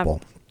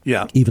pineapple.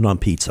 Yeah. Even on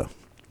pizza.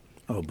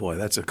 Oh, boy,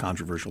 that's a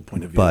controversial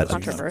point of view. But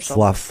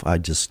fluff, I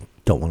just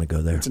don't want to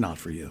go there. It's not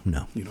for you.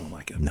 No. You don't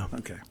like it? No.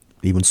 Okay.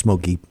 Even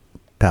smoky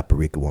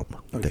paprika won't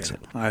fix it.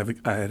 I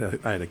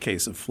had a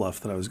case of fluff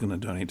that I was going to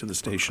donate to the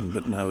station,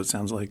 but no, it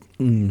sounds like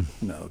no.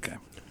 Okay.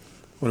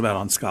 What about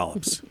on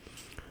scallops?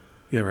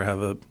 You ever have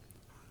a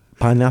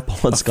pineapple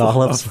on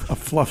scallops? A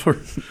fluffer.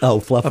 Oh,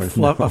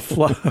 fluffer. A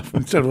fluff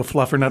instead of a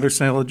fluffernutter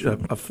sandwich, a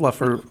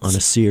fluffer on a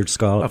seared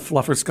scallop. A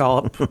fluffer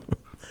scallop.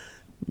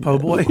 Po'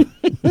 boy.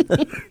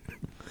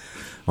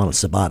 On a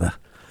ciabatta.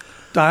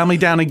 Dial me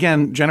down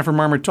again, Jennifer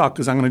Marmer. Talk,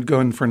 because I'm going to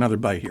go in for another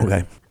bite here.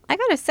 Okay. I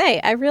gotta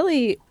say, I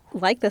really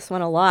like this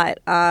one a lot.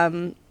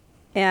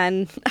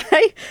 And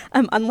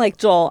I'm unlike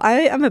Joel.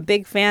 I'm a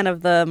big fan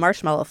of the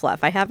marshmallow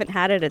fluff. I haven't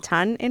had it a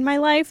ton in my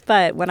life,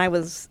 but when I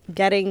was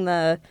getting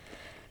the,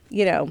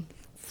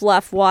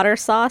 fluff water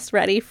sauce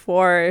ready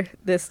for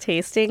this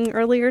tasting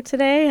earlier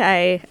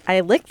today,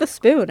 I licked the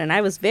spoon and I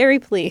was very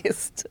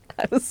pleased.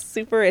 I was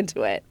super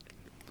into it.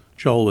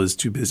 Joel is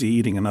too busy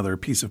eating another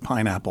piece of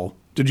pineapple.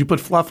 Did you put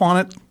fluff on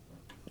it?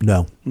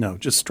 No. No,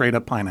 just straight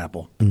up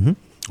pineapple. Mm-hmm.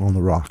 On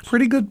the rocks.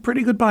 Pretty good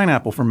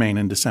pineapple for Maine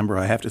in December,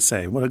 I have to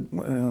say.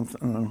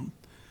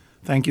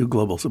 Thank you,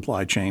 global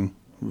supply chain.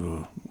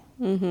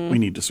 We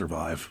need to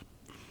survive.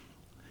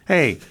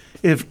 Hey,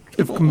 if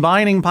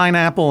combining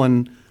pineapple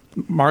and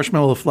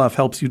marshmallow fluff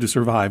helps you to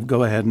survive,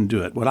 go ahead and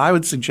do it. What I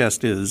would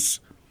suggest is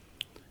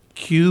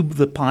cube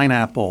the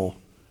pineapple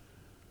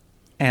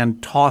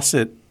and toss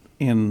it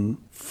in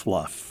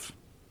fluff.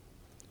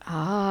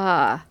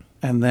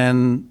 And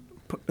then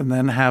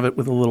have it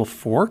with a little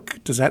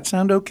fork. Does that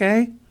sound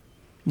okay?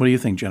 What do you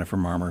think, Jennifer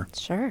Marmer?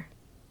 Sure.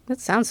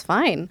 That sounds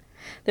fine.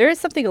 There is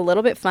something a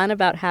little bit fun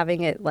about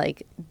having it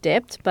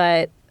dipped,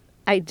 but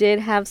I did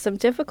have some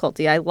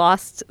difficulty. I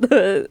lost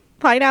the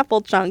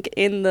pineapple chunk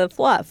in the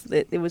fluff.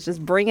 It was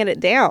just bringing it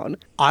down.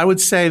 I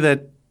would say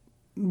that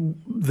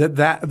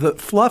the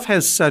fluff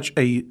has such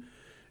a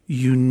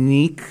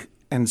unique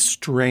and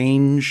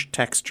strange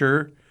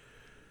texture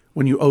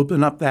when you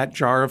open up that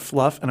jar of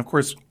fluff. And of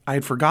course, I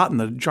had forgotten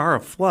that a jar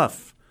of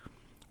fluff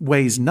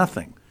weighs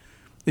nothing.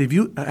 If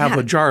you have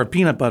a jar of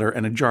peanut butter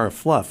and a jar of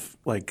fluff,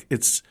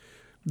 it's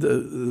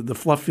the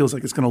fluff feels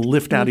like it's going to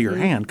lift out of your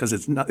hand because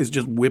it's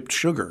just whipped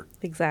sugar.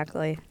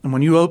 Exactly. And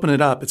when you open it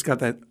up, it's got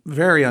that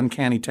very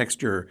uncanny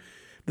texture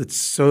that's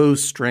so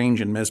strange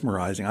and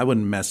mesmerizing. I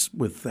wouldn't mess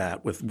with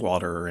that with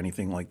water or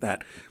anything like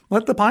that.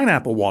 Let the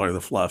pineapple water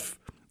the fluff.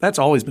 That's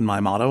always been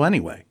my motto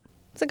anyway.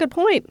 That's a good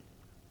point.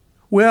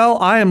 Well,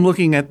 I am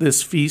looking at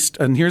this feast,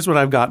 and here's what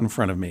I've got in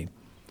front of me.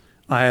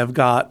 I have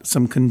got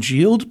some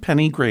congealed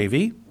penny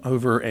gravy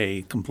over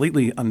a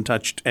completely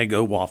untouched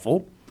Eggo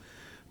waffle,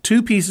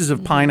 2 pieces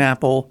of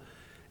pineapple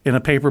in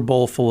a paper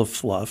bowl full of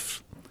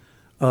fluff,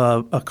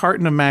 a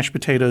carton of mashed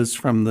potatoes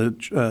from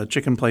the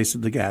chicken place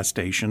at the gas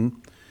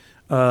station,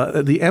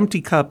 the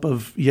empty cup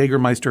of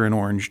Jägermeister and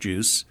orange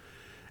juice,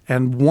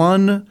 and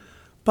 1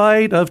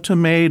 bite of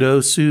tomato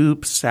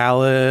soup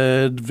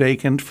salad,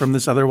 vacant from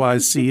this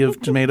otherwise sea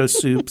of tomato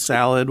soup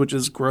salad, which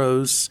is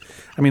gross.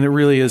 I mean, it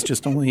really is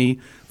just only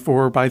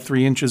 4 by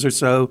 3 inches or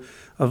so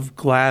of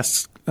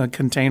glass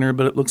container,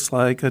 but it looks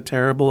like a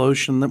terrible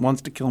ocean that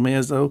wants to kill me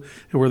as though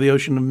it were the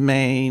ocean of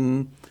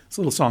Maine. It's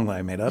a little song that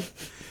I made up.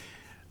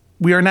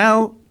 We are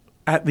now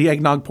at the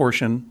eggnog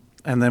portion,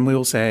 and then we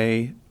will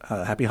say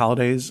happy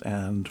holidays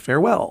and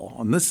farewell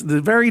on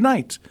the very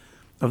night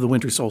of the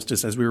winter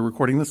solstice as we were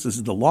recording this. This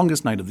is the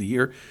longest night of the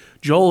year.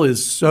 Joel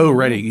is so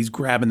ready. He's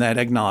grabbing that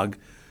eggnog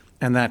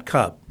and that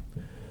cup.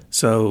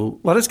 So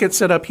let us get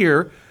set up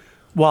here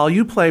while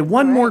you play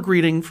one more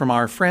greeting from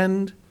our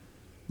friend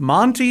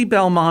Monty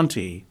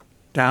Belmonte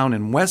down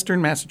in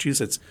western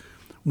Massachusetts.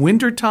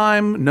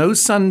 Wintertime, no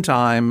sun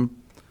time,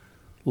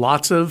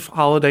 lots of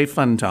holiday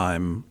fun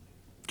time.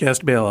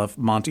 Guest bailiff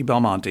Monty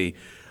Belmonte.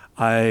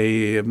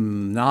 I have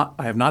not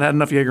had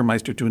enough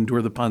Jägermeister to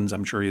endure the puns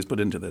I'm sure he has put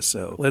into this,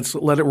 so let's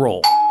let it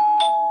roll.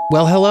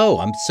 Well, hello.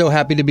 I'm so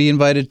happy to be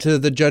invited to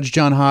the Judge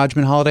John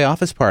Hodgman holiday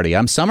office party.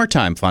 I'm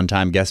summertime fun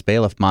time guest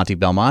bailiff Monty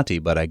Belmonte,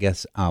 but I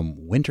guess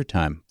I'm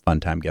wintertime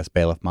fun time guest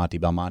bailiff Monty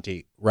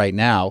Belmonte right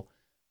now.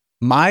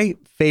 My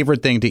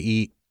favorite thing to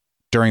eat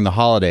during the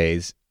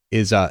holidays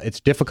is it's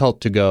difficult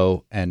to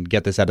go and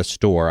get this at a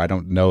store. I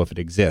don't know if it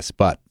exists,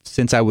 but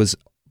since I was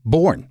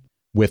born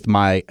with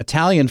my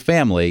Italian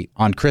family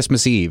on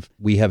Christmas Eve,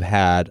 we have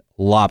had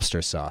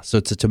lobster sauce. So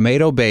it's a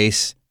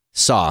tomato-based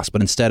sauce, but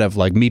instead of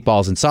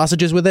meatballs and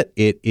sausages with it,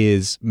 it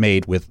is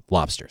made with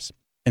lobsters.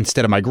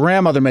 Instead of my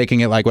grandmother making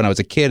it when I was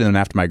a kid, and then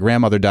after my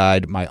grandmother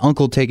died, my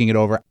uncle taking it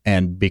over.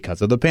 And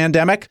because of the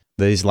pandemic,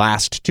 these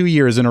last 2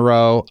 years in a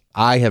row,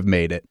 I have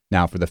made it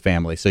now for the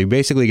family. So you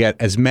basically get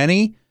as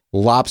many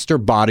lobster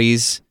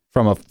bodies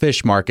from a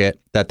fish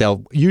market that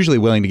they'll usually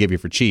willing to give you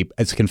for cheap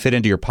as can fit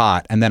into your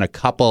pot, and then a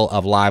couple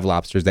of live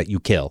lobsters that you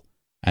kill,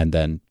 and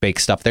then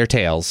stuff their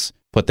tails,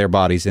 put their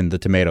bodies in the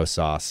tomato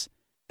sauce,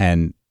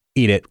 and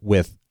eat it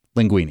with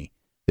linguine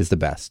is the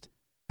best.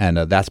 And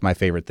that's my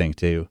favorite thing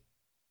to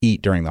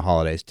eat during the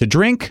holidays. To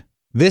drink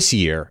this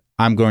year,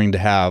 I'm going to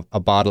have a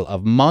bottle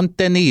of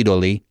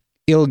Montenidoli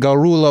Il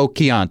Garullo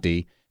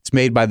Chianti. It's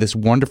made by this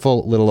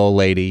wonderful little old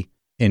lady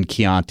in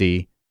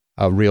Chianti,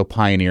 a real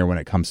pioneer when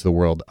it comes to the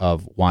world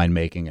of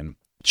winemaking. And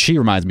she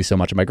reminds me so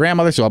much of my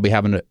grandmother, so I'll be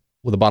having it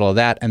with a bottle of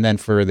that. And then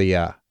for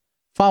the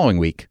following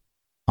week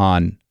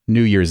on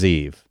New Year's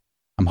Eve,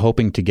 I'm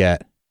hoping to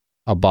get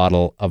a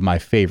bottle of my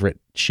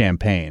favorite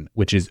champagne,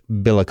 which is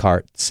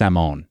Billicart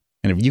Samon.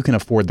 And if you can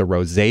afford the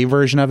rosé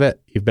version of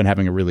it, you've been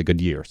having a really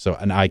good year.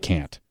 And I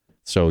can't.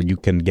 So you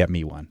can get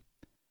me one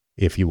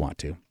if you want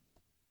to.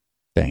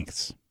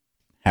 Thanks.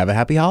 Have a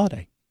happy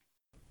holiday.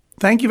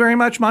 Thank you very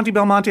much, Monty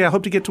Belmonte. I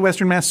hope to get to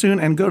Western Mass soon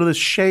and go to the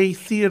Shea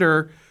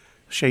Theater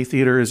Shea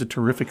Theater is a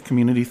terrific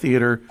community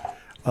theater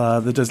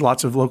that does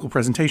lots of local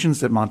presentations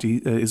that Monty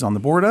is on the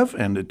board of,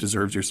 and it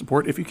deserves your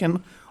support if you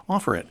can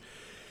offer it.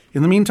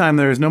 In the meantime,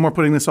 there is no more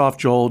putting this off,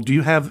 Joel. Do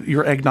you have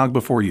your eggnog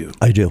before you?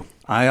 I do.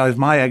 I have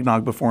my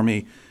eggnog before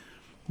me.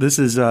 This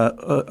is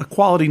a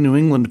quality New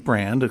England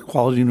brand, a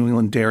quality New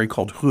England dairy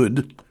called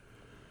Hood.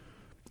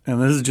 And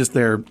this is just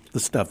the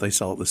stuff they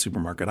sell at the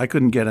supermarket. I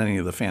couldn't get any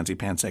of the fancy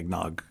pants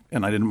eggnog,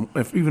 and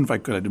even if I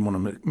could, I didn't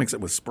want to mix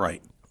it with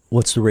Sprite.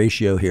 What's the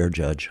ratio here,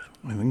 Judge?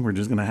 I think we're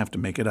just going to have to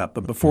make it up.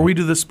 But before we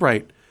do the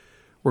Sprite,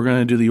 we're going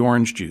to do the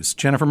orange juice.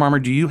 Jennifer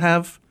Marmer, do you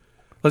have?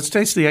 Let's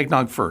taste the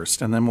eggnog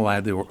first, and then we'll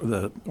add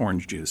the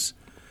orange juice.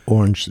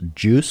 Orange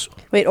juice?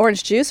 Wait,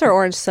 orange juice or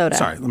orange soda?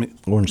 Sorry, let me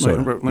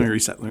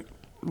reset.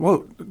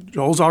 Whoa,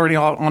 Joel's already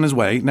on his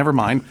way. Never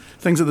mind.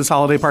 Things at this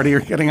holiday party are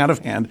getting out of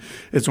hand.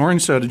 It's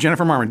orange soda.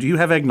 Jennifer Marmer, do you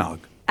have eggnog?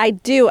 I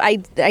do.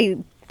 I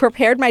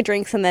prepared my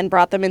drinks and then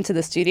brought them into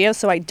the studio,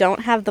 so I don't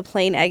have the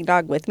plain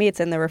eggnog with me. It's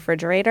in the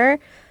refrigerator.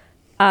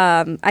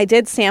 I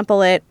did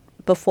sample it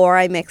before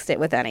I mixed it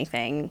with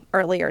anything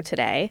earlier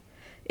today.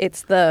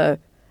 It's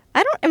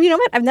you know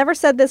what? I've never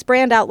said this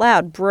brand out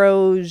loud.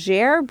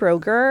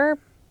 Broger.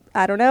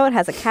 I don't know. It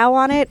has a cow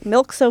on it.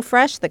 Milk so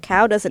fresh, the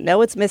cow doesn't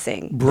know it's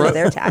missing.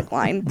 Their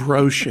tagline.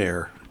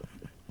 Broshare.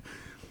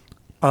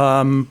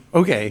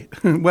 Okay.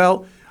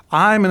 Well,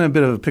 I'm in a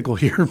bit of a pickle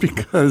here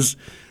because,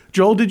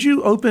 Joel, did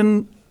you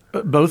open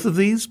both of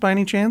these by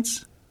any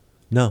chance?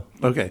 No.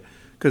 Okay.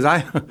 Because I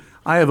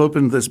have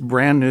opened this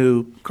brand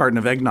new carton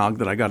of eggnog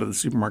that I got at the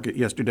supermarket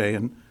yesterday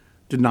and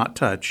did not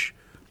touch.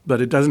 But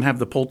it doesn't have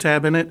the pull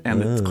tab in it,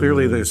 and it's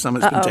clearly there's some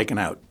that's been taken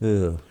out.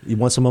 You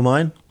want some of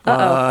mine?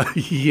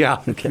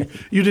 Yeah. Okay.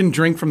 You didn't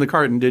drink from the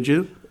carton, did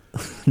you?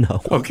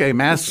 No. Okay,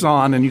 masks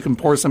on, and you can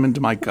pour some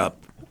into my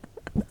cup.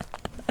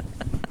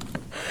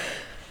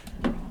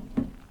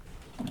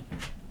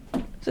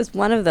 Just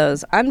one of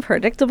those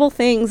unpredictable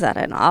things at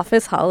an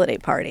office holiday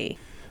party.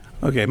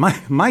 Okay,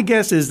 my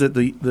guess is that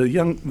the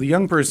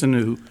young person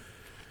who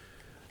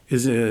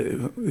is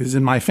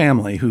in my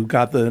family who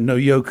got the no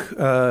yolk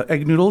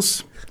egg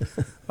noodles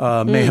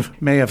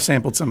may have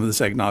sampled some of this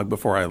eggnog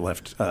before I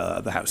left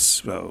the house.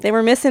 So they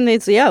were missing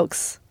these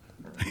yolks.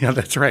 Yeah,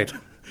 that's right.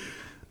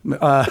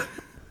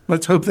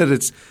 Let's hope that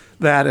it's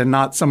that and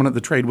not someone at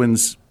the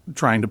Tradewinds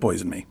trying to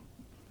poison me.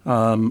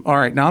 All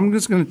right, now I'm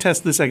just going to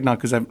test this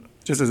eggnog because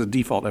just as a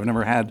default, I've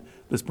never had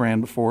this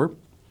brand before.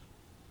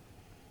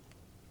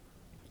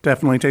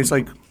 Definitely tastes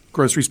like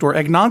grocery store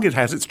eggnog. It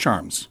has its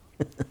charms.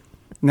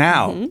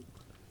 Now,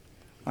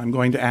 I'm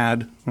going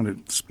to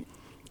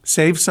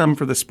save some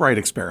for the Sprite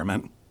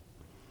experiment.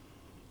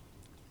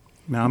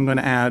 Now I'm going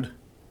to add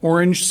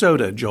orange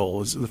soda,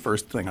 Joel, is the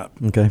first thing up.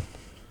 Okay.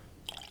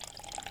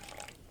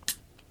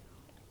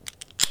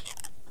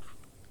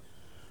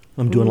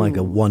 I'm doing like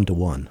a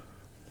 1-to-1.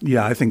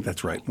 Yeah, I think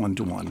that's right,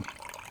 1-to-1.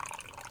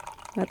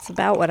 That's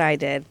about what I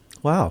did.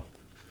 Wow.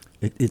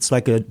 It's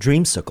like a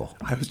dreamsicle.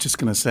 I was just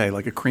going to say,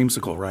 like a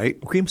creamsicle, right?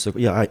 Creamsicle,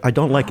 yeah. I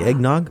don't like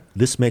eggnog.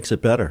 This makes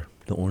it better,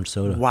 the orange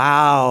soda.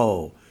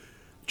 Wow.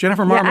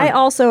 Jennifer Marmer. Yeah, I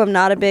also am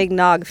not a big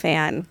nog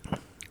fan.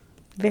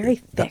 Very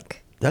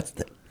thick. That's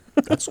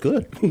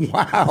good.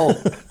 Wow.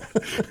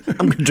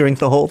 I'm going to drink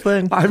the whole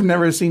thing. I've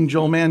never seen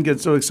Joel Mann get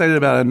so excited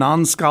about a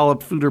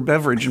non-scallop food or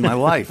beverage in my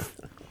life.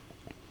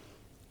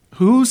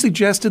 Who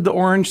suggested the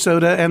orange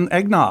soda and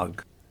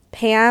eggnog?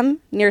 Pam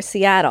near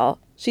Seattle.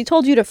 She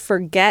told you to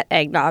forget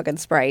eggnog and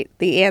Sprite.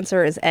 The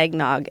answer is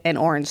eggnog and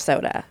orange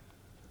soda.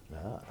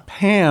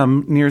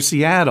 Pam near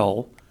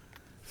Seattle.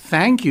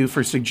 Thank you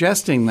for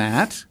suggesting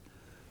that.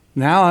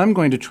 Now I'm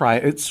going to try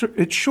it.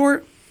 It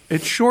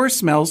sure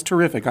smells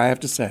terrific, I have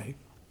to say.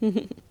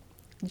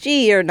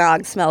 Gee, your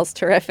nog smells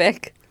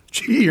terrific.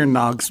 Gee, your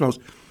nog smells.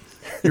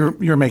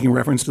 You're making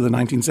reference to the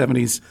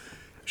 1970s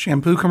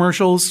shampoo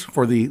commercials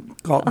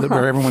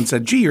where everyone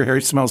said, "Gee, your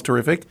hair smells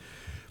terrific."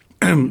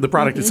 The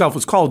product itself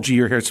was called "Gee,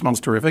 your hair smells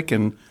terrific,"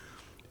 and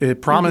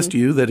it promised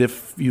you that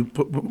if you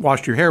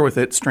washed your hair with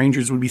it,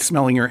 strangers would be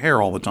smelling your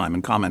hair all the time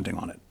and commenting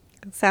on it.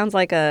 It sounds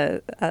like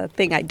a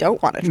thing I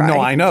don't want to try. No,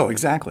 I know,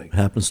 exactly. It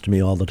happens to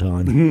me all the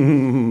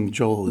time.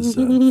 Joel is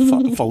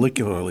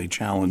follicularly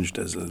challenged,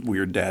 as a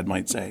weird dad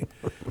might say.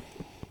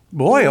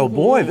 Boy, oh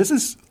boy, this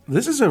is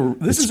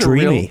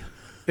dreamy.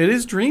 It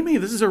is dreamy.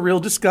 This is a real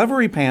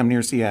discovery, Pam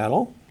near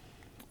Seattle.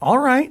 All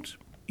right.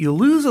 You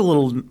lose a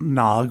little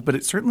nog, but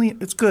it's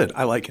good.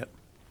 I like it.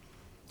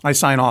 I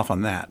sign off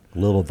on that. A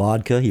little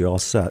vodka, you're all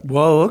set.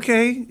 Whoa,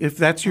 okay. If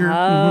that's your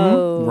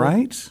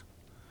right.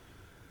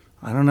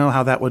 I don't know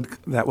how that would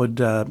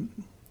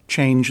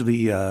change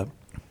the. I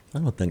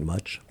don't think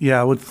much.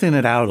 Yeah, it would thin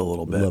it out a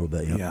little bit. A little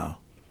bit, yeah. Yeah.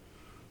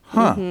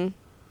 Huh.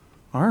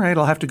 All right,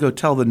 I'll have to go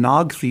tell the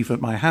nog thief at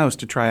my house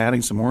to try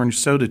adding some orange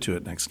soda to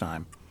it next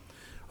time.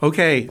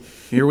 Okay,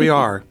 here we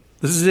are.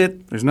 This is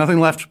it. There's nothing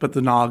left but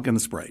the nog and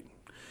the Sprite.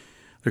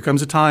 There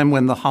comes a time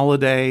when the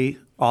holiday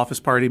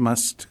office party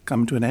must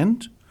come to an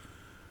end.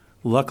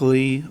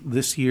 Luckily,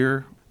 this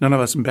year, none of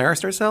us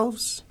embarrassed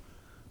ourselves.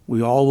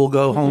 We all will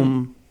go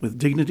home with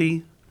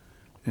dignity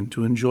and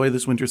to enjoy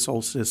this winter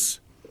solstice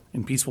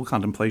in peaceful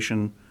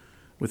contemplation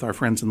with our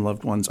friends and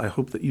loved ones. I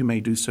hope that you may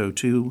do so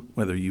too,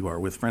 whether you are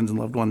with friends and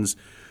loved ones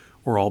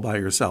or all by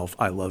yourself.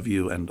 I love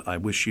you, and I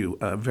wish you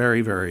a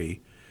very,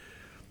 very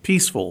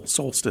peaceful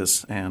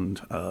solstice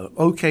and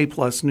OK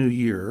plus New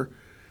Year.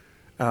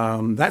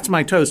 That's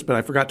my toast, but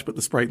I forgot to put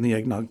the Sprite in the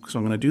eggnog, so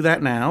I'm going to do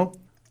that now.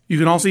 You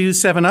can also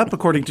use 7-Up,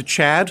 according to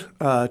Chad.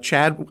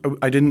 Chad,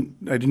 I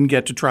didn't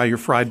get to try your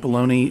fried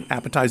bologna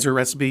appetizer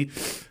recipe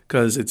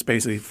because it's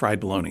basically fried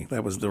bologna.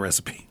 That was the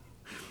recipe.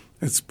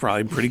 It's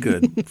probably pretty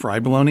good.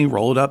 Fried bologna,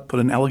 roll it up, put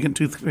an elegant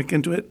toothpick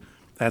into it.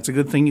 That's a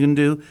good thing you can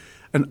do.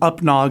 An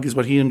upnog is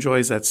what he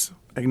enjoys. That's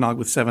eggnog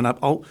with 7-Up.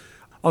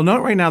 I'll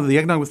note right now that the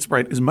eggnog with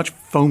Sprite is much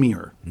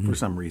foamier for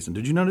some reason.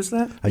 Did you notice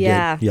that? I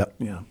did. Yep.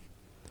 Yeah.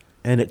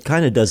 And it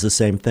kind of does the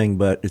same thing,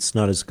 but it's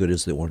not as good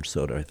as the orange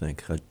soda, I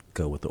think. I'd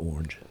go with the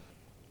orange.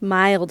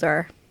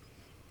 Milder.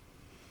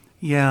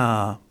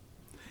 Yeah.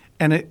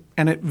 And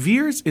it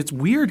veers, it's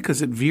weird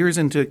because it veers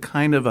into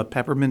kind of a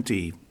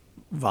pepperminty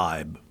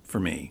vibe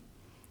for me.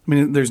 I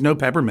mean, there's no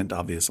peppermint,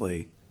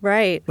 obviously.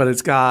 Right. But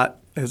it's got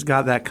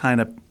that kind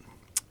of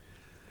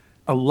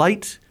a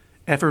light,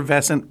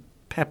 effervescent,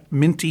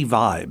 minty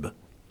vibe.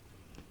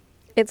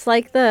 It's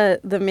like the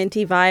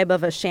minty vibe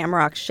of a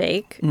Shamrock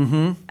Shake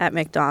at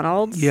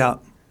McDonald's. Yeah.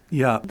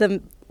 Yeah.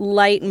 The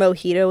light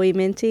mojito-y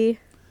minty.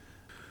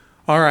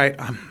 All right.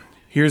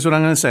 Here's what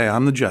I'm going to say.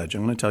 I'm the judge.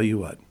 I'm going to tell you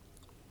what.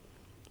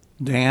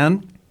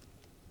 Dan,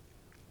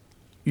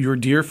 your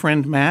dear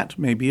friend Matt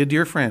may be a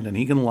dear friend, and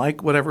he can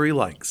like whatever he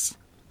likes.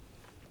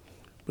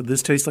 But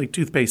this tastes like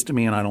toothpaste to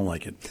me, and I don't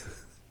like it.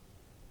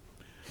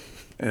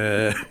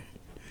 I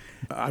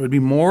would be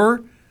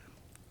more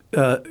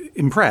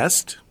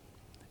impressed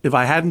if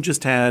I hadn't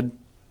just had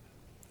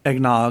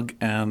eggnog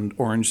and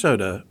orange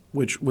soda,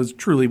 which was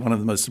truly one of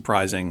the most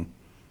surprising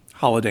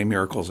holiday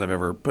miracles I've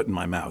ever put in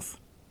my mouth.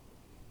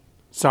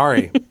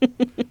 Sorry.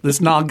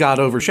 This nog got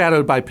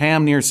overshadowed by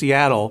Pam near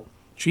Seattle.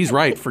 She's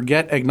right.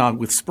 Forget eggnog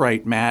with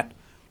Sprite, Matt.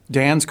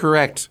 Dan's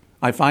correct.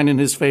 I find in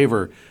his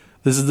favor.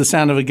 This is the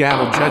sound of a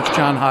gavel. Judge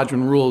John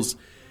Hodgman rules.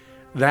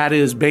 That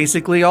is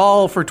basically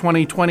all for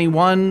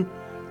 2021.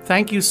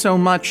 Thank you so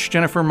much,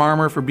 Jennifer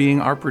Marmer, for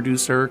being our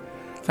producer.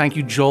 Thank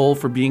you, Joel,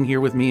 for being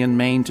here with me in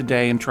Maine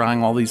today and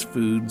trying all these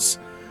foods.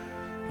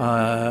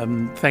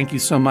 Thank you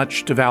so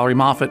much to Valerie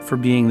Moffat for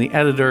being the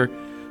editor.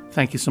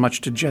 Thank you so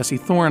much to Jesse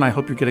Thorne. I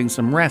hope you're getting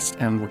some rest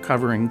and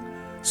recovering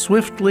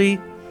swiftly.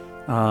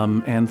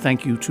 And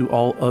thank you to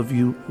all of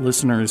you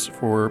listeners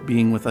for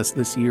being with us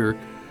this year.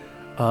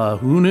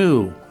 Who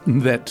knew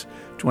that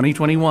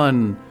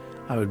 2021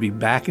 I would be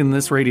back in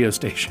this radio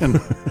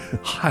station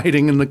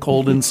hiding in the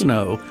cold and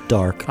snow.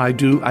 Dark.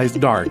 It's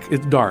dark.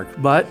 It's dark.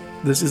 But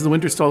this is the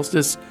winter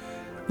solstice.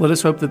 Let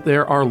us hope that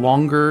there are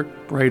longer,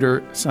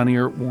 brighter,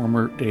 sunnier,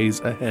 warmer days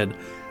ahead.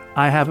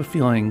 I have a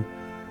feeling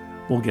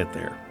we'll get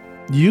there.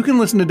 You can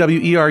listen to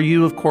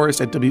WERU, of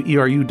course, at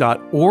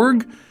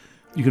weru.org.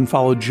 You can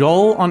follow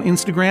Joel on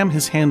Instagram.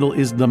 His handle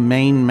is The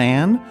Main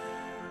Man.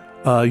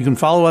 You can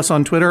follow us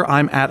on Twitter.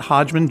 I'm at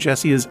Hodgman.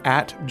 Jesse is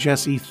at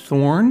Jesse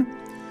Thorne.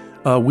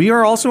 We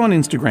are also on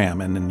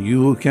Instagram, and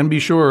you can be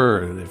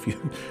sure there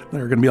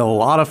are going to be a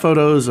lot of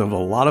photos of a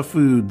lot of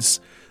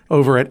foods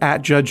over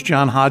at Judge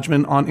John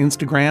Hodgman on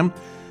Instagram.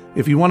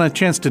 If you want a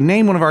chance to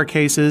name one of our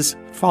cases,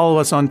 follow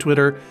us on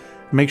Twitter.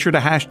 Make sure to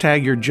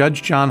hashtag your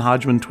Judge John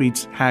Hodgman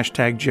tweets,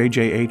 hashtag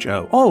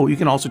JJHO. Oh, you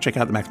can also check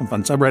out the Maximum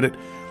Fun subreddit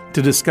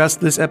to discuss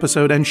this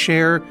episode and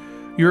share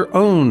your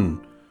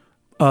own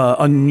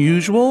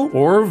unusual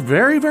or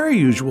very, very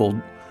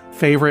usual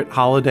favorite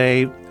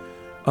holiday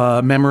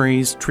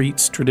memories,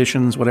 treats,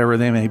 traditions, whatever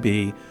they may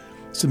be.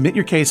 Submit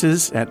your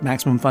cases at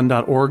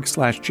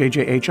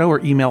MaximumFun.org/JJHO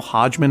or email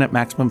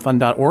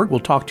Hodgman@MaximumFun.org. We'll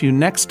talk to you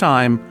next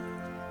time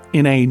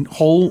in a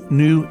whole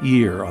new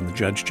year on the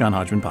Judge John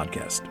Hodgman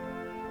podcast.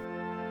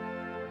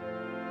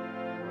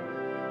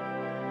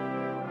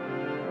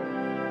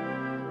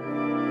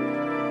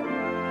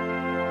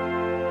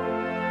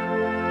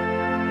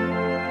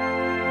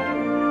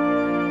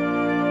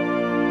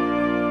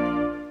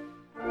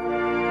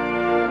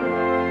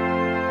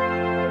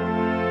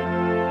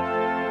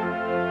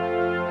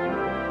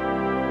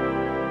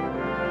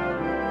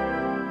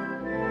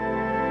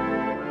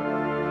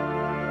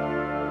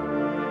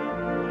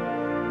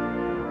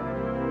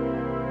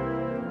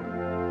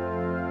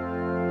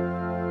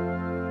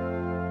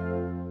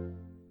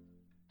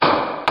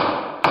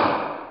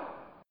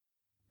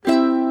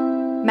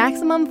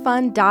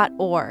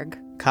 MaximumFun.org.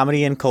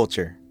 Comedy and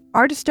culture.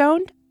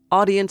 Artist-owned.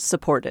 Audience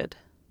supported.